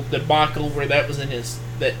whole debacle where that was in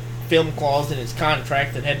that film clause in his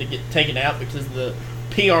contract that had to get taken out because of the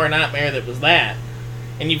PR nightmare that was that.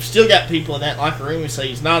 And you've still got people in that locker room who say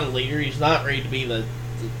he's not a leader. He's not ready to be the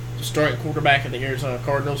starting quarterback of the Arizona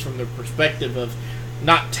Cardinals from the perspective of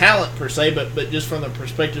not talent per se, but just from the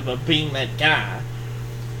perspective of being that guy.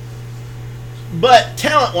 But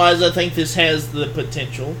talent-wise, I think this has the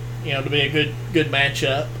potential, to be a good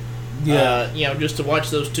matchup. Yeah. Just to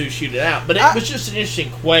watch those two shoot it out. But it was just an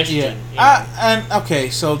interesting question. Yeah.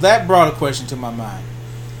 So that brought a question to my mind.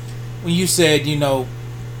 When you said,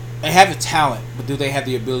 they have the talent, but do they have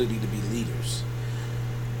the ability to be leaders?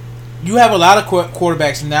 you have a lot of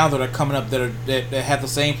quarterbacks now that are coming up that have the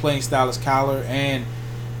same playing style as Kyler and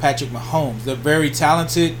Patrick Mahomes. They're very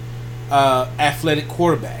talented, athletic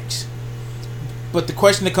quarterbacks. But the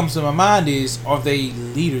question that comes to my mind is, are they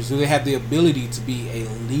leaders? Do they have the ability to be a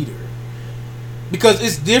leader? Because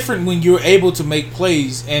it's different when you're able to make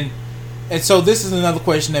plays. And so this is another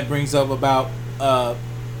question that brings up about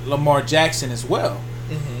Lamar Jackson as well.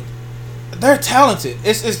 Mm-hmm. They're talented.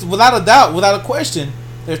 It's without a doubt, without a question,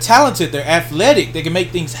 they're talented. They're athletic. They can make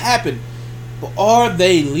things happen. But are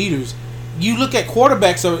they leaders? You look at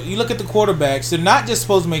quarterbacks, or you look at the quarterbacks, they're not just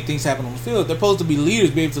supposed to make things happen on the field. They're supposed to be leaders,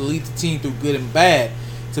 be able to lead the team through good and bad,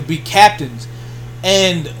 to be captains.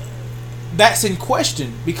 And that's in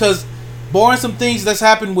question because barring some things that's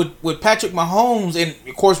happened with Patrick Mahomes, and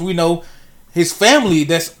of course we know his family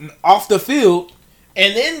that's off the field.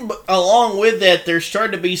 And then along with that, there's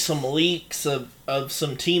starting to be some leaks of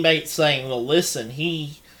some teammates saying, well, listen,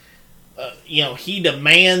 he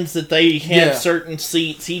demands that they have certain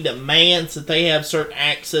seats. He demands that they have certain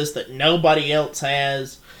access that nobody else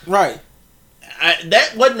has. Right.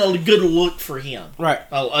 That wasn't a good look for him. Right.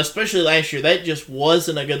 Especially last year. That just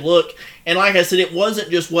wasn't a good look. And like I said, it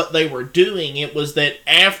wasn't just what they were doing. It was that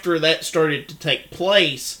after that started to take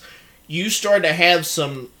place, you started to have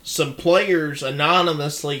some players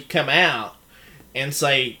anonymously come out and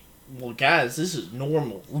say, well, guys, this is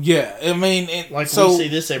normal. Yeah, I mean... we see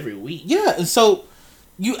this every week. Yeah, and so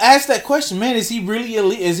you ask that question, man, is he really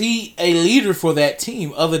is he a leader for that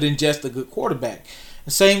team other than just a good quarterback?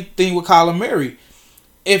 The same thing with Kyler Murray.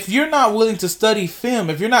 If you're not willing to study film,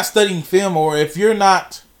 if you're not studying film, or if you're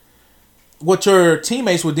not what your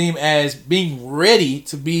teammates would deem as being ready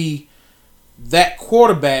to be that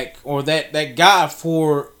quarterback or that guy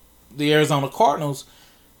for the Arizona Cardinals,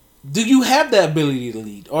 do you have that ability to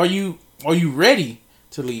lead? Are you ready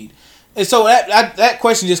to lead? And so that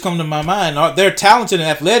question just comes to my mind. They're talented and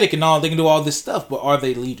athletic and all. They can do all this stuff, but are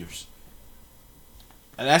they leaders?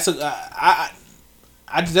 And that's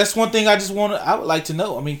that's one thing I would like to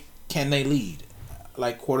know. I mean, can they lead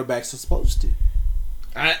like quarterbacks are supposed to?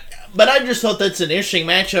 But I just thought that's an interesting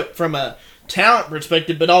matchup from a talent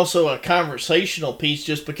perspective, but also a conversational piece,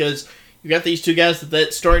 just because you got these two guys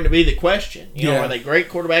that's starting to be the question. You know, are they great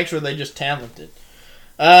quarterbacks or are they just talented?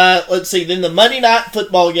 Let's see. Then the Monday Night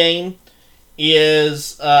Football game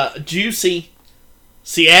is juicy.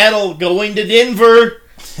 Seattle going to Denver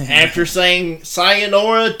after saying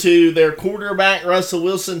sayonara to their quarterback Russell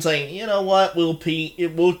Wilson, saying, you know what, we'll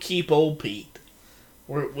keep old Pete.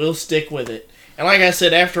 We'll stick with it. And like I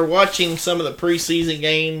said, after watching some of the preseason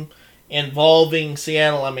game involving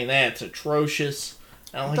Seattle, I mean, that's atrocious.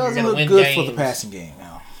 I don't think you're going to win good games. For the passing game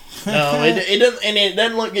now. No, it doesn't, and it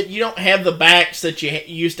doesn't look good. You don't have the backs that you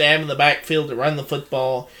used to have in the backfield to run the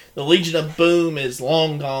football. The Legion of Boom is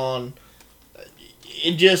long gone.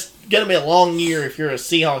 It's just going to be a long year if you're a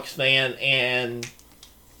Seahawks fan, and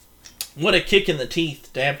what a kick in the teeth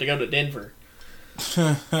to have to go to Denver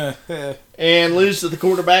and lose to the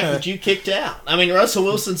quarterback that you kicked out. I mean, Russell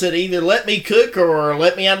Wilson said either let me cook or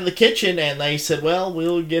let me out of the kitchen, and they said, well,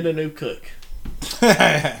 we'll get a new cook.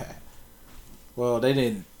 Well, they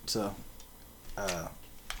didn't, so at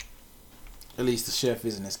least the chef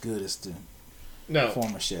isn't as good as the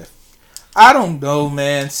former chef. I don't know,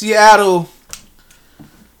 man. Seattle,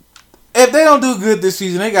 if they don't do good this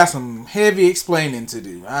season, they got some heavy explaining to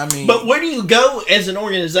do. I mean, but where do you go as an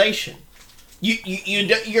organization?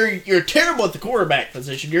 You're terrible at the quarterback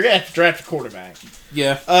position. You're gonna have to draft a quarterback.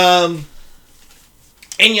 Yeah. And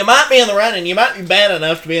you might be in the run, and you might be bad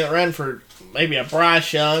enough to be in the run for maybe a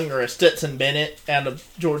Bryce Young or a Stetson Bennett out of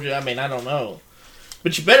Georgia. I mean, I don't know,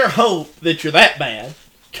 but you better hope that you're that bad.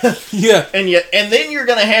 Yeah. And then you're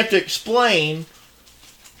gonna have to explain.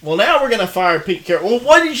 Well, now we're gonna fire Pete Carroll. Well,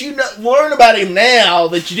 what did you learn about him now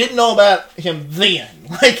that you didn't know about him then?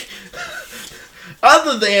 Like,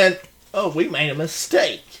 other than, oh, we made a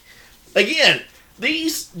mistake. Again,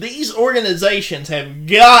 these organizations have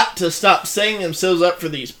got to stop setting themselves up for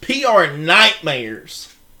these PR nightmares.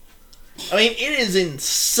 I mean, it is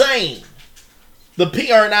insane, the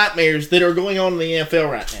PR nightmares that are going on in the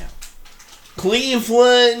NFL right now.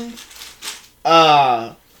 Cleveland,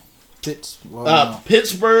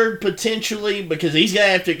 Pittsburgh potentially, because he's going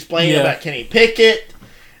to have to explain about Kenny Pickett.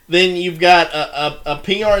 Then you've got a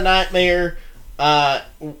PR nightmare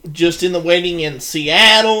just in the waiting in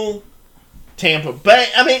Seattle, Tampa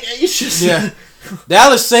Bay. I mean, it's just... Yeah.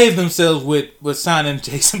 Dallas saved themselves with signing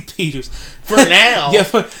Jason Peters. For now.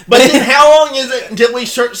 But then how long is it until we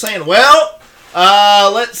start saying, well,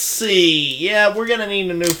 let's see. Yeah, we're going to need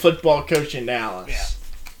a new football coach in Dallas. Yeah.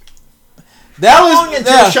 How long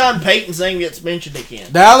until Sean Payton's name gets mentioned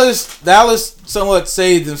again? Dallas somewhat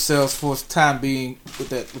saved themselves for the time being with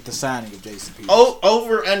the signing of Jason Peters.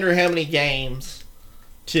 Over under how many games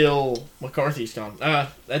till McCarthy's gone?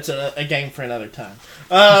 That's a game for another time.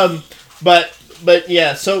 But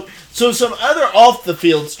yeah, so some other off the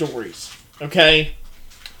field stories. Okay,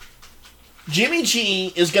 Jimmy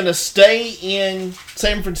G is going to stay in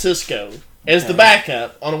San Francisco as the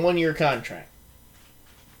backup on a 1-year contract.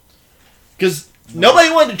 Because nobody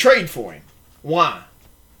wanted to trade for him. Why?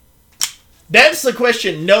 That's the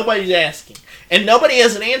question nobody's asking. And nobody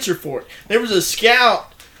has an answer for it. There was a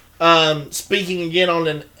scout, speaking again on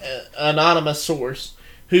an anonymous source,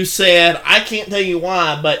 who said, I can't tell you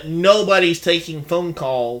why, but nobody's taking phone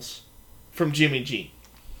calls from Jimmy G.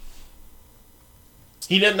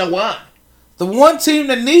 He doesn't know why. The one team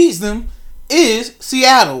that needs them is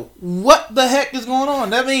Seattle. What the heck is going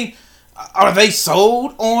on? I mean, are they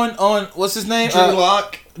sold on what's his name?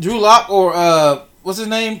 Drew Lock or what's his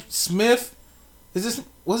name? Smith?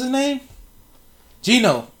 What's his name?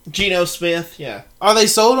 Geno Smith, yeah. Are they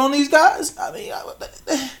sold on these guys? I mean,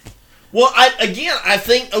 well, I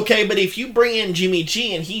think okay, but if you bring in Jimmy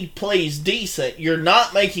G and he plays decent, you're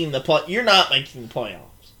not making the playoffs.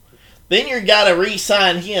 Then you got to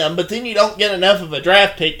re-sign him, but then you don't get enough of a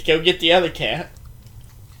draft pick to go get the other cat.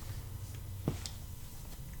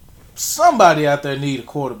 Somebody out there need a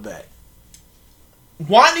quarterback.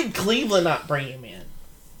 Why did Cleveland not bring him in?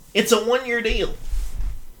 It's a 1-year deal.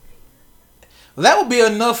 That would be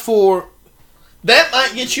enough for... That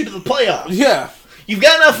might get you to the playoffs. Yeah. You've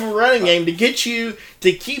got enough of a running game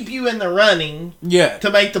to keep you in the running to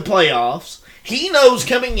make the playoffs. He knows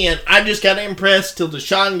coming in, I just got to impress till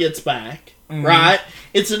Deshaun gets back, right?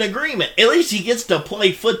 It's an agreement. At least he gets to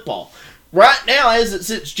play football. Right now, as it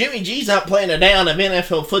sits, Jimmy G's not playing a down of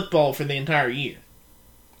NFL football for the entire year.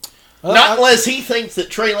 Not unless he thinks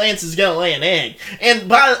that Trey Lance is going to lay an egg. And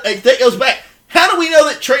that goes back. How do we know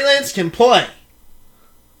that Trey Lance can play?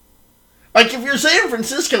 Like, if you're San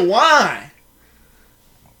Francisco, why?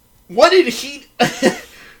 What did he...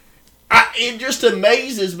 it just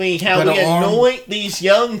amazes me how we anoint these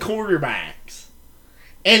young quarterbacks.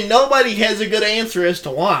 And nobody has a good answer as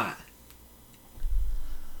to why.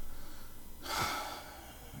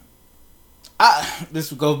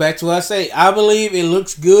 This goes back to what I say. I believe it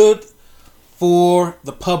looks good for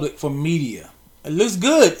the public, for media. It looks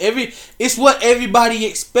good. It's what everybody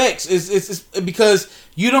expects. It's because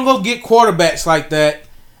you don't go get quarterbacks like that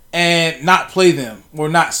and not play them or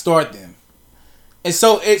not start them. And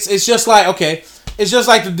so it's just like, okay, it's just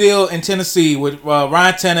like the deal in Tennessee with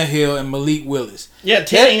Ryan Tannehill and Malik Willis. Yeah,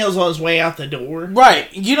 Tannehill's on his way out the door.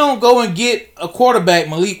 Right. You don't go and get a quarterback,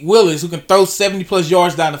 Malik Willis, who can throw 70-plus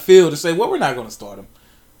yards down the field and say, well, we're not going to start him.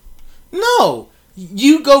 No.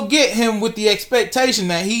 You go get him with the expectation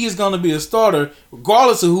that he is going to be a starter,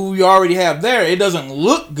 regardless of who you already have there. It doesn't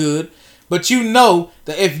look good, but you know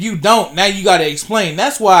that if you don't, now you got to explain.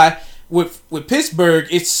 That's why with Pittsburgh,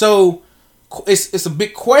 it's a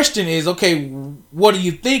big question is, okay, what are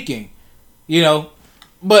you thinking? You know,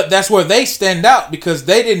 but that's where they stand out because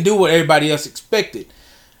they didn't do what everybody else expected.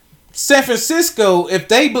 San Francisco, if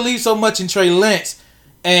they believe so much in Trey Lance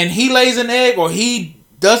and he lays an egg or he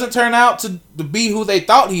doesn't turn out to be who they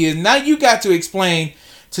thought he is, now you got to explain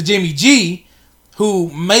to Jimmy G,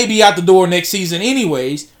 who may be out the door next season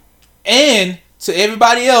anyways, and to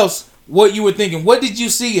everybody else what you were thinking. What did you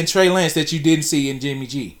see in Trey Lance that you didn't see in Jimmy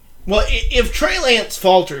G? Well, if Trey Lance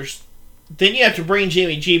falters, then you have to bring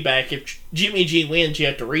Jimmy G back. If Jimmy G wins, you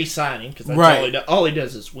have to re-sign him because that's all he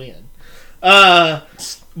does is win.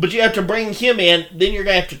 But you have to bring him in, then you're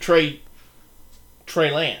going to have to trade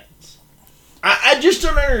Trey Lance. I just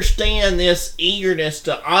don't understand this eagerness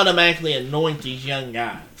to automatically anoint these young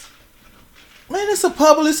guys. Man, it's a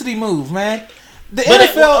publicity move, man. The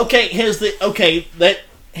NFL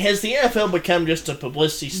has the NFL become just a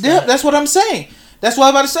publicity stunt? Yeah, that's what I'm saying. That's what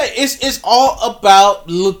I'm about to say. It's all about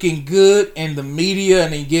looking good in the media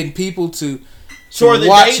and then getting people to so are the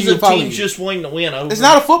watch days you. of teams just wanting to win over? It's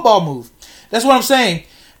not a football move. That's what I'm saying.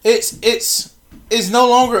 It's no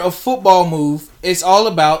longer a football move. It's all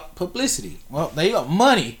about publicity. Well, there you go.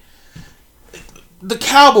 Money. The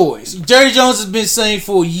Cowboys. Jerry Jones has been saying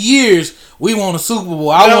for years, we want a Super Bowl.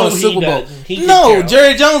 I want a Super Bowl. No,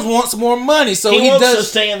 Jerry Jones wants more money, so he wants does to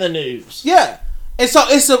stay in the news. Yeah. And so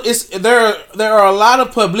there are a lot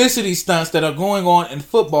of publicity stunts that are going on in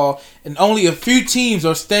football, and only a few teams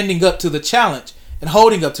are standing up to the challenge and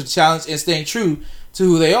holding up to the challenge and staying true to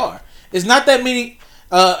who they are. It's not that many.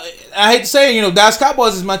 I hate to say it, Dallas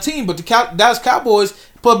Cowboys is my team, but the Dallas Cowboys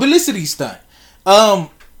publicity stunt.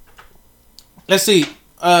 Let's see.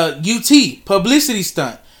 UT, publicity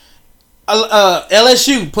stunt.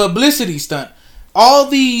 LSU, publicity stunt. All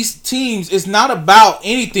these teams, it's not about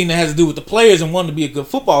anything that has to do with the players and wanting to be a good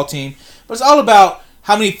football team, but it's all about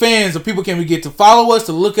how many fans or people can we get to follow us,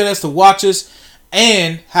 to look at us, to watch us,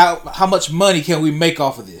 and how much money can we make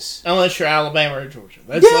off of this. Unless you're Alabama or Georgia.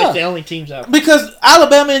 That's like the only teams out there. Because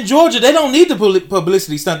Alabama and Georgia, they don't need the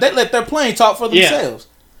publicity stunt. They let their playing talk for themselves.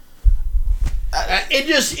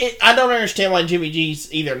 I don't understand why Jimmy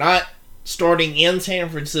G's either not starting in San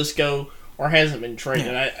Francisco or hasn't been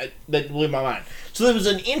traded. That blew my mind. So there was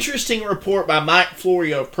an interesting report by Mike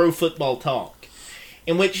Florio of Pro Football Talk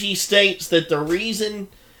in which he states that the reason,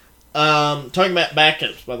 talking about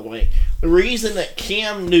backups, by the way, the reason that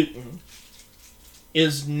Cam Newton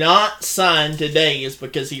is not signed today is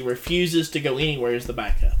because he refuses to go anywhere as the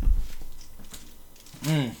backup.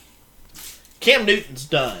 Cam Newton's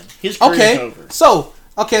done. His career's over. So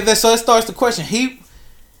that starts the question.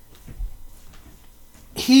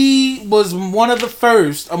 He was one of the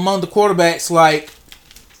first among the quarterbacks like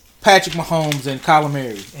Patrick Mahomes and Kyler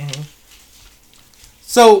Murray. Mm-hmm.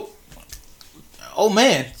 So,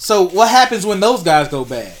 so what happens when those guys go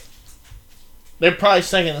bad? They're probably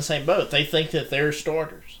stuck in the same boat. They think that they're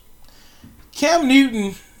starters. Cam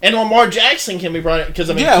Newton and Lamar Jackson can be brought in because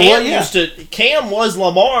Cam was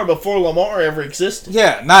Lamar before Lamar ever existed.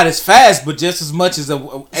 Yeah, not as fast, but just as much as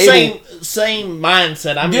same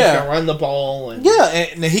mindset. I'm just gonna run the ball and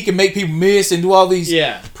and he can make people miss and do all these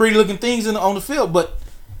pretty looking things on the field. But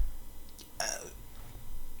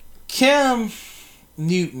Cam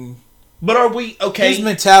Newton. But are we okay? His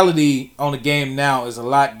mentality on the game now is a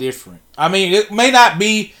lot different. I mean, it may not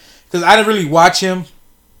be because I didn't really watch him,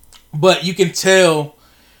 but you can tell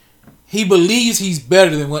he believes he's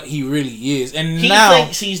better than what he really is. And he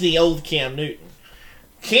thinks he's the old Cam Newton.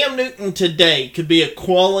 Cam Newton today could be a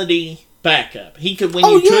quality backup. He could win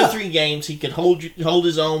you 2 or 3 games. He could hold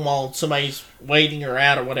his own while somebody's waiting or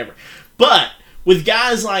out or whatever. But with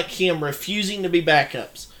guys like him refusing to be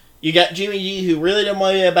backups, you got Jimmy G who really don't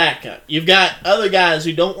want to be a backup. You've got other guys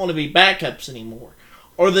who don't want to be backups anymore.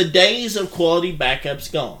 Are the days of quality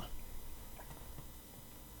backups gone?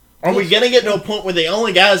 Are we going to get to a point where the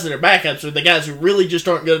only guys that are backups are the guys who really just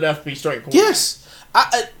aren't good enough to be starting quarterbacks? Yes.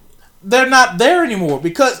 They're not there anymore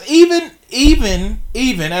because even,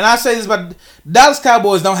 and I say this about Dallas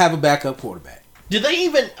Cowboys don't have a backup quarterback. Did they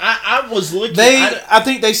even? I was looking. I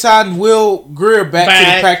think they signed Will Greer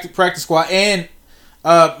back to the practice squad and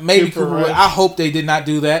maybe Cooper. I hope they did not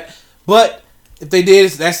do that, but if they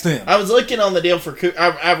did, that's them. I was looking on the deal for Cooper.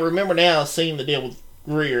 I remember now seeing the deal with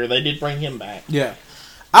Greer. They did bring him back. Yeah.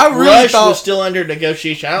 I really thought was still under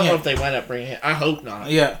negotiation. I don't know if they wound up bringing him. I hope not.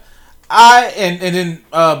 Yeah. And then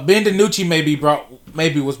Ben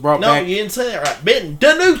DiNucci was brought back. No, you didn't say that right. Ben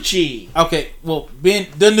DiNucci. Okay, well, Ben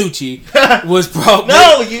DiNucci was brought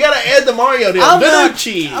back. No, you got to add the Mario deal.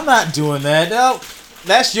 DiNucci. I'm not doing that. No,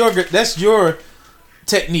 that's your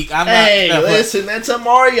technique. Listen, that's a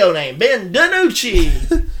Mario name. Ben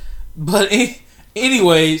DiNucci. But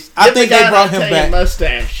anyways, I think they brought him back.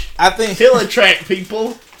 Mustache. I think he'll attract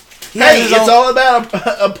people. It's all about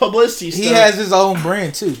a publicity stuff. He has his own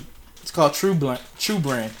brand too. It's called True Brand.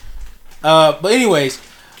 But anyways,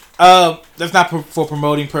 that's not for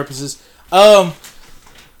promoting purposes. Yeah,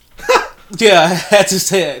 I had to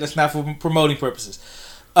say that's not for promoting purposes.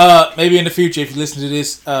 Maybe in the future, if you listen to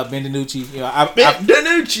this, Ben DiNucci,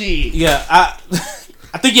 DiNucci. Yeah, I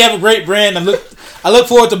think you have a great brand. I look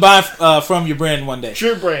forward to buying from your brand one day.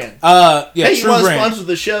 True Brand. True Brand. You want to Brand. sponsor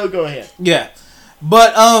the show? Go ahead. Yeah,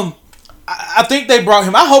 but I think they brought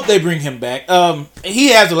him. I hope they bring him back.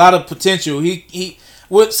 He has a lot of potential. He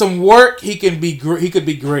with some work, he could be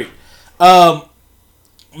great.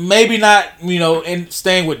 Maybe not, in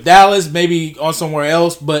staying with Dallas, maybe on somewhere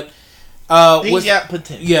else, but he's got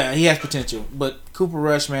potential. Yeah, he has potential. But Cooper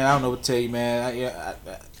Rush, man, I don't know what to tell you, man.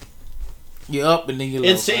 You're up and then you're low.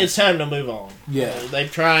 It's time to move on. Yeah,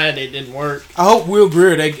 they've tried. It didn't work. I hope Will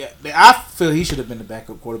Greer. I feel he should have been the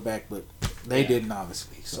backup quarterback, but they didn't,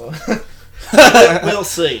 obviously. So we'll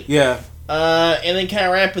see. Yeah. And then kind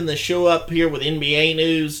of wrapping the show up here with NBA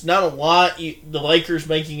news. Not a lot. The Lakers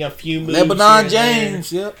making a few moves. LeBron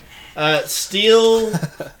James. Yep. Still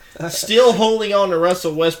holding on to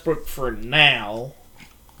Russell Westbrook for now.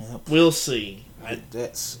 Yep. We'll see.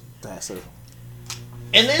 That's a.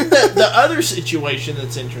 And then the other situation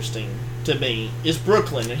that's interesting to me is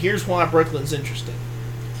Brooklyn. And here's why Brooklyn's interesting.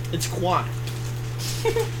 It's quiet.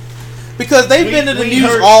 Because they've been in the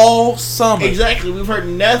news all summer. Exactly. We've heard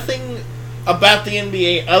nothing about the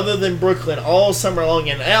NBA other than Brooklyn all summer long.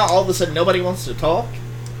 And now all of a sudden nobody wants to talk?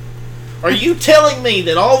 Are you telling me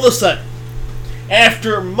that all of a sudden,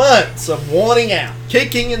 after months of wanting out,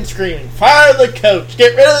 kicking and screaming, fire the coach,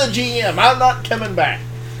 get rid of the GM, I'm not coming back,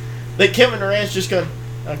 that Kevin Durant's just going,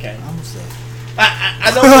 okay. I'm gonna say.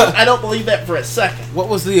 I don't believe that for a second. What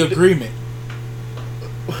was the agreement?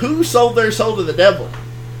 Who sold their soul to the devil?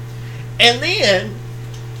 And then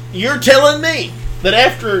you're telling me that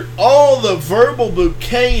after all the verbal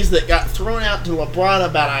bouquets that got thrown out to LeBron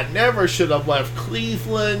about I never should have left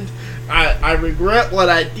Cleveland, I regret what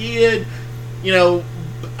I did,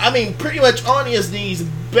 pretty much on his knees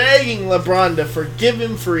begging LeBron to forgive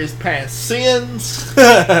him for his past sins,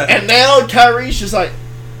 and now Kyrie's just like,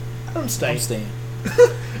 I'm staying.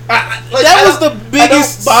 That was the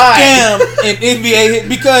biggest scam in NBA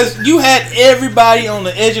because you had everybody on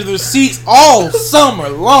the edge of their seats all summer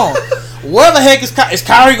long. Where the heck is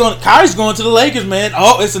Kyrie going? Kyrie's going to the Lakers, man.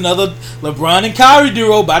 Oh, it's another LeBron and Kyrie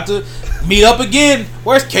duo about to meet up again.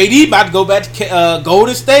 Where's KD about to go back to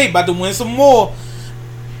Golden State, about to win some more?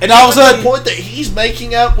 And all of a sudden, the point that he's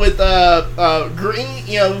making up with Green,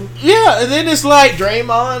 yeah, and then it's like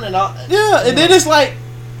Draymond and all. Yeah, and then it's like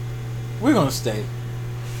we're gonna stay.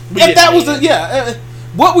 If that was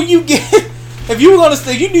what would you get if you were gonna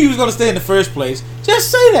stay? You knew you was gonna stay in the first place.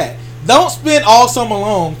 Just say that. Don't spend all summer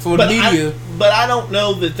long for the media. But I don't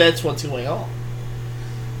know that that's what's going on.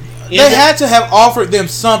 They had to have offered them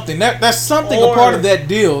something. That's something a part of that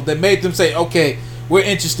deal that made them say, okay, we're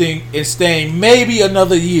interested in staying maybe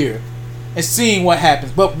another year and seeing what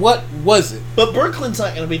happens. But what was it? But Brooklyn's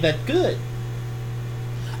not going to be that good.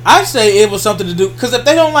 I say it was something to do because if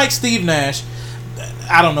they don't like Steve Nash,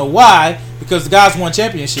 I don't know why. Because the guys won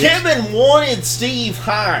championships. Kevin wanted Steve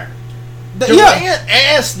hired. Durant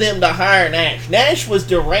asked them to hire Nash. Nash was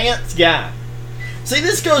Durant's guy. See,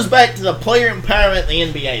 this goes back to the player empowerment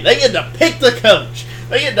in the NBA. They get to pick the coach.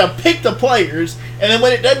 They get to pick the players. And then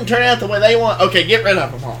when it doesn't turn out the way they want, okay, get rid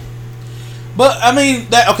of them all. But,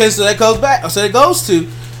 so that goes back. So it goes to,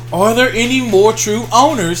 are there any more true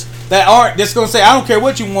owners that aren't just going to say, I don't care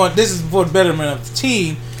what you want, this is for the betterment of the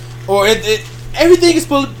team? Or everything is,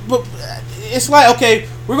 it's like, okay,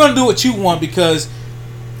 we're going to do what you want because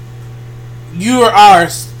you are our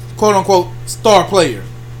quote-unquote star player.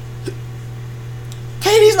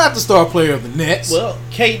 KD's not the star player of the Nets. Well,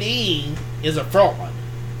 KD is a fraud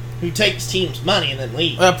who takes teams' money and then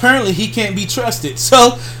leaves. Apparently, he can't be trusted.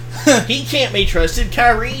 So he can't be trusted.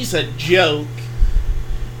 Kyrie's a joke.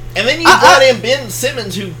 And then you brought in Ben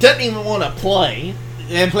Simmons, who doesn't even want to play.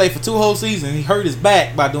 And played for 2 whole seasons. He hurt his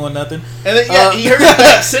back by doing nothing. And then, he hurt his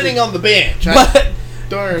back sitting on the bench. I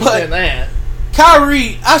don't understand that.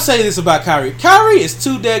 Kyrie, I say this about Kyrie. Kyrie is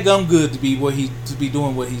too dadgum good to be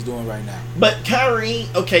doing what he's doing right now. But Kyrie,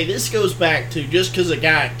 okay, this goes back to just because a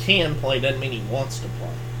guy can play doesn't mean he wants to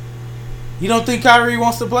play. You don't think Kyrie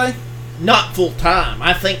wants to play? Not full time.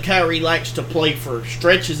 I think Kyrie likes to play for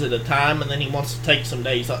stretches at a time, and then he wants to take some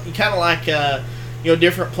days off. Kind of like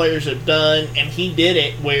different players have done, and he did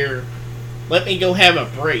it where let me go have a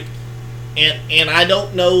break, and I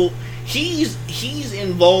don't know. He's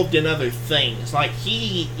involved in other things. Like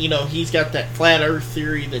he's got that flat earth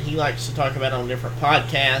theory that he likes to talk about on different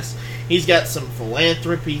podcasts. He's got some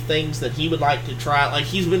philanthropy things that he would like to try. Like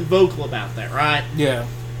he's been vocal about that, right? Yeah.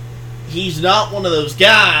 He's not one of those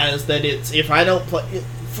guys that it's if I don't play.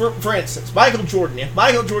 For instance, Michael Jordan. If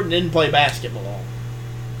Michael Jordan didn't play basketball,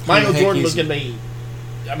 Michael Jordan was going to be.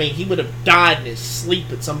 I mean, he would have died in his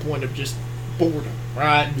sleep at some point of just boredom,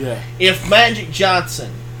 right? Yeah. If Magic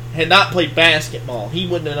Johnson had not played basketball, he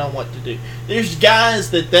wouldn't have known what to do. There's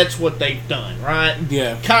guys that's what they've done, right?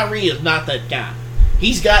 Yeah. Kyrie is not that guy.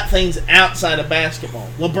 He's got things outside of basketball.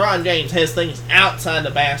 LeBron James has things outside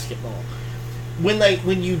of basketball.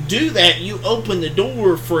 When you do that, you open the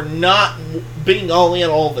door for not being all in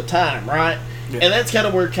all the time, right? Yeah. And that's kind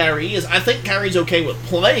of where Kyrie is. I think Kyrie's okay with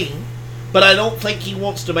playing, but I don't think he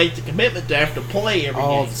wants to make the commitment to have to play every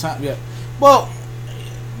all game. The time. Yeah. Well,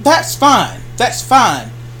 that's fine. That's fine.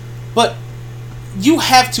 But you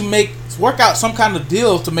have to work out some kind of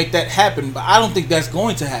deal to make that happen. But I don't think that's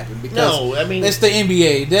going to happen because it's the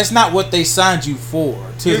NBA. That's not what they signed you for.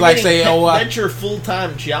 To that's your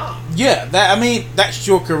full-time job. Yeah, that's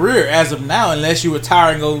your career as of now, unless you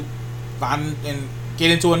retire and go find and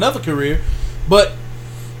get into another career. But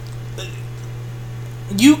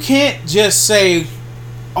you can't just say,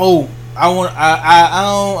 "Oh,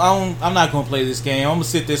 I'm not going to play this game. I'm going to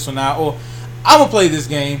sit this one out," or "I'm going to play this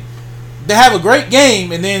game." They have a great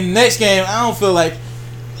game, and then next game, I don't feel like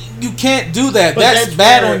you can't do that. That's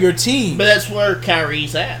bad on your team. But that's where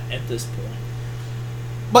Kyrie's at this point.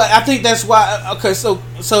 But I think that's why. Okay, so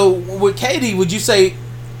with KD, would you say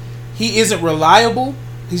he isn't reliable?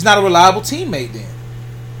 He's not a reliable teammate then.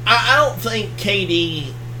 I don't think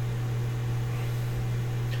KD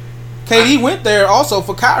went there also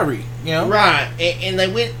for Kyrie, you know? Right, and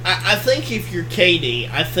they went. I think if you're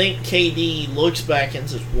KD, I think KD looks back and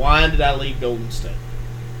says, "Why did I leave Golden State?"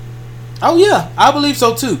 Oh yeah, I believe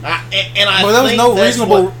so too. But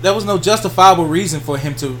there was no justifiable reason for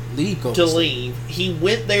him to leave Golden State. He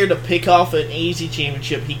went there to pick off an easy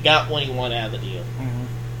championship. He got what he wanted out of the deal,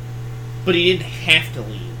 but he didn't have to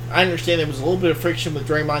leave. I understand there was a little bit of friction with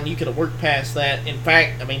Draymond. You could have worked past that. In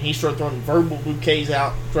fact, I mean, he started throwing verbal bouquets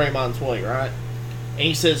out Draymond's way, right? And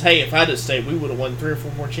he says, "Hey, if I just stayed, we would have won 3 or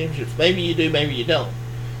 4 more championships. Maybe you do, maybe you don't.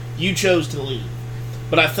 You chose to leave."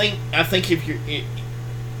 But I think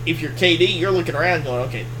if you're KD, you're looking around going,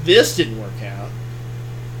 "Okay, this didn't work out.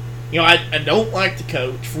 You know, I don't like the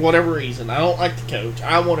coach for whatever reason. I don't like the coach.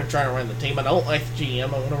 I want to try to run the team. I don't like the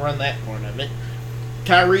GM. I want to run that part of it.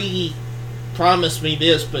 Kyrie promised me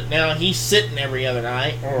this, but now he's sitting every other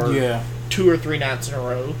night or 2 or 3 nights in a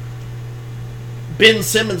row. Ben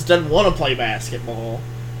Simmons doesn't want to play basketball.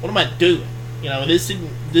 What am I doing? You know, this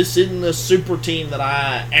isn't the super team that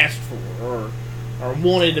I asked for or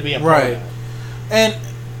wanted to be a part of." And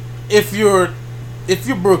if you're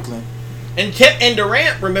Brooklyn, and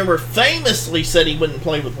Durant, remember, famously said he wouldn't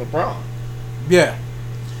play with LeBron. Yeah,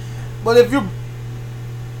 but if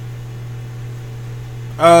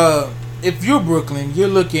you're Brooklyn, you're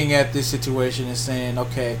looking at this situation and saying,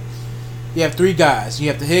 okay, you have 3 guys. You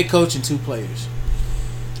have the head coach and 2 players.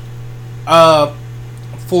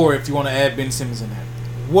 4 if you want to add Ben Simmons in there.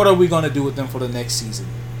 What are we going to do with them for the next season?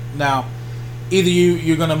 Now, either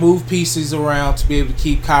you're going to move pieces around to be able to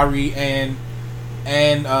keep Kyrie and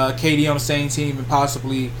KD on the same team and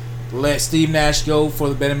possibly let Steve Nash go for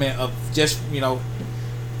the betterment of just,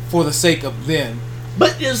 for the sake of them.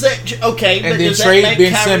 But is that okay? And then trade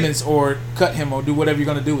Ben Simmons or cut him or do whatever you're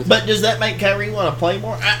going to do with him. But does that make Kyrie want to play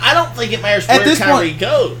more? I don't think it matters where Kyrie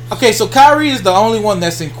goes. Okay, so Kyrie is the only one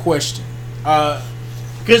that's in question.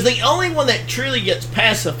 Because the only one that truly gets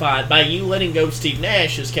pacified by you letting go Steve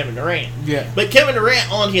Nash is Kevin Durant. Yeah. But Kevin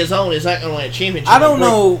Durant on his own is not going to win a championship. I don't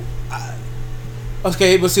know.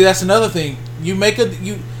 Okay, but see, that's another thing.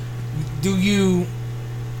 Do you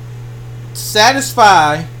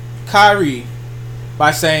satisfy Kyrie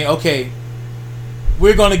by saying, okay,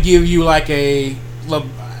 we're going to give you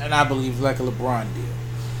and I believe like a LeBron deal.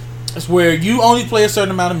 It's where you only play a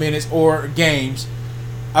certain amount of minutes or games,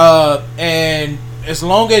 and as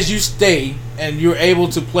long as you stay and you're able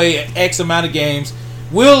to play X amount of games,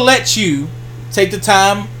 we'll let you take the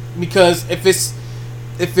time, because if it's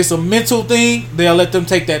a mental thing, they'll let them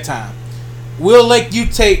take that time. We'll let you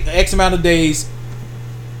take X amount of days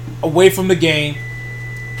away from the game,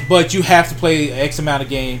 but you have to play X amount of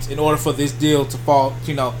games in order for this deal to fall,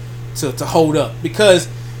 to hold up. Because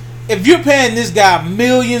if you're paying this guy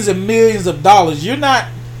millions and millions of dollars,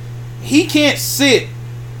 he can't sit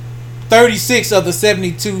 36 of the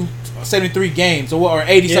 73 games or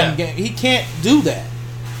 80 something games. He can't do that.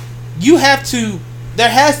 There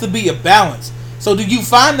has to be a balance. So do you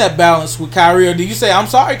find that balance with Kyrie, or do you say, I'm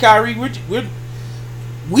sorry, Kyrie,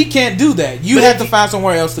 we can't do that. You have to find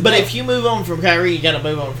somewhere else to go. But if you move on from Kyrie, you got to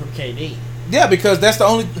move on from KD. Yeah, because that's the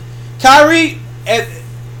only... Kyrie,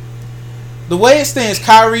 the way it stands,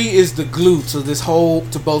 Kyrie is the glue to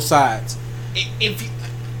to both sides.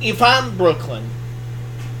 If I'm Brooklyn,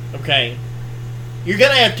 okay, you're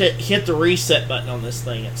going to have to hit the reset button on this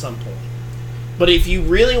thing at some point. But if you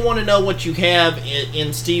really want to know what you have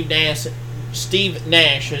in Steve Nash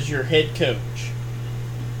as your head coach,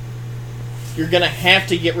 you're going to have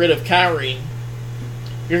to get rid of Kyrie.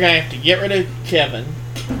 You're going to have to get rid of Kevin.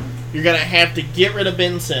 You're going to have to get rid of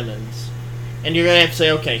Ben Simmons. And you're going to have to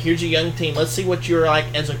say, okay, here's a young team. Let's see what you're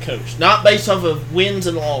like as a coach. Not based off of wins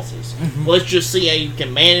and losses. Mm-hmm. Let's just see how you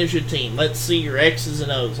can manage a team. Let's see your X's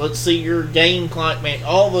and O's. Let's see your game clock, man.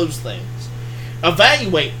 All those things.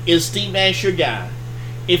 Evaluate, is Steve Nash your guy?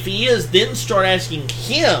 If he is, then start asking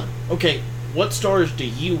him, okay, what stars do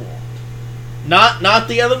you want? Not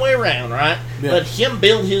the other way around, right? Yeah. Let him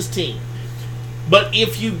build his team. But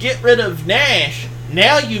if you get rid of Nash,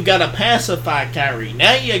 now you've got to pacify Kyrie.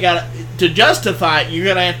 Now you got to justify it, you're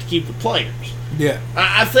going to have to keep the players. Yeah.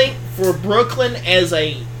 I think for Brooklyn as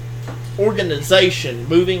a organization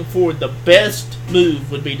moving forward, the best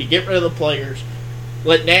move would be to get rid of the players,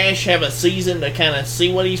 let Nash have a season to kind of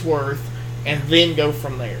see what he's worth, and then go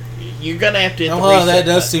from there. You're going to have to hit the reset that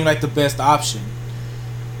does button. seem like the best option.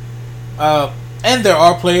 And there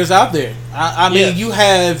are players out there. I mean, you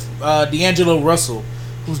have D'Angelo Russell,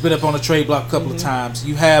 who's been up on the trade block a couple of times.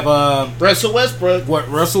 You have Russell Westbrook.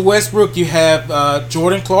 Russell Westbrook. You have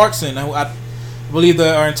Jordan Clarkson, who I believe they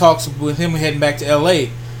are in talks with him heading back to L.A.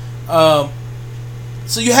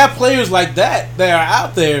 So you have players like that are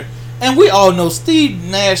out there, and we all know Steve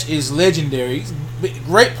Nash is legendary. He's a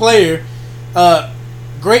great player,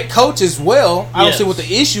 great coach as well. I don't see what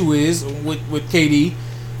the issue is with KD,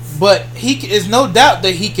 but he is no doubt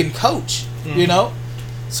that he can coach. Mm-hmm. You know,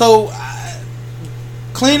 so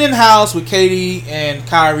cleaning house with KD and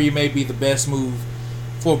Kyrie may be the best move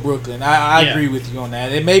for Brooklyn. I agree with you on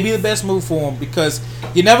that. It may be the best move for them because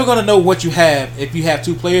you're never going to know what you have if you have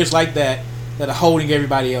two players like that are holding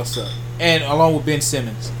everybody else up, and along with Ben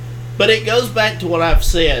Simmons. But it goes back to what I've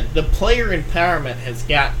said. The player empowerment has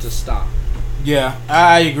got to stop. Yeah,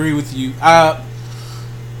 I agree with you. And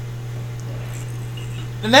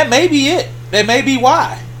that may be it. That may be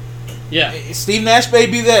why. Yeah. Steve Nash may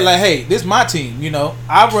be there like, hey, this is my team. You know,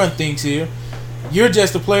 I run things here. You're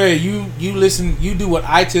just a player. You listen. You do what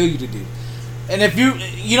I tell you to do. And if you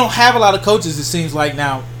don't have a lot of coaches, it seems like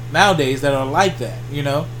nowadays that are like that. You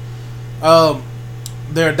know,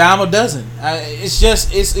 they're a dime a dozen. It's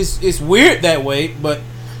just it's weird that way, but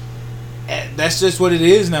that's just what it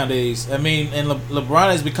is nowadays. I mean, and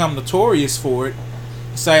LeBron has become notorious for it.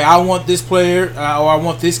 Say, I want this player or I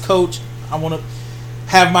want this coach. I want to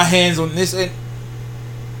have my hands on this, and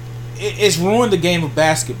it's ruined the game of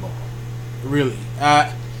basketball. Really,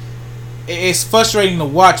 it's frustrating to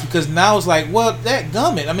watch because now it's like, well, that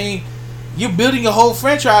gummit. I mean, you're building a whole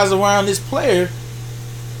franchise around this player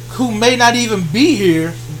who may not even be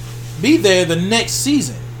there the next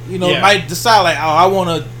season. You know, might decide like, oh, I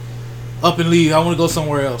want to up and leave. I want to go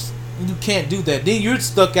somewhere else. You can't do that. Then you're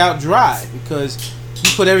stuck out dry because you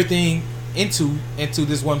put everything into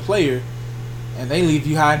this one player, and they leave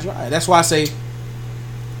you high and dry. That's why I say,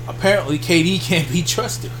 apparently, KD can't be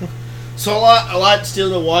trusted. So a lot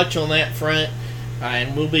still to watch on that front,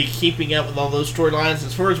 and we'll be keeping up with all those storylines.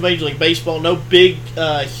 As far as Major League Baseball, no big,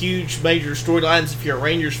 huge major storylines. If you're a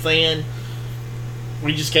Rangers fan,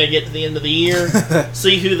 we just got to get to the end of the year,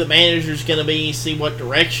 see who the manager's going to be, see what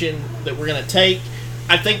direction that we're going to take.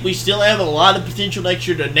 I think we still have a lot of potential next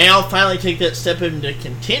year to now finally take that step into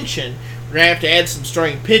contention. We're going to have to add some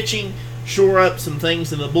starting pitching, shore up some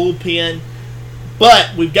things in the bullpen,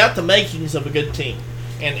 but we've got the makings of a good team.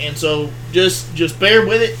 And so just bear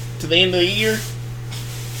with it to the end of the year.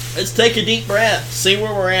 Let's take a deep breath, see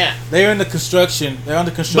where we're at. They're in the construction. They're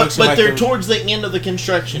under construction. But they're towards the end of the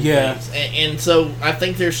construction phase. And so I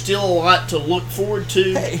think there's still a lot to look forward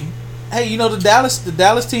to. Hey, you know the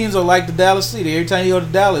Dallas teams are like the Dallas City. Every time you go to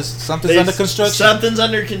Dallas, something's under construction. Something's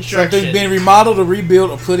under construction. Something's being remodeled or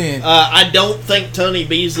rebuilt or put in. I don't think Tony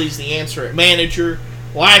Beasley's the answer at manager.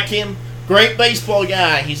 Like him. Great baseball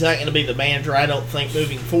guy. He's not going to be the manager, I don't think,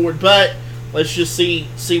 moving forward. But let's just see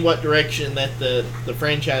what direction that the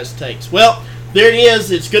franchise takes. Well, there it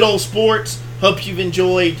is. It's good old sports. Hope you've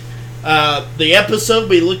enjoyed the episode.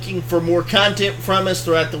 Be looking for more content from us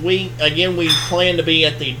throughout the week. Again, we plan to be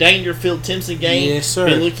at the Dangerfield-Timpson game. Yes, sir.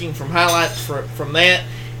 Be looking for highlights from that.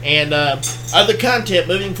 And other content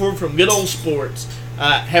moving forward from good old sports.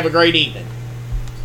 Have a great evening.